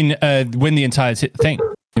 you mean win the entire thing?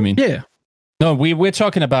 You mean? Yeah. No, we're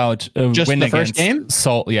talking about just win the first game.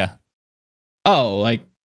 Soul, yeah. Oh, like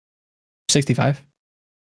 65.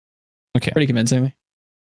 Okay. Pretty convincingly.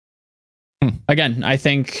 Again, I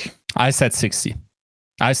think I said 60.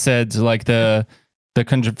 I said like the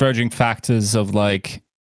converging factors of like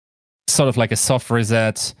sort of like a soft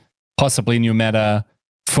reset, possibly new meta,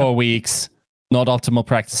 4 weeks, not optimal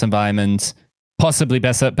practice environment, possibly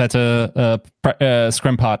better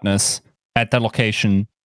scrim partners at that location,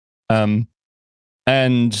 and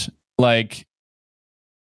like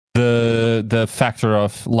the factor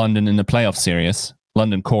of London in the playoff series,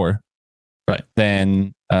 London core, right?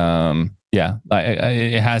 Then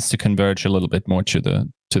it has to converge a little bit more to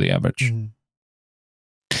the average. Mm-hmm.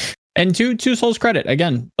 And to Soul's credit,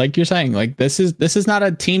 again, like you're saying, like this is not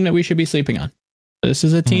a team that we should be sleeping on. This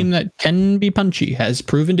is a team that can be punchy, has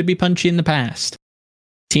proven to be punchy in the past.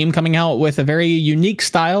 Team coming out with a very unique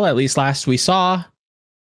style, at least last we saw.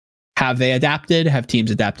 Have they adapted? Have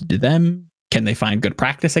teams adapted to them? Can they find good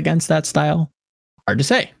practice against that style? Hard to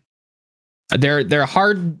say. They're a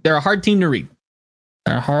hard team to read.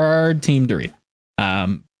 They're a hard team to read.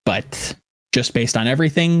 But just based on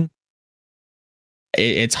everything,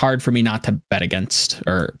 it's hard for me not to bet against,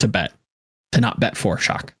 or to not bet for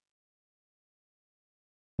Shock.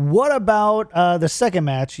 What about the second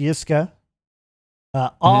match, Yiska?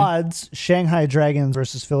 Odds, Shanghai Dragons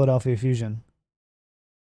versus Philadelphia Fusion.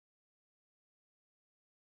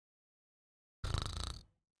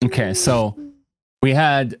 Okay, so we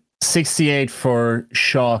had 68 for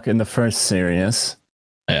Shock in the first series.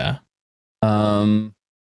 Yeah. I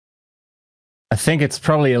think it's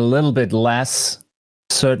probably a little bit less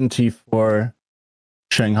certainty for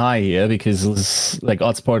Shanghai here because it's, like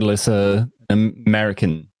Odds Portal is an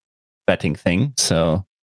American betting thing. So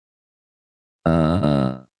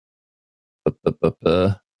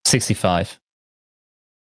 65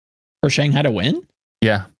 For Shanghai to win?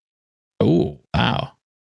 Yeah. Oh, wow.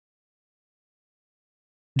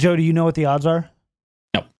 Joe, do you know what the odds are?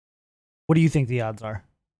 No. What do you think the odds are?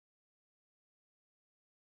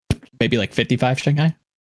 Maybe like 55 Shanghai?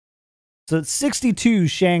 So it's 62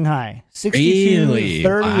 Shanghai, 62 Really?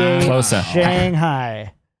 38 Wow. Closer.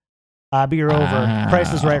 Shanghai. But you're over. Wow.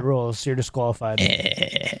 Price is Right rules, so you're disqualified.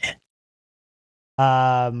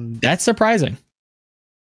 That's surprising.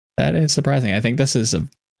 That is surprising. I think this is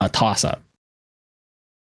a toss-up.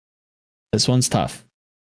 This one's tough.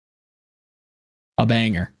 A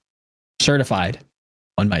banger. Certified,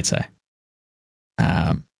 one might say.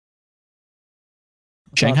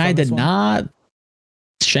 Shanghai did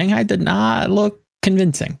not look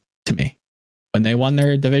convincing to me. When they won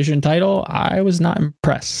their division title, I was not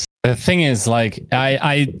impressed. The thing is, like,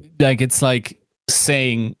 I like it's like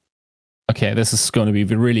saying, okay, this is going to be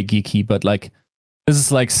really geeky, but like, this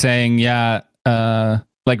is like saying, yeah,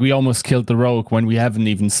 like we almost killed the Rogue when we haven't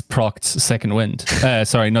even procced Second Wind.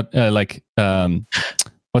 Sorry, not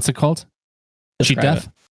what's it called? Cheat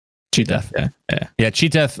Death. Cheat Death. Yeah.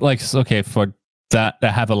 Cheat Death. Like, okay, for that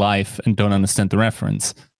have a life and don't understand the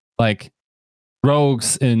reference. Like,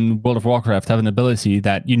 rogues in World of Warcraft have an ability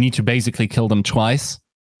that you need to basically kill them twice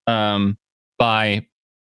by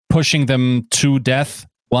pushing them to death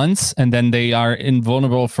once, and then they are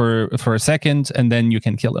invulnerable for a second, and then you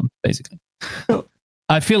can kill them, basically.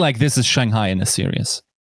 I feel like this is Shanghai in a series.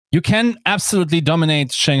 You can absolutely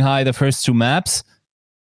dominate Shanghai the first two maps,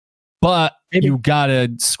 but you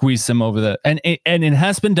gotta squeeze them over the... And it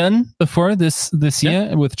has been done before this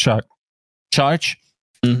year with Charge.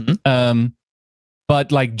 Mm-hmm.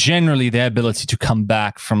 But like generally their ability to come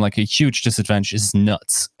back from like a huge disadvantage is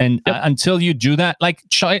nuts. And until you do that, like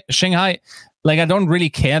Shanghai, like I don't really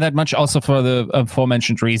care that much, also for the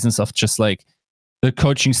aforementioned reasons of just like the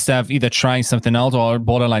coaching staff either trying something out or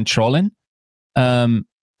borderline trolling. Like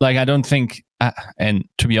I don't think, and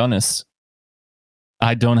to be honest,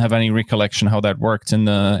 I don't have any recollection how that worked in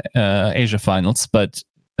the Asia finals, but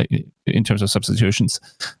in terms of substitutions,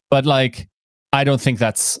 but like, I don't think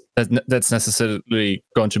that's necessarily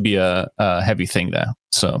going to be a heavy thing there.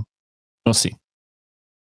 So we'll see.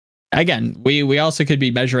 Again, we also could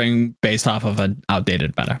be measuring based off of an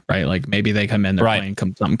outdated meta, right? Like maybe they come in, they're playing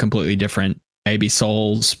something completely different. Maybe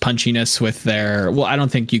Soul's punchiness with their... Well, I don't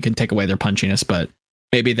think you can take away their punchiness, but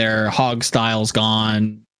maybe their hog style's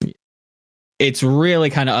gone. It's really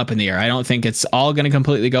kind of up in the air. I don't think it's all going to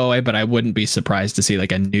completely go away, but I wouldn't be surprised to see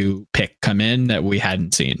like a new pick come in that we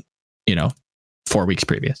hadn't seen, 4 weeks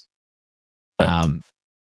previous.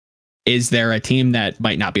 Is there a team that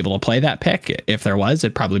might not be able to play that pick? If there was,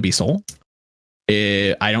 it'd probably be Seoul.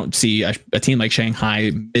 I don't see a team like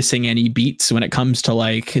Shanghai missing any beats when it comes to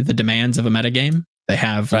like the demands of a metagame. They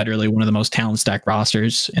have literally one of the most talent stacked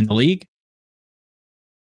rosters in the league.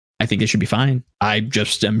 I think it should be fine. I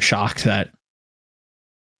just am shocked that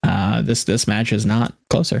this match is not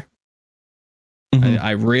closer. Mm-hmm.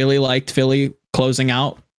 I really liked Philly closing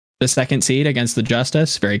out the second seed against the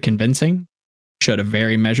Justice. Very convincing. Showed a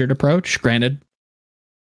very measured approach. Granted,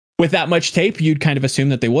 with that much tape, you'd kind of assume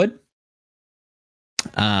that they would.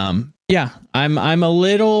 Yeah, I'm a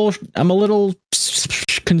little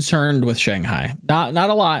concerned with Shanghai. Not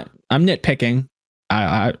a lot. I'm nitpicking.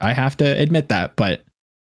 I have to admit that, but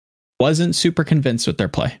wasn't super convinced with their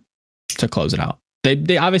play to close it out.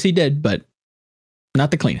 They obviously did, but not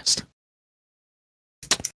the cleanest.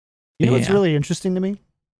 You know what's really interesting to me?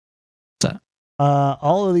 What's that?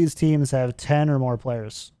 All of these teams have 10 or more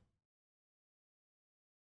players.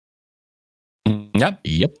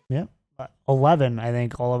 Yep. 11, I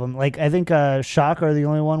think, all of them. Like, I think Shock are the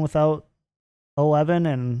only one without 11,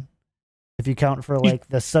 and if you count for, like,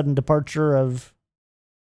 the sudden departure of...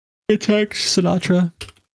 Attack Sinatra.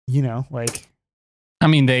 Like... I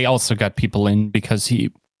mean, they also got people in because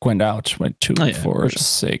he went 2, 4,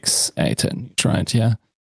 6, 8, and he tried, yeah.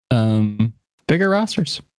 Bigger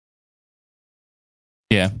rosters.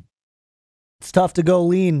 Yeah. It's tough to go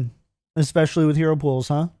lean, especially with hero pools,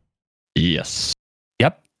 huh? Yes.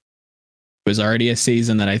 Yep. was already a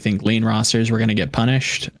season that I think lean rosters were going to get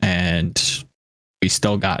punished, and we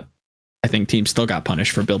still got, I think teams still got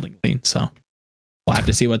punished for building lean. So we'll have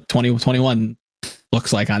to see what 2021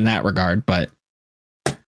 looks like on that regard. But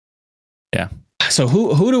yeah. So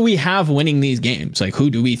who do we have winning these games? Like, who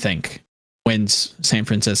do we think wins San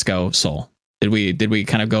Francisco Seoul? Did we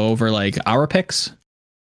kind of go over like our picks?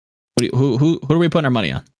 Who are we putting our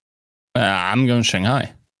money on? I'm going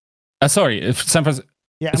Shanghai. Sorry, if San Francisco.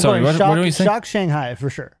 Yeah, I'm Sorry, going what do we say? shock Shanghai for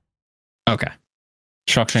sure. Okay.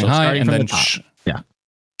 Shock So Shanghai, starting and from then the top. Yeah.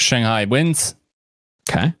 Shanghai wins.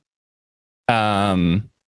 Okay.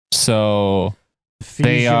 So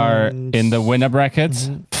they are in the winner bracket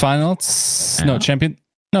finals. Yeah. No, champion.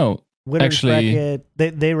 No, Winners actually-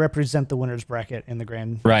 bracket. They represent the winners bracket in the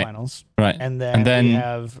grand Right. finals. right. And then we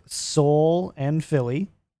have Seoul and Philly.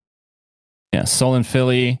 Yeah, Seoul and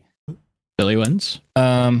Philly. Philly wins.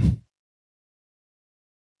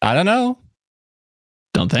 I don't know.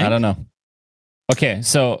 Don't think. I don't know. Okay,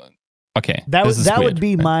 so That this is would weird.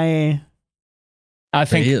 be my. I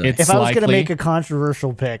think Really? it's If I was likely. going to make a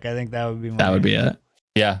controversial pick, I think that would be my. That would be it.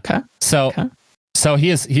 Yeah. Okay. So Okay. so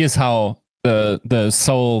here's how the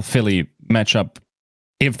Seoul Philly matchup,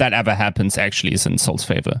 if that ever happens, actually is in Seoul's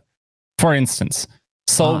favor. For instance,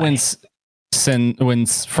 Seoul Why?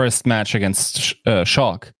 wins first match against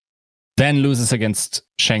Shock, then loses against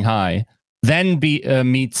Shanghai, then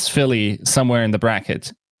meets Philly somewhere in the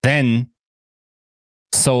bracket, then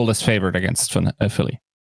Seoul is favored against Philly.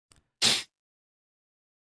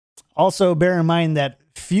 Also, bear in mind that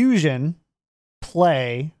Fusion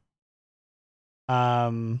play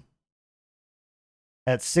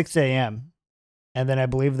at 6 a.m. and then I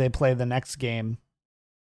believe they play the next game.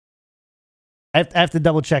 I have to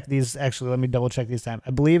double check these. Actually, let me double check these time.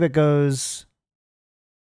 I believe it goes.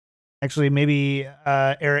 Actually, maybe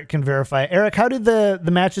Eric can verify. Eric, how did the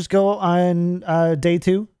matches go on day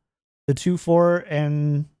 2? The 2, 4,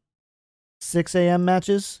 and 6 a.m.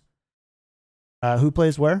 matches? Who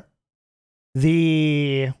plays where?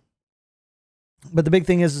 But the big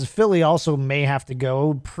thing is Philly also may have to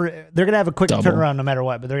go. They're going to have a quick Double. turnaround no matter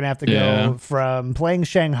what, but they're going to have to go from playing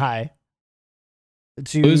Shanghai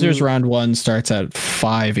to Losers round 1 starts at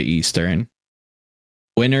 5 Eastern.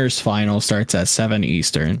 Winners final starts at 7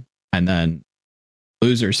 Eastern. And then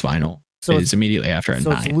losers final So is immediately after at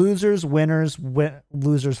So it's 9. losers, winners,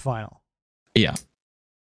 losers final. Yeah.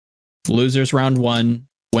 Losers round 1,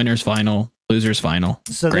 winners final, losers final.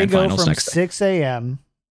 So they Grand go finals from next day. 6 a.m.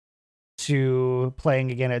 to playing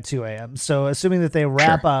again at 2 a.m. So assuming that they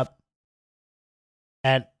wrap Sure. up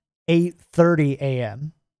at 8:30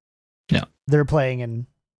 a.m. Yeah. They're playing in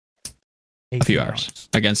A few hours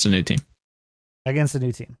against a new team. against a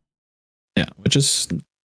new team. Yeah, which is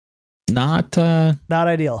not Not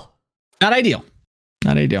ideal. not ideal.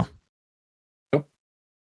 Not ideal. Nope.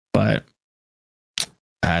 But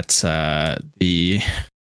that's what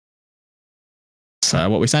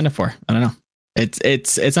we signed up for. I don't know.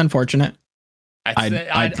 It's unfortunate.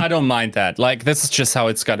 I don't mind that. Like, this is just how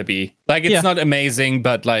it's got to be. Like, it's Yeah. not amazing,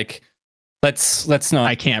 but like, let's not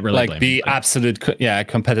I can't really like blame be anybody. absolute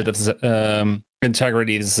competitive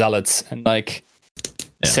integrity zealots and like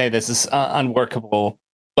say this is unworkable.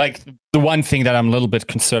 Like, the one thing that I'm a little bit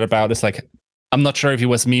concerned about is like, I'm not sure if he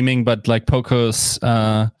was memeing, but like Poco's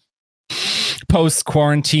post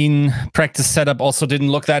quarantine practice setup also didn't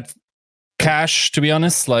look that cash, to be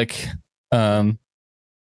honest. Like, I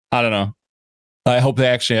don't know. I hope they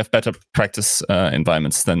actually have better practice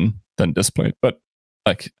environments than this point. But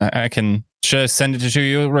like, should I send it to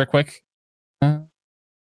you real quick? Like,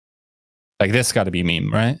 this got to be meme,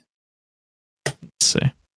 right?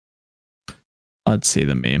 Let's see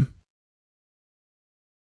the meme.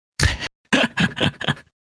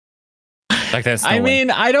 Like, there's no I way.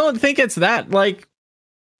 mean, I don't think it's that like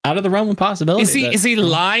out of the realm of possibility. Is he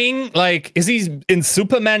lying? Like, is he in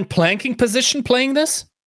Superman planking position playing this?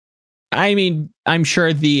 I mean, I'm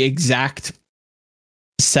sure the exact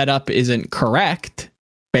setup isn't correct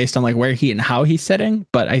based on like where he and how he's sitting,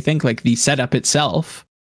 but I think like the setup itself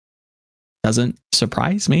doesn't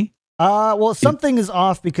surprise me. Well, something is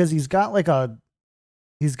off because he's got a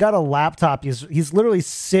laptop. He's literally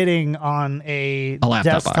sitting on a laptop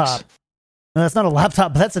desktop. box. No, that's not a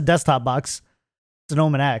laptop, but that's a desktop box. It's an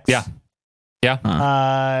Omen X. Yeah.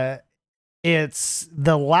 It's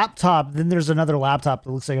the laptop. Then there's another laptop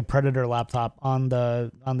that looks like a Predator laptop on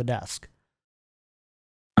the desk.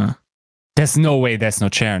 There's no way there's no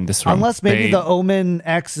chair in this room. Unless maybe the Omen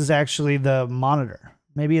X is actually the monitor.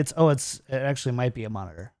 Maybe it actually might be a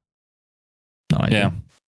monitor. No idea. Yeah.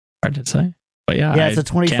 Hard to say. But yeah, Yeah, it's a I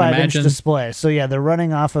can't 25-inch imagine- display. So yeah, they're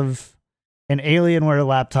running off of an Alienware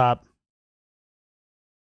laptop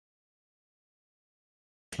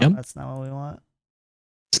Yep. That's not what we want.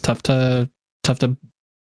 It's tough to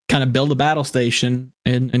kind of build a battle station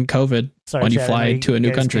in COVID. Sorry, when you Chad, I fly know to a new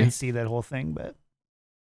guys country. Can't see that whole thing, but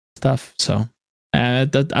Stuff. So I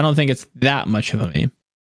don't think it's that much of a meme.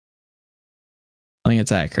 I think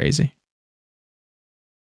it's that crazy.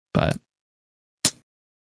 But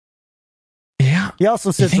yeah. he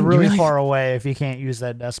also sits think you really really- far away if you can't use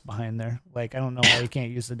that desk behind there. Like, I don't know why you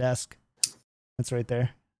can't use the desk. That's right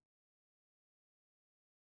there.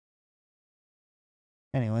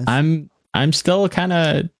 Anyways, I'm still kind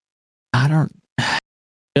of, I don't,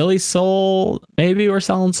 Philly Soul, maybe we're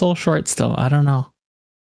selling Soul short still. I don't know.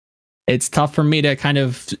 It's tough for me to kind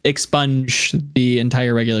of expunge the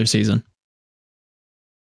entire regular season.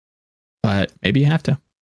 But maybe you have to.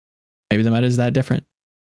 Maybe the meta is that different.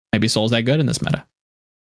 Maybe Soul's that good in this meta.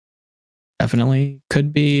 Definitely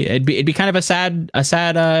could be. It'd be kind of a sad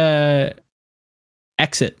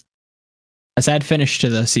exit. A sad finish to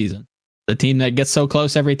the season. The team that gets so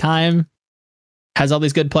close every time, has all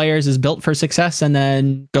these good players, is built for success, and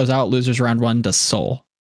then goes out, losers round 1 to Soul.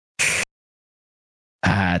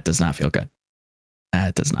 That does not feel good.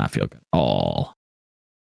 That does not feel good at all.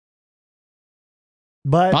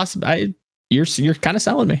 but You're kind of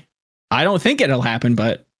selling me. I don't think it'll happen,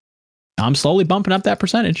 but I'm slowly bumping up that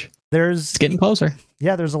percentage. there's It's getting closer.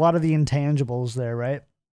 there's a lot of the intangibles there, right?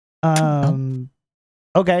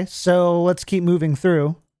 Okay, so let's keep moving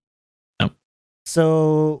through. Nope.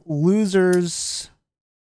 So losers.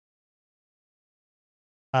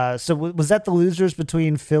 So was that the losers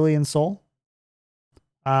between Philly and Seoul?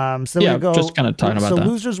 So Yeah, we go just kinda talking about so that.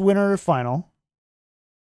 losers winner final.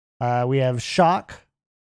 We have Shock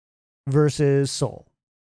versus Seoul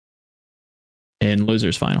In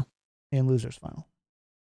losers final. in losers final.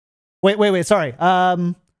 Wait, sorry.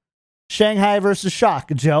 Shanghai versus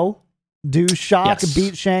Shock. Joe, do Shock Yes.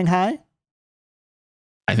 beat Shanghai?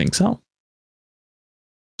 I think so.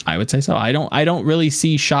 I would say so. I don't really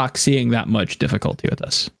see Shock seeing that much difficulty with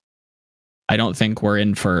this. I don't think we're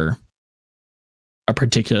in for a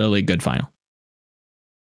particularly good final.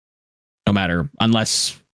 No matter,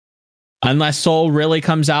 unless Seoul really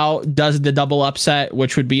comes out, does the double upset,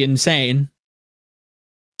 which would be insane,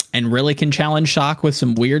 and really can challenge Shock with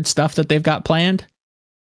some weird stuff that they've got planned.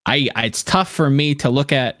 It's tough for me to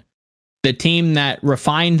look at the team that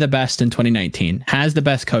refined the best in 2019, has the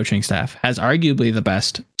best coaching staff, has arguably the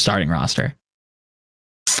best starting roster,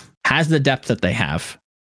 has the depth that they have.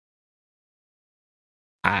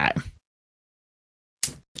 I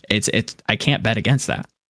can't bet against that.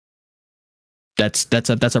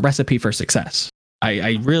 That's a recipe for success.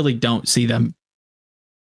 I really don't see them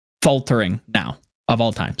faltering now of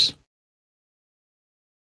all times.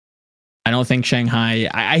 I don't think Shanghai.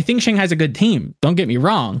 I think Shanghai's a good team. Don't get me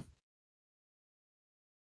wrong.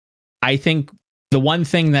 I think the one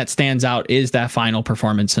thing that stands out is that final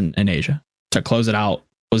performance in Asia. To close it out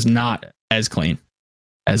was not as clean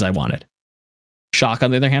as I wanted. Shock, on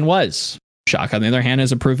the other hand, was. Shock, on the other hand,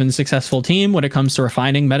 is a proven successful team when it comes to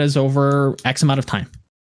refining metas over X amount of time.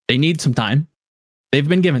 They need some time. They've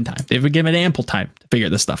been given time. They've been given ample time to figure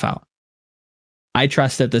this stuff out. I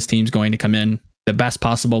trust that this team's going to come in the best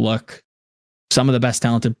possible look, some of the best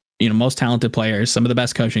talented, most talented players, some of the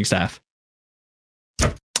best coaching staff.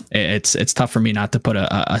 It's tough for me not to put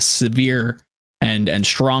a severe and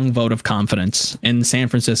strong vote of confidence in San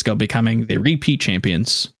Francisco becoming the repeat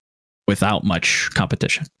champions without much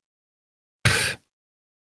competition.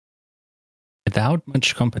 Without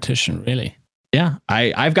much competition, really. Yeah,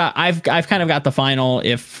 I've kind of got the final.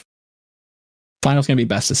 If final's gonna be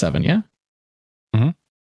best of 7, yeah. Mhm.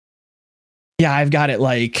 Yeah, I've got it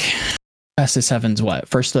like best of 7's what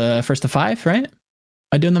first to 5, right? Am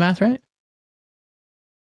I doing the math right?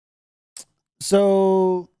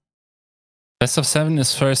 So Best of 7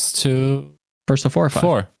 is first to First to 4 or 5?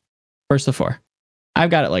 4. First to 4.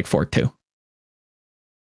 I've got it like 4-2.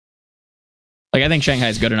 Like I think Shanghai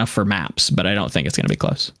is good enough for maps, but I don't think it's gonna be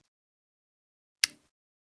close.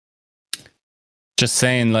 Just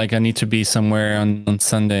saying, like I need to be somewhere on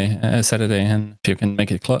Saturday, and if you can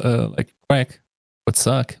make it like quick, would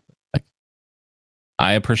suck. Like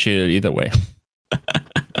I appreciate it either way.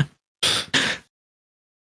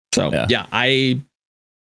 So yeah, I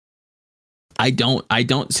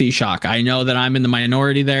don't see Shock. I know that I'm in the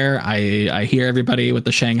minority there. I hear everybody with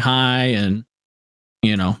the Shanghai and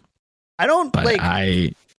I don't but like.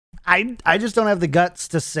 I I just don't have the guts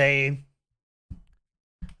to say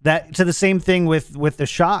that. To the same thing with the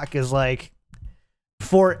Shock is like,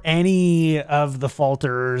 for any of the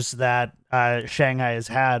falters that Shanghai has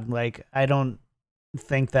had, like I don't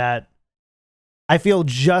think that. I feel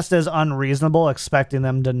just as unreasonable expecting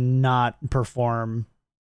them to not perform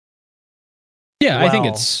Yeah, I think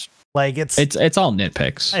well. it's Like it's all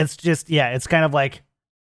nitpicks. it's just it's kind of like,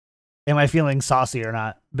 am I feeling saucy or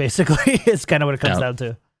not? Basically, it's kind of what it comes down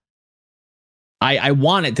to. I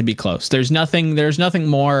want it to be close. There's nothing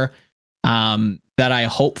more that I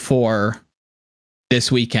hope for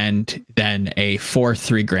this weekend than a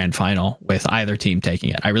 4-3 grand final with either team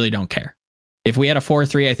taking it. I really don't care. If we had a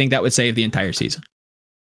 4-3, I think that would save the entire season.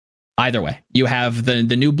 Either way, you have the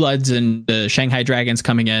New Bloods and the Shanghai Dragons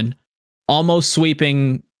coming in, almost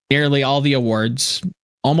sweeping nearly all the awards,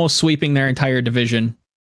 almost sweeping their entire division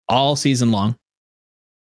all season long.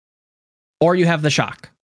 Or you have the Shock,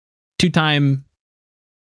 2-time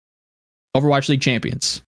Overwatch League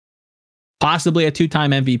champions, possibly a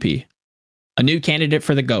 2-time MVP, a new candidate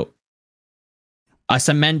for the GOAT, a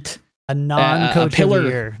non-coach pillar of the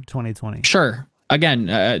year 2020. Sure.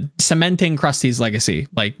 Again, cementing Krusty's legacy.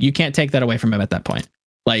 Like, you can't take that away from him at that point.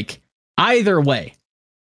 Like, either way,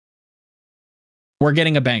 we're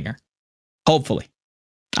getting a banger. Hopefully.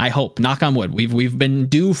 I hope. Knock on wood. We've been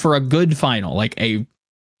due for a good final, like a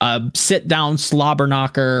sit down slobber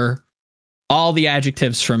knocker, all the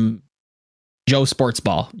adjectives from Joe Sports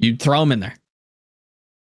Ball. You throw them in there.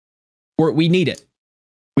 We need it.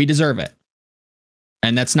 We deserve it.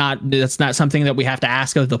 And that's not something that we have to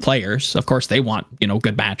ask of the players. Of course, they want,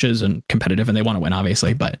 good matches and competitive, and they want to win,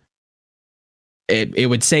 obviously. But it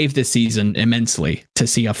would save this season immensely to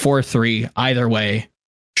see a 4-3 either way.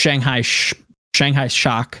 Shanghai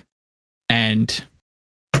Shock, and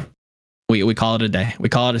we call it a day. We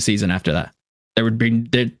call it a season after that.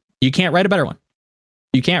 You can't write a better one.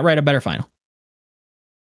 You can't write a better final.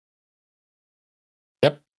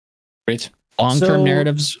 Yep. Great. Long-term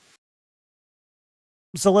narratives.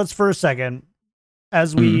 So let's for a second,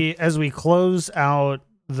 as we close out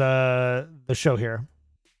the show here,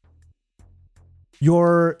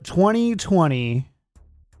 your 2020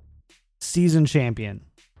 season champion,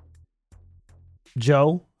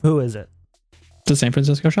 Joe, who is it? The San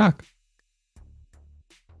Francisco Shock.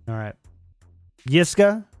 All right.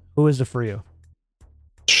 Yiska, who is it for you?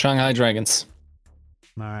 Shanghai Dragons.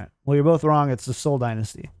 All right. Well, you're both wrong. It's the Seoul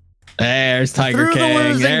Dynasty. There's Tiger Through King. the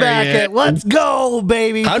losing bracket. Let's go,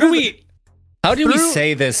 baby. How do we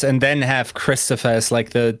say this and then have Christopher as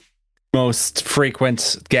like the most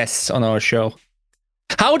frequent guest on our show?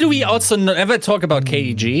 How do we also never talk about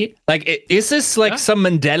KDG? Like, is this like some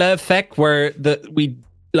Mandela effect where we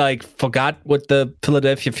like forgot what the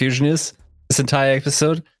Philadelphia Fusion is this entire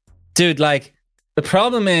episode? Dude, like, the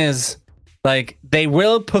problem is, like, they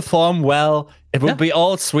will perform well. It will be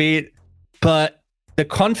all sweet, but the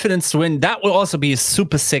confidence to win, that will also be a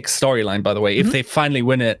super sick storyline, by the way, if they finally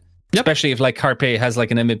win it. Yep. Especially if like Carpe has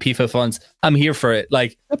like an MVP for funds. I'm here for it.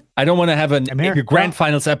 Like, I don't want to have a grand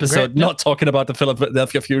finals episode not talking about the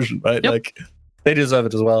Philadelphia Fusion, right? Yep. Like, they deserve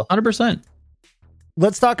it as well. 100%.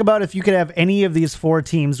 Let's talk about if you could have any of these 4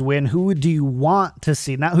 teams win, who do you want to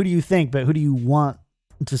see? Not who do you think, but who do you want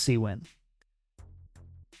to see win?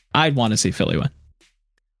 I'd want to see Philly win.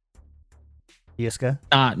 Yiska?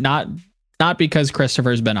 Not because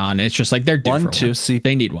Christopher's been on. It's just like they're due for one.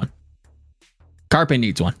 They need one. Carpe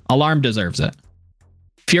needs one. Alarm deserves it.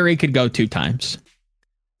 Fury could go 2 times.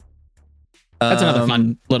 That's another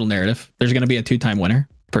fun little narrative. There's going to be a 2-time winner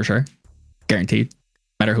for sure, guaranteed.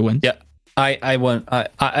 No matter who wins. Yeah, I want.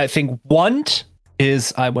 I think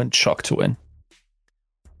I want Shock to win.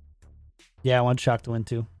 Yeah, I want Shock to win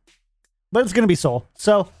too, but it's going to be Seoul.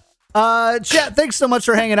 So, chat, thanks so much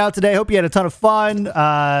for hanging out today. Hope you had a ton of fun.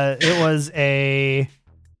 It was a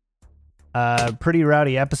pretty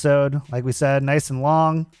rowdy episode, like we said, nice and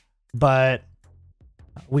long, but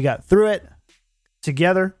we got through it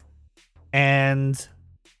together, and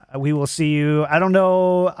we will see you. I don't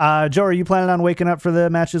know, Joe, are you planning on waking up for the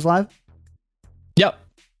matches live? Yep,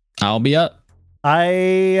 I'll be up.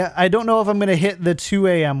 I don't know if I'm gonna hit the 2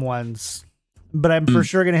 a.m. ones, but I'm for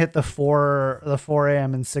sure gonna hit the 4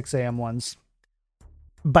 a.m. and 6 a.m. ones.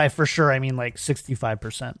 By for sure, I mean like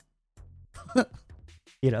 65%.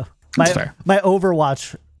 My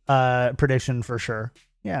Overwatch prediction for sure.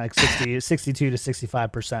 Yeah, like 62 to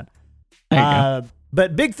 65%.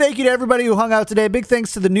 But big thank you to everybody who hung out today. Big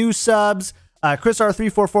thanks to the new subs. Chris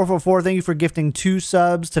R34444, thank you for gifting 2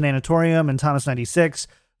 subs to Nanatorium and Thomas96.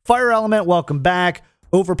 Fire Element, welcome back.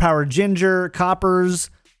 Overpowered Ginger, Coppers,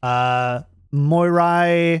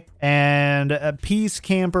 Moirai, and Peace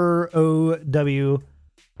Camper OW.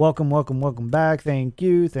 Welcome back. Thank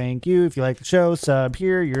you. If you like the show, sub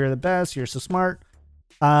here. You're the best. You're so smart.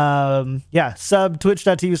 Sub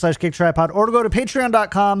twitch.tv/kicktripod or go to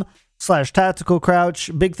patreon.com Tactical Crouch.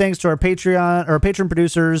 Big thanks to our patron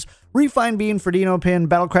producers, Refined Bean, Ferdino Pin,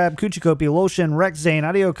 Battle Crab, Kuchikopi, Loshin, Rex Zane,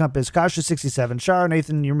 Audio Compass, Kasha67, Shar,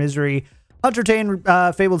 Nathan, Your Misery, Hunter Tane,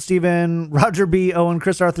 Fabled Steven, Roger B, Owen,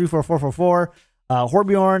 Chris R34444,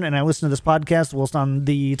 Horbjorn, and I listen to this podcast whilst on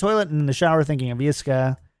the toilet and in the shower thinking of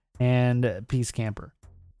Yiska and Peace Camper.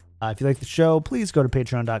 If you like the show, please go to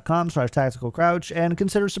patreon.com/Tactical Crouch and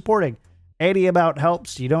consider supporting. 80 about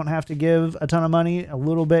helps. You don't have to give a ton of money. A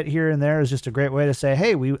little bit here and there is just a great way to say,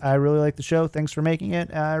 hey, I really like the show. Thanks for making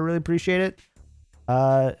it. I really appreciate it.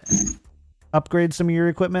 Upgrade some of your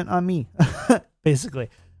equipment on me, basically.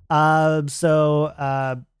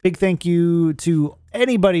 So big thank you to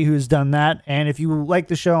anybody who's done that. And if you like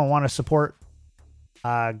the show and want to support,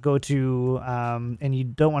 go to, and you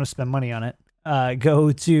don't want to spend money on it,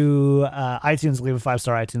 go to iTunes, leave a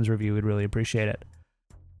 5-star iTunes review. We'd really appreciate it.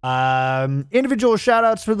 Individual shout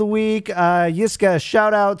outs for the week. Yiska,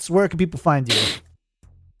 shout outs. Where can people find you?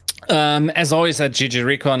 As always at GG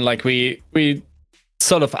Recon, like we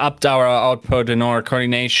sort of upped our output and our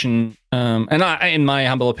coordination, and in my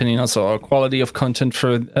humble opinion, also our quality of content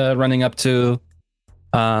for running up to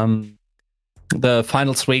the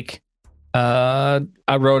finals week. I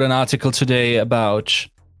wrote an article today about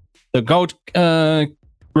the GOAT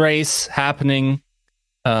race happening.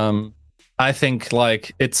 I think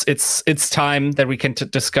like it's time that we can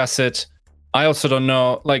discuss it. I also don't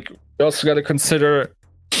know, like we also got to consider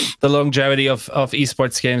the longevity of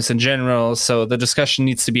esports games in general. So the discussion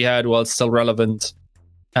needs to be had while it's still relevant.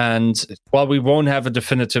 And while we won't have a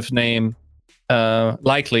definitive name,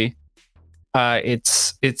 likely,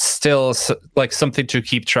 it's still like something to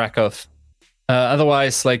keep track of.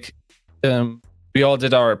 Otherwise, like we all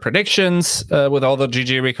did our predictions with all the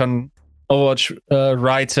GG Recon Overwatch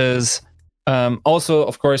writers. Also,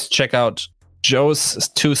 of course, check out Joe's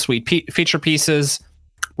 2 sweet feature pieces.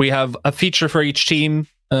 We have a feature for each team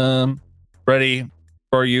ready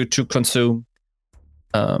for you to consume.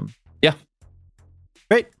 Yeah.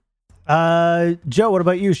 Great. Joe, what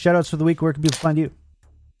about you? Shoutouts for the week. Where can people find you?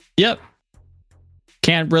 Yep.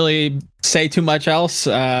 Can't really say too much else.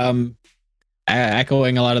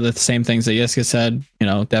 Echoing a lot of the same things that Yiska said. You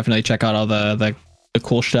know, definitely check out all the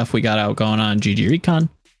cool stuff we got out going on GG Recon.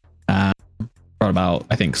 Brought about,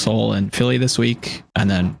 I think, Seoul and Philly this week, and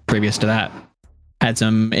then previous to that had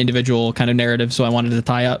some individual kind of narratives so I wanted to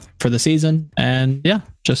tie up for the season. And yeah,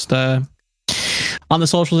 just on the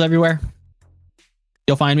socials everywhere.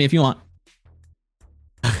 You'll find me if you want.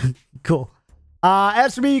 Cool.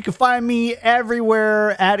 As for me, you can find me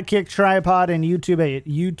everywhere at Kick Tripod and YouTube at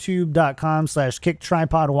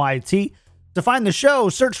youtube.com/KickTripodYT. To find the show,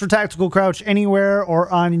 search for Tactical Crouch anywhere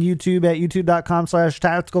or on YouTube at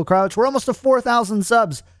youtube.com/Tactical Crouch. We're almost to 4,000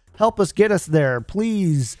 subs. Help us get us there,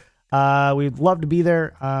 please. We'd love to be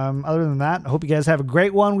there. Other than that, I hope you guys have a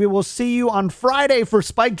great one. We will see you on Friday for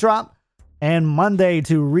Spike Drop and Monday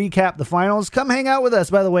to recap the finals. Come hang out with us,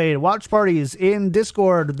 by the way. Watch parties in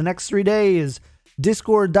Discord the next 3 days.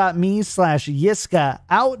 Discord.me/Yiska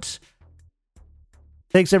out.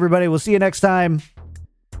 Thanks, everybody. We'll see you next time.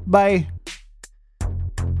 Bye.